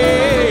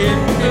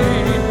me.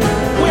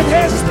 With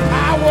his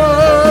power,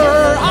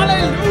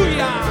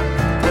 hallelujah,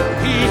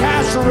 he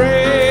has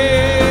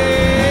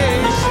raised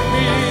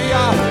me.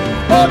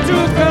 Oh, to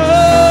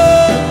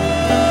God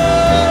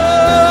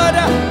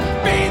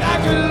be the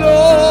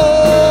glory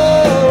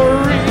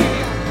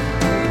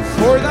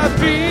for the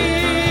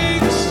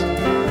things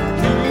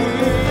he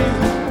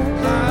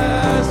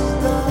has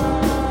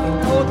done.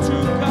 Oh, to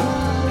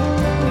God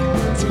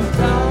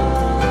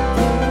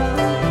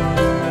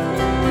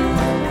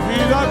be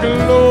the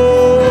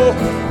glory.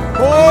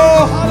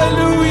 Oh,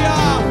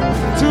 hallelujah,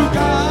 to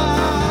God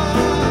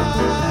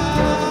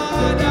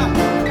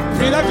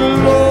be the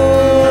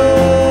glory.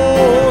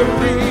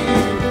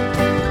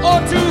 Oh,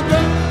 to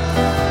God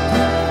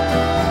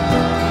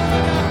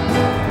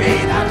be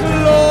the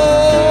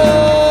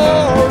glory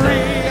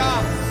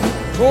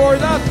for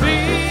the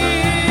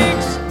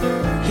things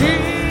he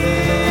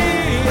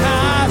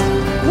has.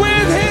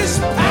 With his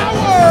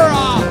power,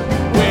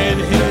 with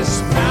his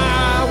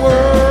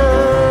power,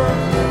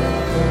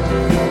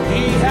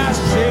 he has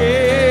saved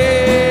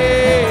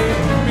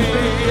me.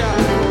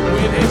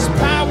 With his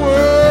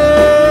power,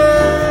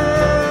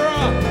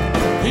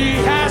 he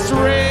has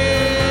raised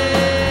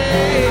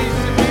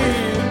me.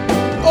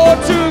 Oh,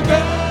 to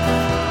God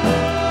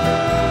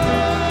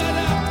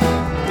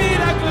be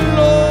the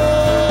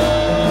glory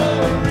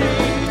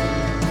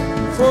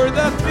for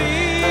the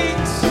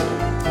things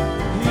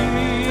he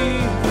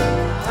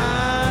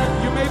has.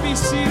 You may be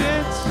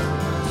seated.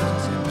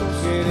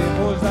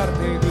 Queremos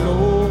darte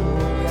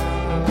gloria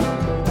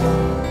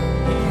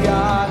y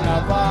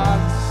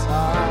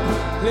alabanza,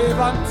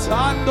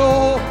 levantando,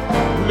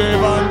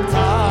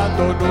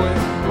 levantando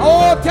nuestro.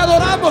 Oh, te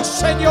adoramos,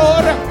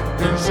 Señor,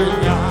 en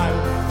señal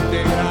de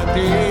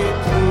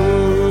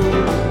gratitud.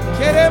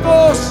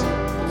 Queremos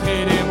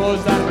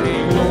darte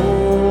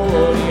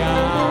gloria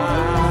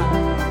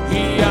y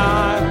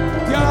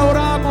te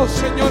adoramos,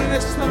 Señor, en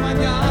esta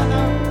mañana,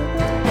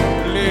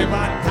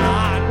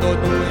 levantando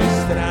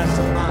nuestras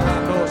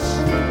manos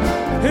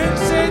en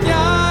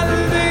señal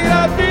de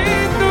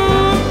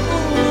gratitud.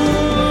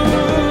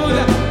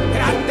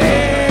 Grande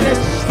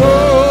eres tú,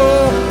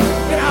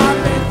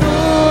 grande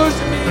tus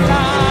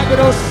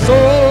milagros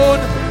son,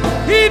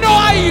 y no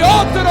hay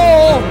otro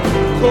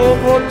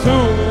como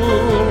tú,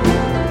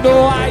 no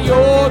hay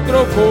otro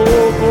como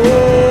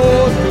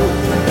tú.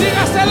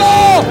 Dígaselo,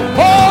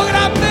 oh,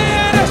 grande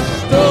eres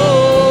tú,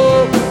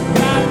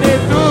 grande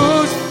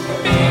tus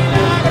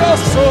milagros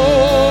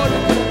son,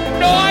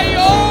 no hay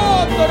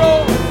otro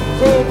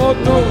como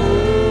tú,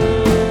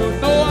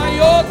 no hay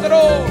otro,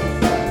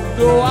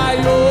 no hay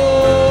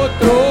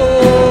otro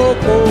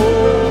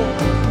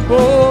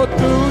como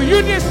tú. You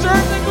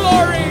deserve the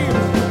glory,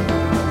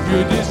 you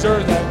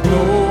deserve that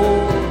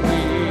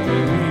glory.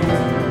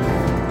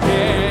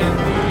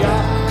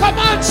 Come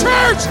on,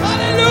 church,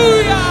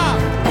 hallelujah.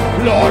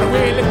 Lord,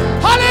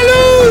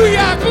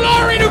 hallelujah,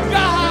 glory to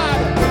God.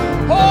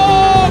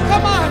 Oh,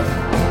 come on.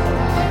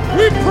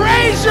 We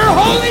praise your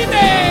holy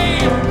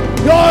name.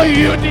 Oh,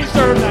 you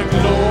deserve the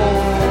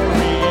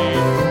glory.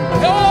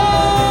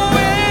 Oh,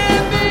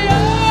 and the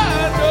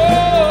honor.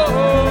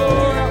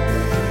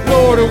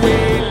 Lord, we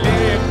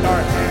lift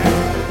our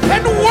hands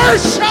and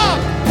worship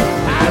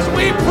as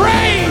we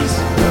praise.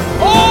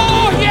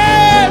 Oh,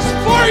 yes,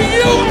 for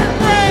you are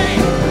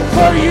great,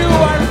 for you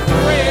are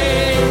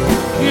great.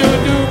 You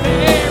do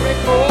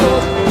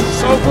miracles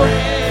so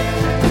great.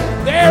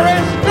 There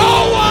is no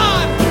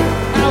one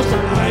else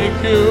like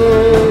you.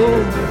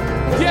 you.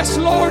 Yes,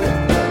 Lord,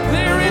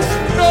 there is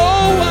no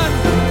one,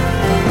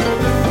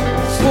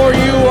 for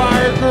you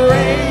are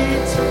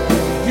great.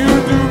 You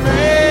do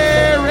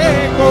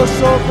miracles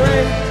so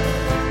great.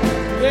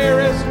 There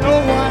is no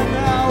one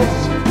else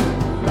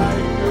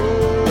like you.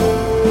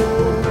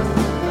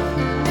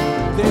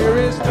 There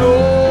is no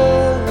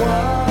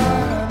one.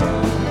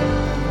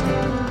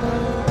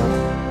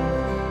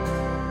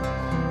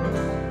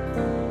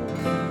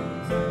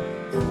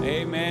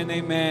 Amén,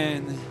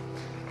 amén.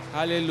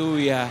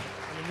 Aleluya.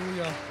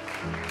 Hallelujah.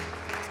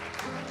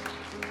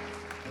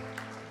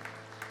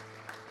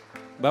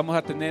 Vamos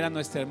a tener a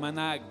nuestra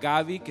hermana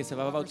Gaby que se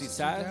va a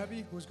bautizar.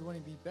 Gabby, who's going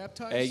to be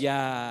baptized.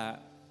 Ella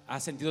ha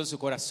sentido en su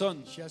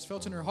corazón She has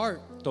felt in her heart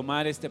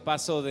tomar este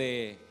paso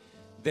de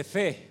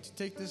fe. to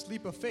take this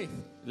leap of faith.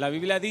 La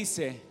Biblia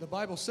dice The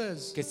Bible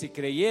says que si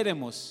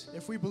creyéremos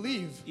if we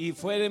believe y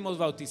fuéramos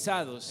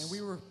bautizados, and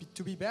we were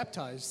to be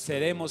baptized,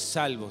 seremos we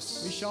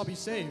salvos. shall be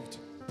saved.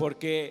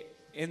 Porque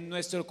en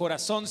nuestro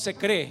corazón se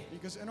cree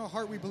Because in our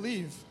heart we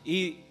believe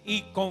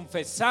y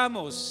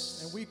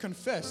confesamos and we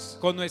confess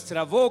con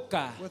nuestra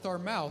boca with our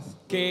mouth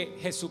que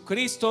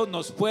Jesucristo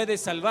nos puede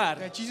salvar.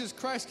 that Jesus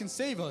Christ can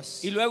save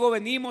us. Y luego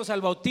venimos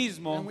al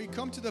bautismo And we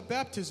come to the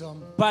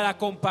baptism para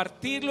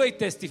compartirlo y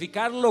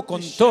testificarlo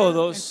con to share and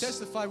todos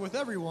testify with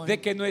everyone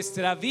de que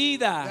nuestra that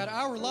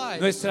vida, our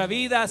lives, nuestra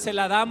vida se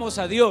la damos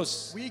a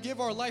Dios. we give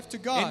our life to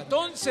God.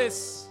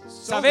 Entonces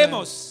So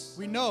sabemos then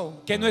we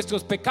know que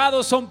nuestros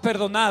pecados son that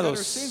our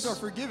sins are perdonados,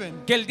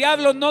 forgiven. que el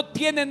diablo no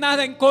tiene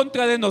nada en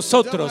contra de The devil has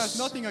nosotros,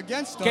 nothing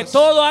against que us.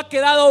 todo ha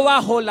quedado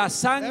bajo la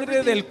sangre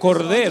Everything del is under the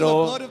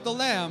Cordero blood of the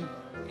Lamb,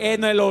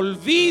 en el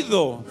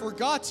olvido.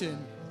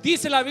 forgotten.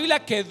 Dice la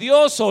Biblia que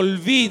Dios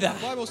olvida.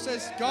 The Bible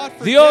says God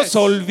forgets. Dios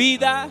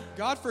olvida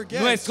God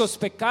forgets nuestros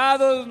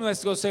pecados,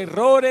 nuestros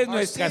errores, our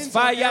nuestras sins,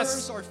 our fallas,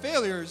 errors, our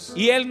failures,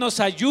 y Él nos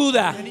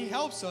ayuda and He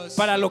helps us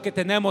para lo que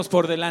tenemos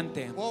por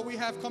delante. what we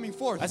have coming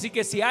forth. Así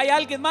que si hay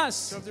alguien So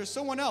más, if there's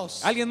someone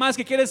else,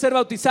 que quiere ser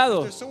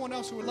bautizado, there's someone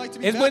else who would like to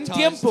be es buen baptized,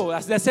 tiempo de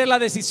hacer la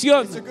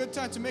decisión. it's a good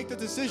time to make the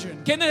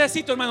decision. ¿Qué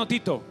necesito, hermano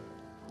Tito?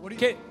 What do,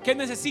 you, ¿Qué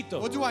necesito?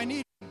 what do I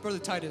need, Brother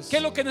Titus? ¿Qué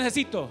es lo que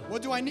necesito? What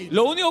do I need?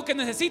 Lo único que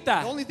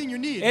necesita The only thing you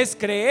need es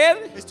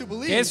creer is to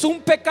believe que es un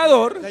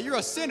pecador that you're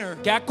a sinner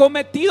que ha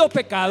cometido that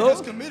pecado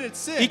has committed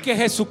sin, y que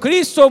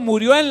Jesucristo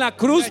murió en la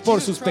cruz that por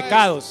Jesus sus Christ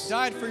pecados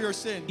died for your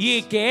sins,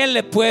 y que Él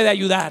le puede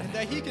ayudar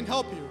that He can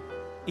help you,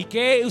 y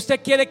que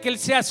usted quiere que Él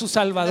sea su that you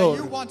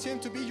Salvador. want Him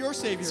to be your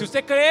Savior. Si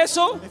usted cree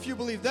eso, If you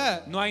believe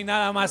that, no hay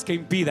nada más que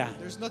impida.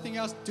 there's nothing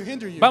else to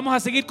hinder you. Vamos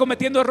a seguir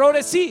cometiendo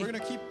errores, sí, We're going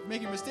to keep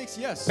making mistakes,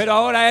 yes. pero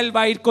ahora Él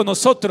va a ir con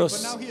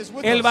nosotros. But now He is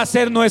with Él us. va a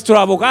ser nuestro He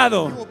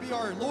abogado. will be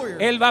our lawyer.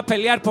 Él va a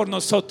pelear por He will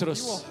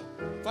nosotros.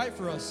 fight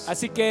for us.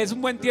 Así que es un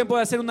buen tiempo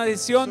de hacer una So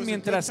decisión it's a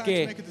good time to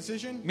make a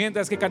decision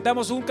mientras que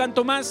cantamos un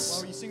canto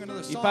más while we sing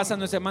another y song pasa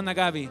nuestra hermana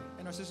Gaby.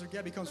 and our sister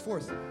Gabby comes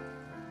forth.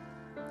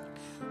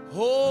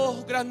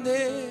 Oh,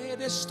 grande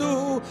eres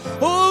tú,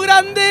 oh,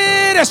 grande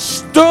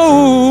eres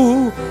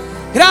tú,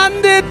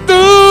 grande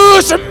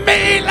tus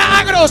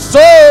milagros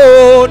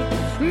son,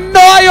 no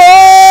hay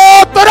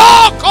otro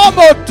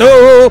como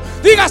tú,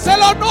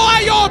 dígaselo, no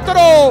hay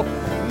otro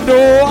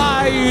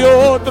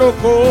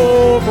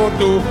como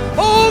tú,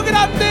 oh,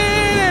 grande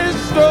eres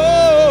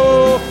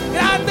tú,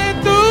 grande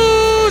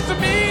tus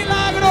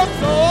milagros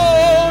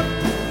son,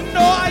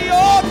 no hay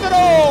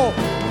otro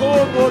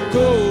como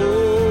tú.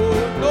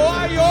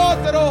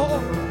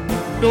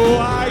 No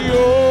hay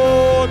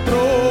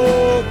otro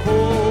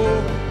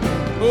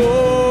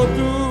como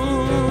tú.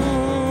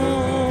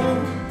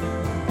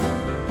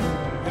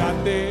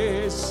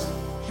 Grande es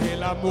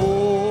el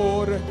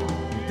amor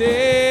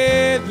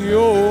de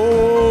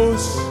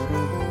Dios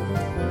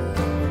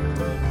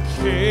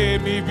que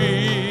mi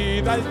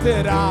vida al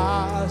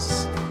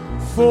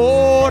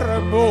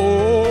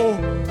transformó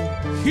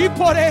y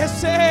por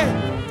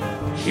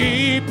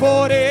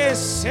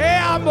ese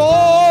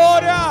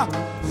amor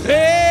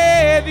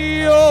de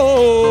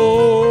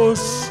Dios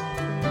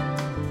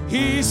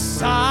y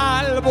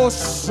salvo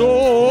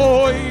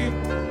soy,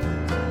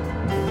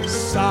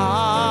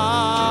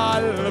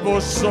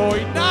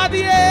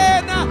 nadie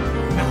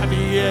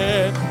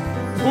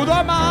pudo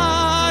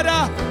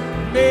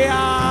amarme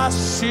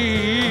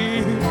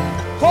así,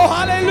 oh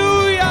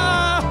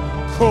aleluya,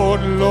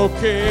 con lo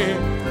que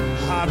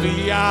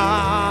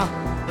había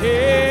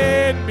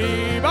en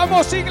mí.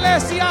 Vamos,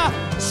 iglesia,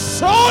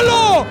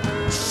 solo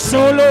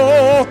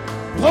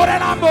por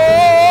el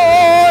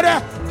amor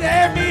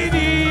de mi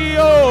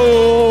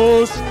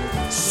Dios.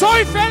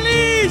 Soy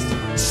feliz.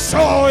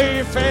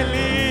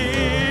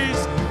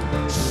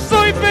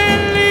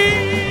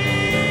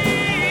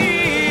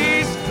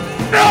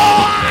 No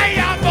hay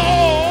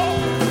amor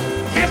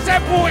que se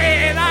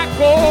pueda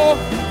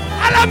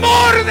al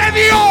amor de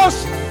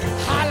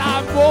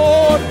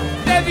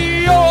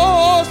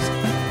Dios,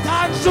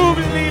 tan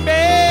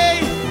sublime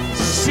y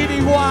sin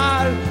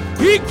igual,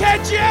 y que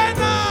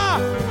llena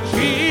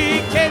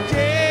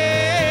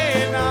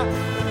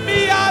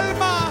mi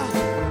alma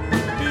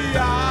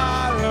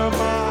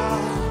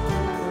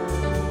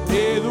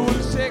de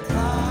dulce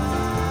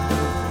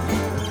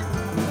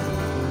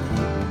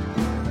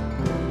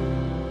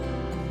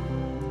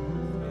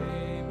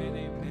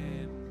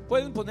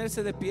pueden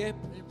ponerse de pie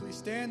May you please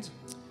stand so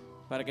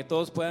para que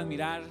todos puedan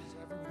mirar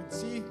everyone can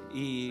see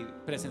y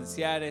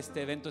presenciar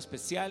este evento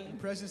especial. and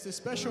presence this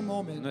special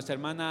moment Nuestra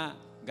hermana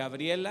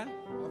Gabriela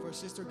of our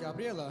sister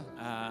Gabriela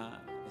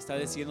está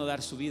decidiendo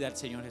dar su vida al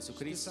Señor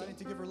Jesucristo deciding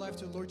to give her life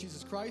to the Lord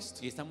Jesus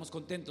Christ, y estamos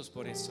contentos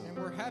por eso. and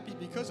we're happy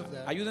because of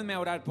that. Ayúdenme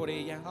a orar por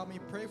ella. Help me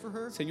pray for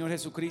her. Señor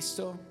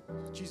Jesucristo,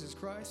 Jesus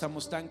Christ,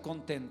 estamos tan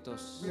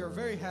contentos we are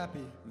very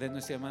happy de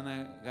nuestra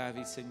hermana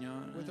Gaby,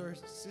 Señor, with our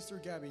sister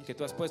Gabby que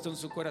tú has puesto en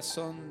su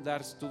corazón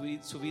dar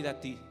su vida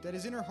a ti. that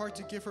is in her heart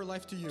to give her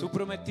life to you. Tú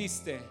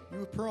prometiste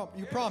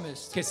You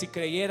promised que si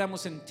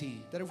creyéramos en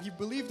ti that if we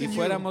believed y in you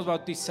fuéramos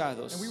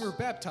bautizados, and we were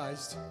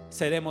baptized,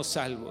 seremos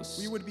salvos.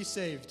 we would be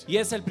saved. Y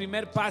es el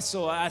primer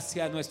paso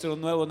hacia nuestro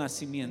nuevo And that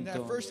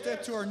nacimiento. first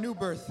step to our new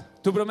birth.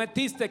 Tú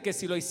prometiste que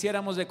si lo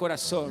hiciéramos de You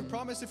corazón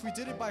promised if we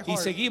did it by y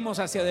heart, seguimos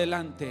hacia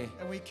adelante,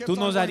 and we kept tú on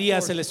nos going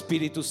darías forth, el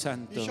Espíritu you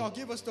Santo. shall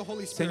give us the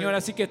Holy Spirit. Señor,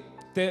 así que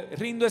te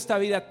rindo esta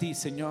vida a ti,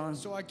 Señor.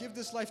 So I give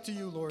this life to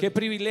you, Lord. Qué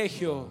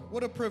privilegio.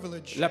 What a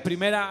privilege. La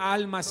primera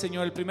alma,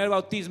 Señor, el primer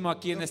bautismo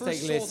aquí en The esta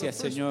first soul, iglesia, the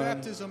first Señor.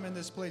 baptism in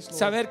this place, Lord.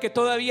 Saber que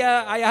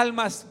todavía hay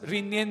almas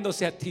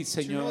rindiéndose a ti, To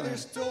know Señor.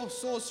 there's still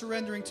souls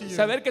surrendering to you.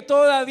 Saber que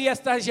todavía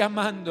estás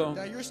llamando.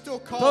 That you're still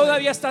calling.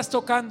 Todavía estás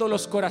tocando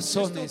los You're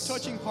still corazones.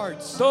 touching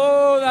hearts.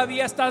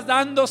 Todavía estás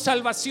dando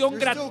salvación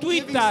You're still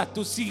gratuita a giving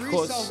tus free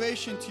hijos.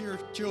 salvation to your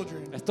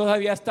children.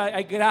 Todavía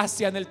hay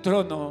gracia en el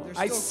trono. There's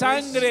Hay still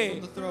grace sangre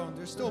from the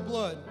throne. There's still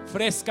blood.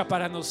 fresca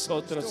para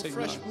nosotros, Still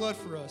Señor. fresh blood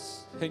for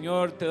us.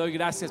 Señor, te doy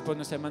gracias por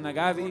nuestra hermana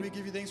Lord, we Gaby.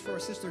 give you thanks for our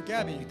sister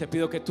Gabby. Y te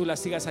pido que tú la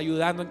sigas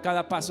ayudando en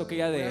cada paso que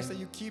ella We dé. ask that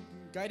you keep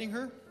guiding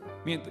her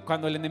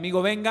Cuando el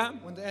enemigo venga,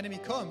 when the enemy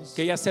comes.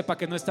 que ella sepa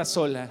que no está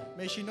sola,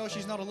 May she know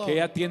she's not alone. que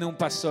ella tiene un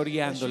pastor That she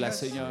guiándola, has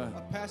Señor.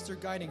 a pastor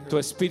guiding her. Tu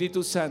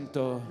Espíritu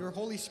Santo Your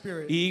Holy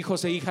Spirit. y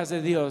hijos e hijas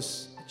de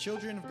Dios The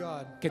children of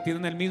God que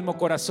tienen el mismo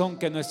corazón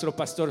que nuestro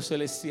pastor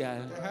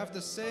celestial, that have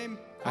the same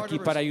heart aquí of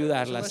our para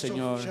ayudarla,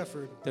 celestial Señor.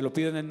 shepherd. Te lo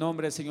pido en el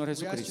nombre del Señor We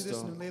ask you this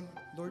Jesucristo. in the name,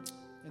 Lord,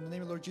 in the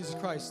name of Lord Jesus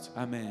Christ.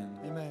 Amén.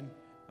 Amen.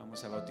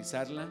 Vamos a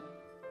bautizarla.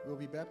 We'll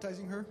be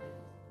baptizing her.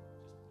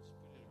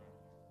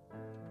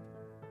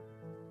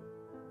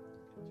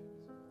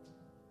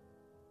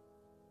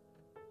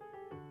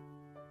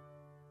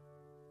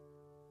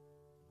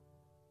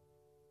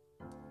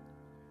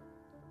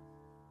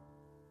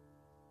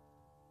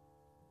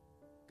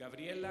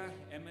 Gabriela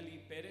Emily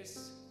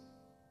Pérez,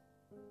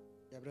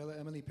 Gabriela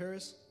Emily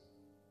Paris,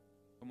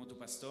 como tu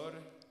pastor,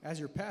 as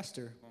your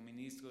pastor, como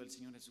ministro del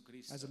Señor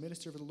Jesucristo, as a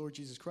minister of the Lord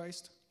Jesus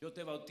Christ, yo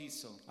te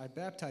bautizo I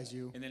baptize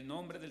you en el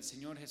nombre del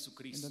Señor in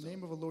Jesucristo the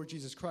name of the Lord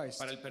Jesus Christ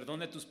para el perdón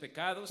de tus for the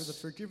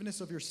pecados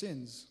forgiveness of your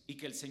sins, y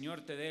que el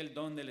Señor te dé el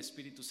don del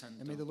Espíritu Santo.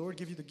 and may the Lord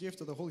give you the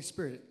gift of the Holy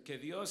Spirit. Que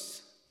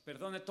Dios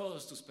perdone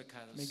todos tus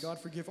pecados. May God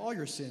forgive all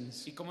your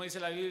sins, Y como dice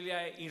la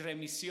Biblia, y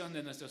remisión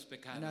de nuestros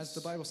and as the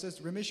pecados. Bible says,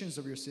 remissions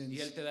of your sins, Y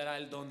Él te dará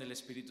el don del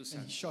Espíritu and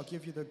Santo. He shall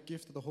give you the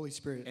gift of the Holy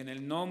Spirit. En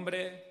el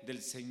nombre del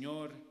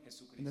Señor In the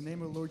Jesucristo.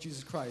 name of the Lord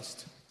Jesus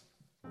Christ.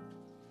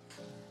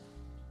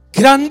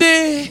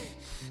 Grande,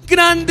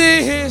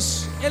 grande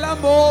es el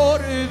amor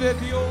de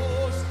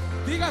Dios.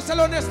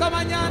 Dígaselo en esta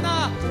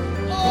mañana.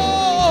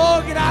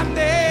 Oh,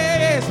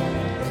 grande es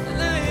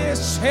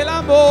el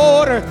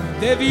amor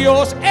de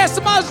Dios. Es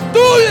más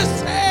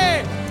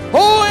dulce.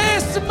 Oh,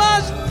 es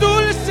más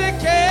dulce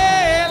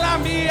que la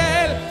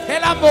miel.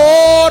 El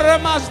amor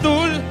más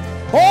dulce.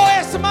 Oh,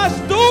 es más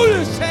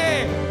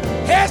dulce.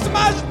 Es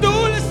más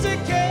dulce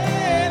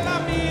que la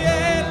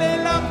miel.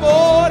 El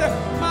amor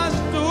más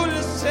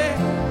dulce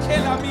que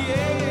la miel.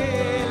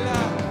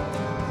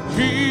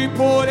 Y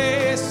por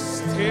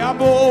este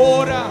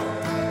amor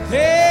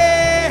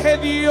de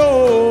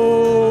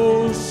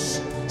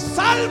Dios,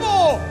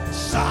 salvo,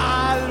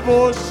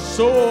 salvo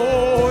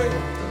soy,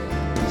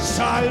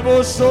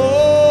 salvo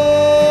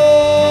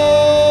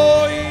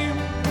soy.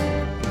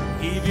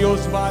 Y Dios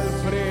va al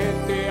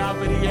frente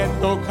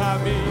abriendo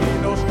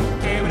caminos,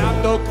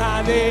 quebrando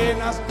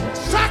cadenas,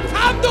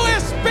 sacando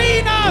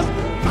espinas.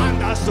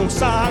 Manda a sus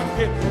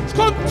ángeles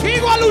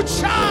contigo a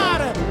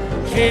luchar.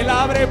 Él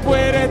abre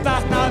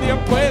puertas, nadie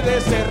puede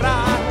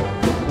cerrar.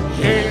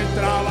 Él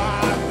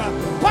trabaja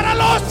para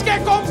los que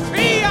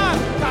confían.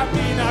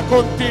 Camina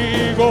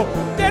contigo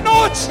de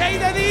noche y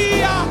de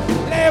día.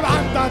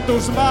 Levanta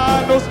tus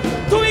manos,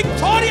 tu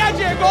victoria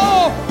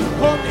llegó.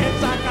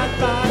 Comienza a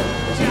cantar,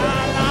 te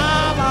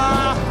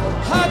alaba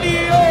a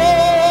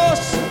Dios,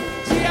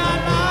 te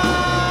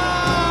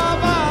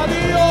alaba a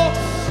Dios,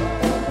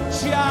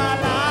 te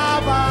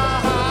alaba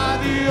a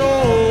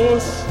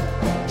Dios,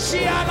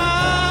 te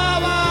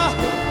alaba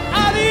a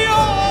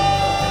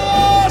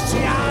Dios,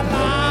 te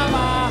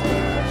alaba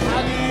a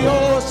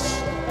Dios,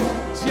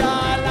 te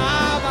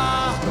alaba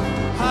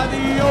a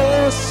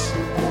Dios,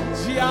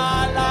 te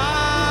alaba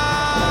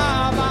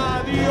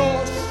a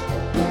Dios,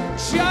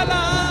 te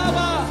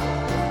alaba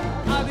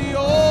a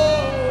Dios.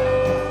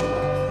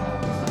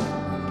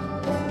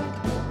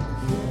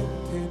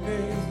 Gente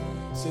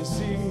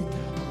necesita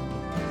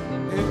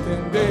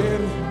entender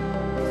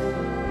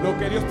Lo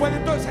que Dios puede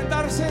entonces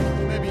sentarse.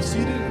 You may be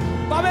seated.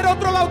 Va a haber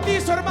otro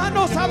bautizo,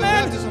 hermanos.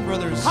 Amén. Baptism,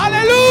 brothers.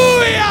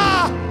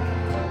 Aleluya.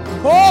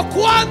 Oh,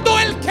 cuando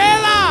Él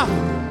queda.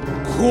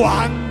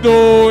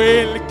 Cuando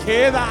Él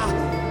queda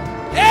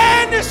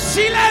en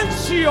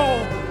silencio.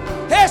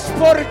 Es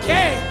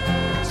porque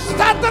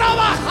está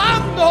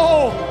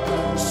trabajando.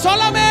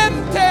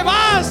 Solamente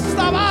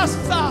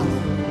basta.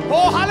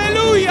 Oh,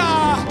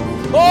 aleluya.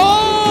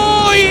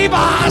 Oh, y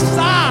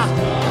basta.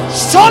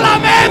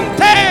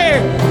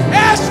 Solamente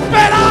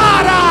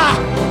esperar a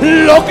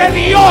lo que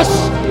Dios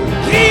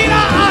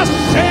quiera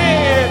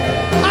hacer.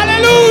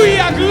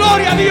 Aleluya,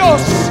 gloria a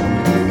Dios.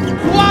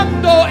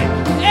 Cuando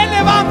Él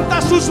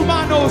levanta sus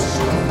manos,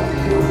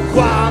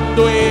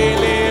 cuando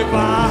Él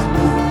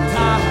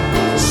levanta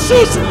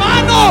sus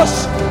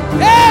manos,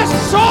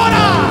 es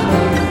hora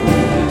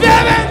de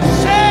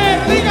vencer.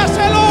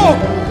 Dígaselo.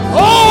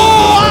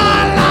 Oh,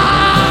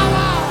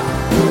 alaba.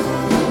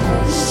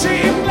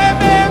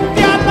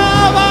 Simplemente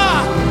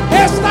alaba.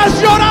 Estás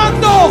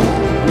llorando.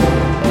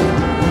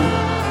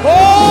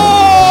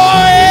 Oh,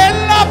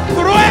 en la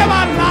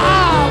prueba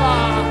alaba.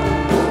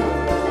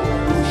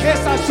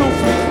 Esa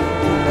sufre.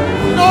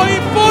 No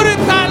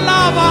importa,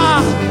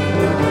 alaba.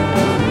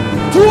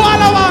 Tu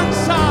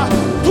alabanza,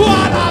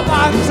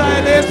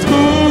 Él es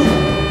tú.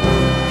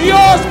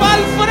 Dios va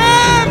al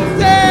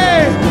frente.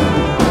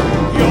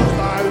 Dios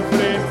va al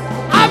frente.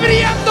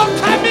 Abriendo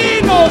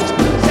caminos.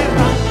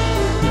 Cerrando.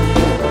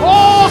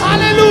 Oh,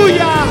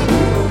 aleluya.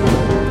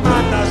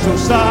 Manda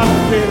sus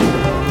ángeles.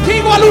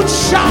 Digo a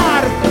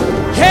luchar.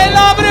 Él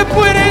abre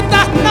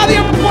puertas.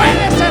 Nadie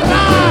puede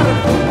cerrar.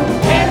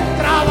 Él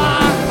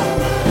trabaja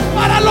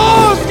para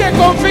los que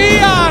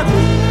confían.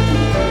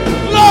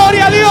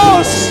 Gloria a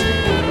Dios.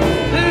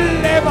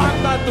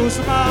 Levanta tus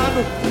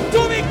manos.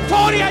 Tu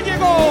victoria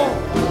llegó.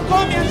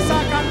 Comienza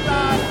a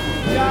cantar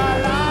y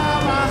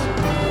alaba.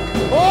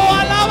 Oh,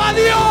 alaba a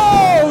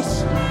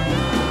Dios.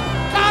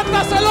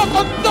 Cántaselo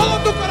con todo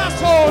tu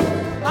corazón.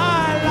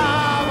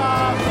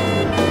 Alaba.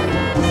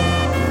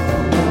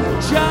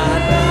 Y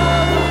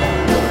alaba.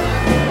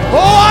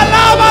 Oh,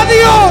 alaba a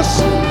Dios.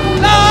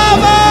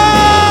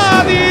 Alaba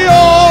a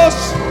Dios.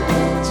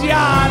 Y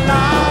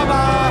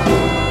alaba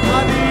a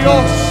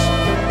Dios.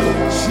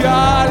 Y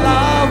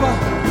alaba.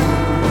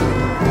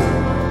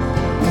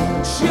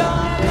 Y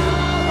alaba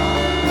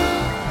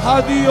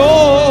a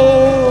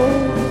Dios.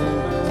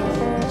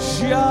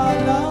 Y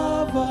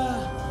alaba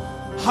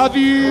a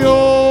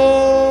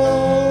Dios.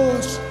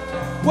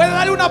 Puede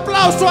darle un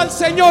aplauso al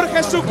Señor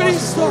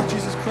Jesucristo. Lord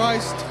Jesus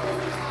Christ.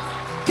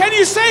 Can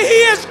you say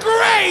He is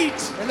great?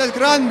 Él es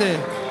grande.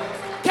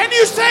 Can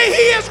you say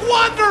He is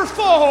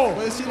wonderful?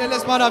 Puede decir, Él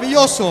es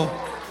maravilloso.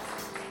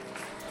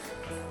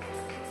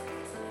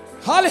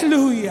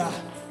 Aleluya.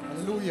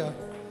 Aleluya.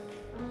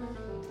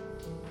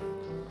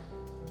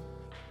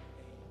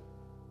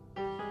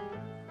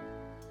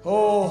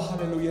 Oh,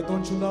 hallelujah.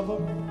 Don't you love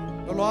Him?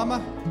 ¿No lo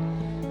ama?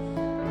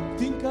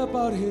 Think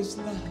about His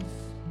love.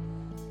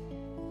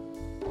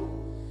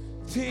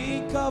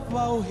 Think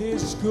about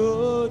His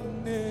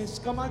goodness.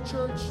 Come on,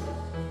 church.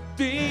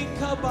 Think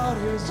about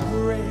His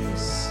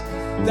grace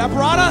that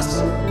brought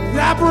us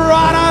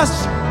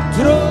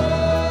through.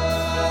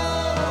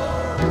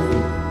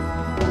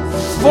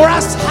 For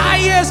as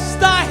high as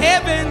the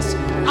heavens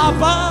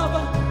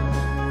above,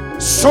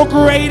 so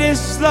great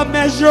is the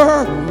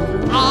measure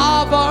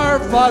of our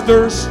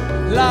Father's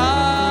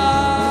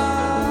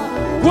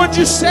love. Would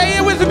you say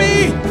it with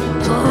me?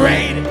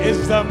 Great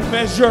is the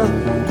measure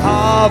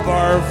of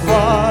our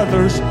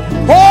Father's.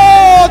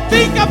 Oh,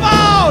 think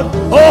about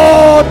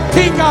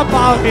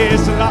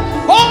His love.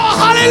 Oh,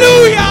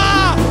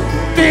 hallelujah.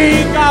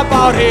 Think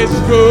about His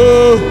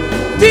good.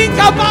 Think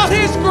about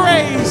His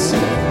grace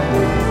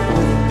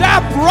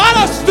that brought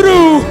us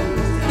through.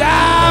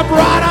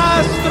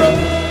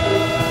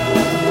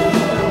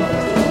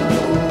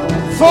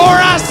 For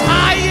as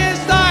high as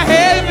the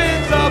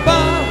heavens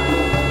above,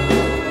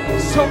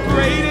 so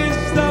great is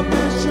the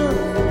measure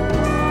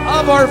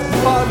of our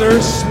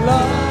Father's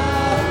love.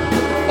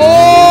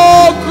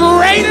 Oh,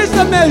 great is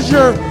the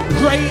measure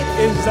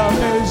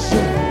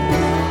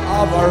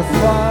of our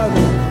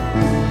Father.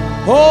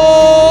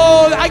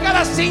 Oh, I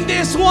gotta sing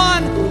this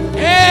one.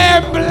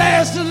 And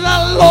bless the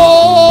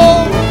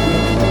Lord,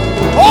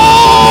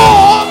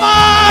 oh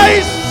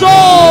my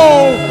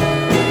soul,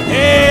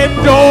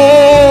 and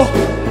all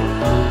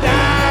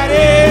that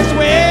is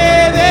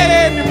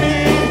within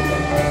me.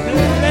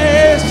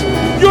 Bless.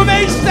 You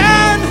may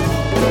stand.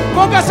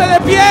 Póngase de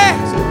pie.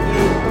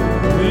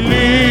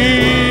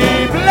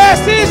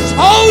 Bless His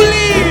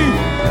holy.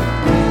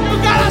 You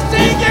gotta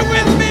sing it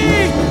with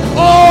me.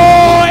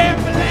 Oh, and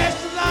bless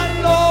the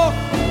Lord,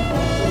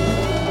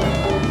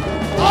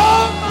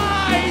 oh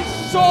my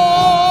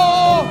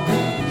soul,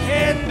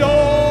 and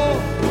all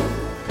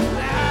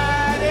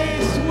that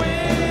is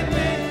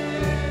within.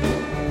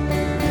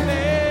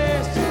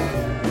 Bless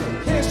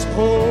His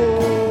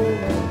holy.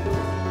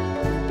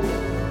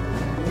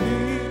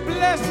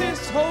 Bless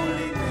His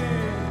holy name.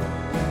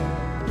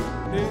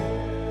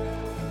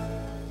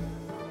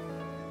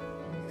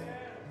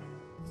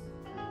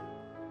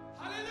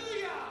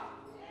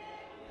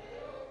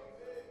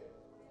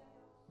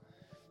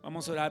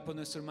 Vamos a orar por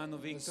nuestro hermano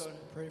Let's Víctor.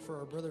 pray for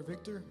our brother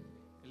Victor.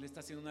 Él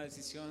está haciendo una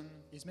decisión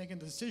He's making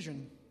the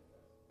decision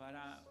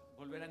para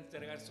volver a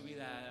entregar su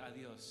vida a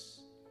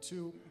Dios.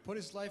 to put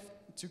his life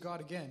to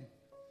God again.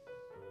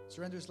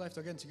 Surrender his life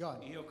again to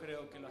God. Y yo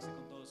creo que lo hace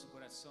con todo su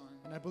corazón.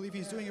 And I believe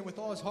he's doing it with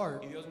all his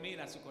heart. Y Dios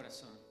mira su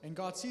corazón. And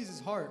God sees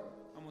his heart.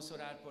 Vamos a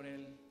orar por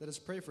él. Let us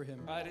pray for him.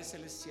 Padre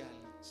Celestial,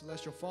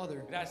 Celestial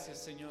Father, gracias,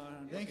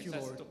 Señor, Thank porque you,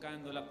 estás Lord.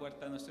 tocando la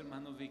puerta de nuestro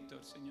hermano Víctor,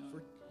 Señor.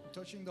 for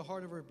touching the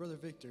heart of our brother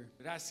Victor.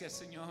 Gracias,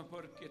 Señor,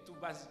 porque tú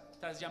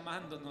estás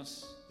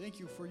llamándonos Thank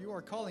you for you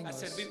are calling a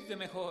us servirte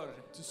mejor,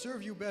 to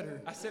serve you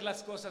better, a hacer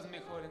las cosas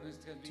mejor en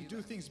nuestras to do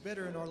vidas, things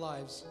better in our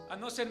lives, a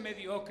no ser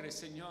mediocres,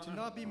 Señor, to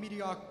not be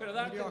mediocre, pero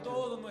darte mediocre,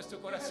 todo nuestro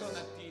corazón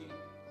a ti,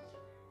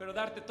 pero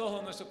darte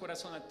todo nuestro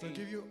corazón a to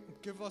ti.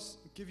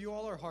 give you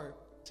all our heart.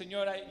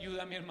 Señor,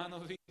 ayuda a mi hermano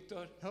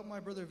Víctor. Help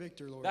my brother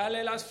Victor, Lord.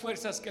 Dale las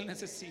fuerzas que él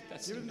necesita,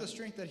 Give him the Señor.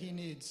 strength that he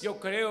needs. Yo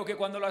creo que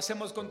cuando lo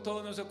hacemos con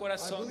todo nuestro I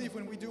corazón, believe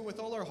when we do it with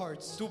all our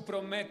hearts, tú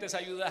prometes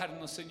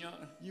ayudarnos, Señor.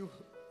 you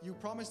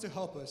promise to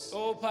help us.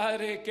 Oh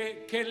Padre,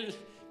 que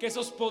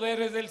esos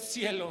poderes del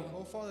cielo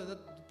Oh Father,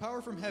 that the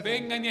power from heaven,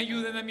 vengan y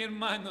ayuden a mi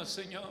hermano,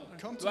 Señor.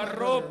 Come to Lo my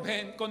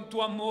arropen con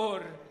tu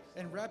amor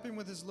and wrap him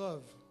with his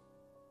love,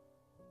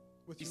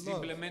 with y your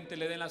love, simplemente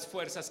le den las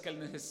fuerzas que él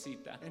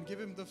necesita. and give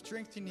him the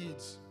strength he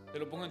needs. Te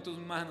lo pongo en tus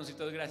manos y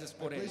te doy gracias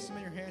I por él. place him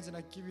in your hands and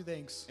I give you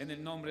thanks. En el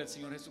nombre del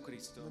Señor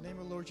Jesucristo. In the name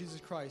of the Lord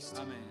Jesus Christ.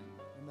 Amén.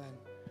 Amen.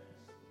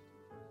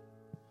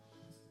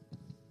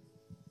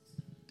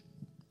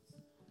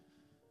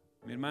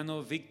 Mi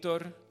hermano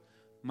Víctor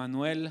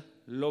Manuel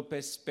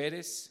López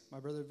Pérez, My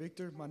brother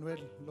Victor Manuel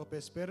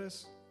Lopez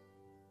Perez,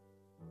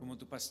 como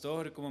tu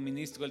pastor y como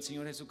ministro del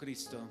Señor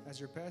Jesucristo, as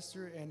your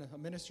pastor and a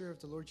minister of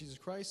the Lord Jesus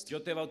Christ, yo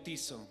te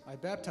bautizo I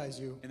baptize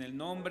you en el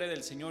nombre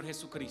del Señor in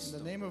Jesucristo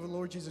the name of the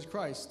Lord Jesus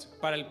Christ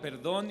para el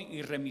perdón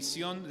y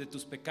remisión de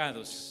tus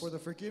pecados for the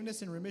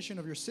forgiveness and remission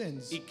of your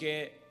sins, y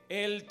que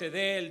Él te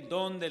dé el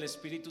don del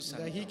Espíritu and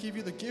Santo. that he give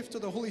you the gift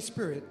of the Holy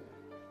Spirit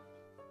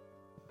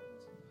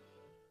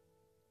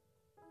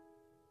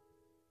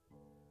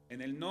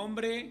En el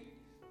nombre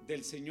del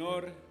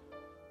Señor in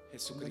the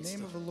Jesucristo.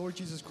 name of the Lord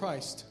Jesus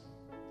Christ.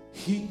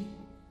 He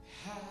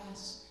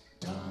has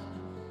done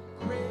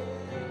great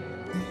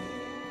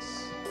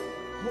things.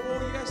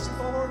 Oh, yes,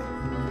 Lord.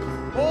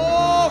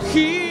 Oh,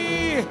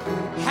 He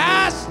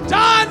has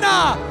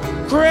done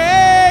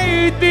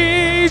great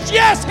things.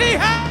 Yes, He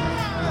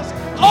has.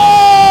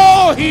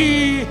 Oh,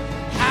 He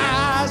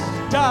has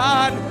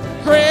done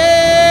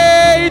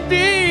great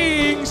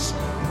things.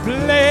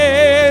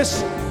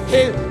 Bless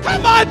His.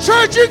 Come on,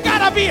 church, you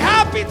gotta be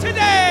happy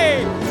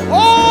today.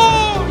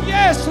 Oh,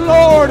 yes,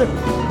 Lord.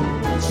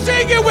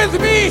 Sing it with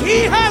me.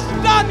 He has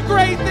done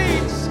great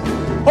things.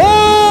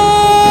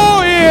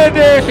 Oh, and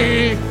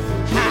He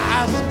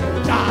has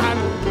done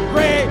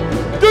great.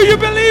 Do you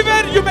believe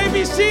it? You may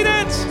be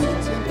seated.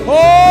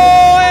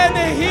 Oh, and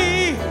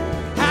He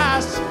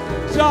has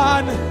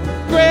done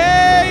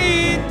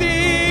great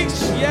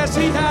things. Yes,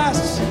 He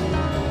has.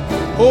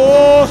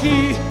 Oh,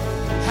 He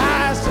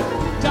has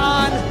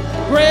done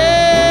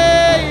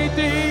great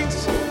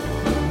things.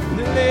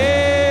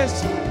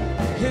 Bless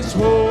His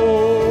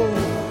holy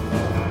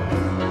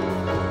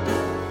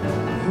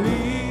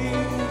name.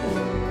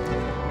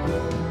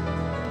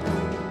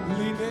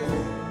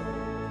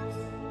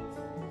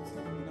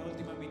 Una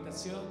última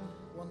invitación.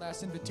 One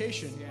last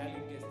invitation. Si hay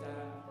alguien que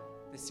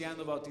está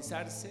deseando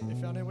bautizarse,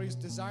 If anybody's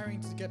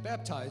desiring to get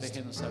baptized,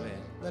 déjenos saber.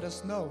 let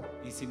us know.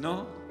 Y si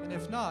no, And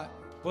if not,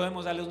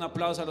 podemos darle un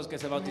aplauso a los que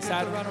se we give a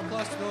bautizaron. round of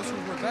applause to those who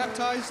were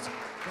baptized.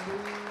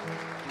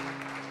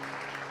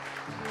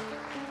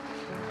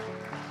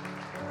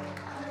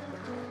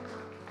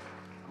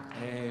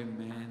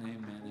 Amén, amén,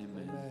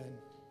 amén.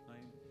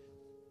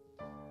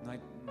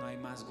 Amen. No hay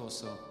más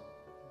gozo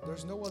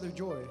There's no other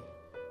joy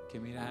que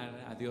mirar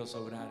a Dios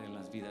obrar en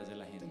las vidas de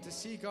la than gente. to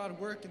see God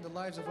work in the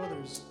lives of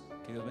others.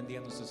 Que Dios bendiga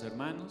a nuestros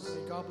hermanos.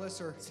 May God bless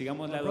our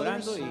Sigámosle our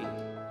brothers.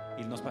 adorando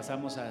y nos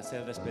pasamos a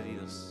ser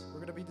despedidos. We're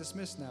going to be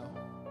dismissed now.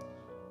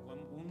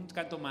 Un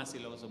canto más y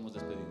luego somos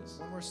despedidos.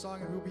 One more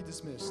song and we'll be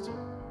dismissed.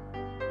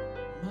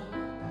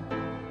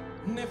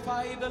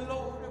 Magnify the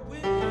Lord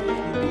with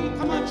me.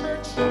 Come on,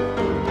 church.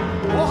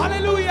 Oh,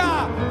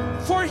 hallelujah.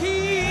 For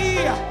He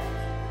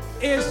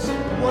is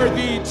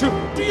worthy to.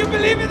 Do you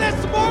believe it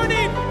this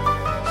morning?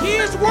 He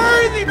is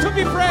worthy to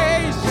be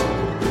praised.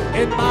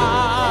 And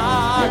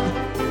magnify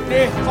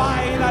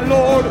the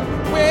Lord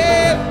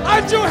with.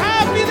 Aren't you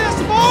happy this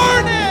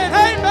morning?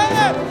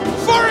 Amen.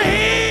 For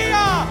He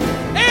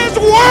is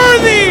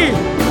worthy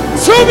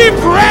to be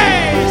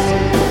praised.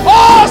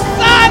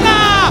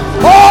 Hosanna!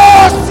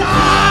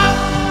 Hosanna!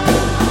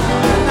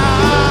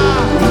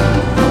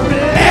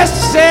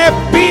 Blessed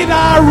be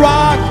the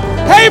rock.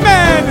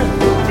 Amen.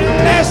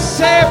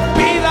 Blessed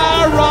be the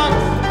rock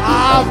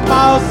of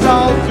my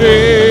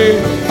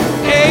salvation.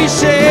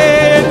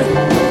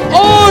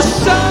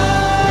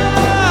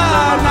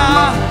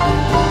 Hosanna.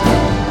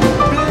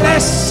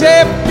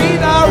 Blessed be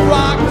the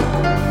rock.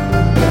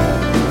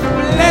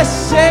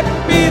 Blessed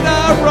be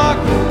the rock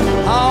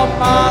of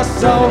my salvation.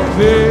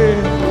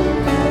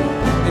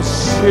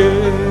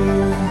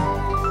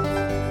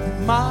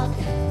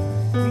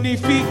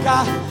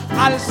 magnifica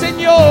al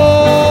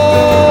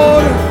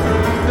Señor,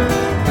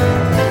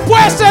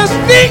 pues es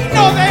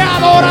digno de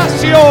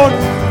adoración.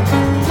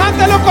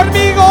 Cántelo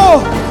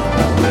conmigo.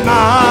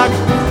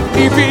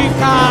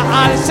 Magnifica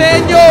al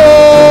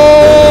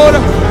Señor,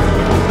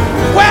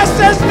 pues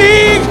es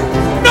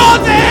digno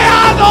de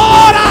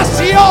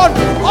adoración.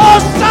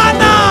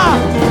 Hosana,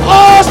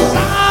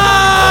 Hosana.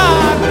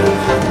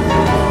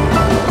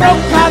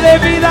 Roca de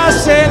vida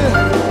es Él,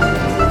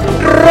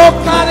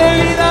 roca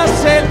de vida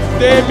es Él,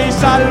 de mi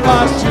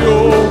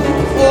salvación.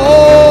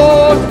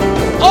 Oh,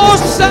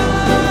 Hosana.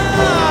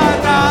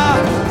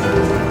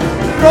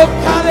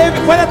 Roca de,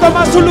 puede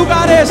tomar sus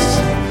lugares.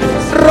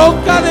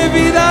 Roca de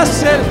vida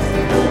es Él.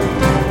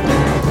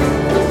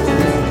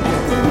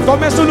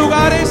 Tome sus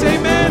lugares,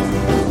 amén.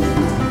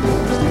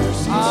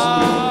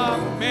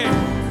 Amén.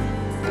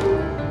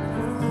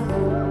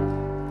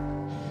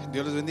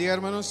 Dios les bendiga,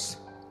 hermanos.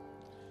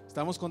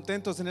 Estamos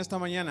contentos en esta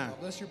mañana. God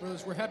bless you,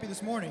 brothers. We're happy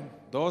this morning.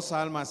 2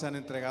 almas se han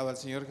entregado al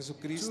Señor 2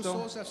 Jesucristo.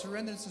 souls have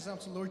surrendered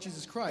themselves to the Lord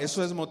Jesus Christ.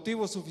 Eso es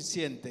motivo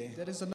suficiente That is enough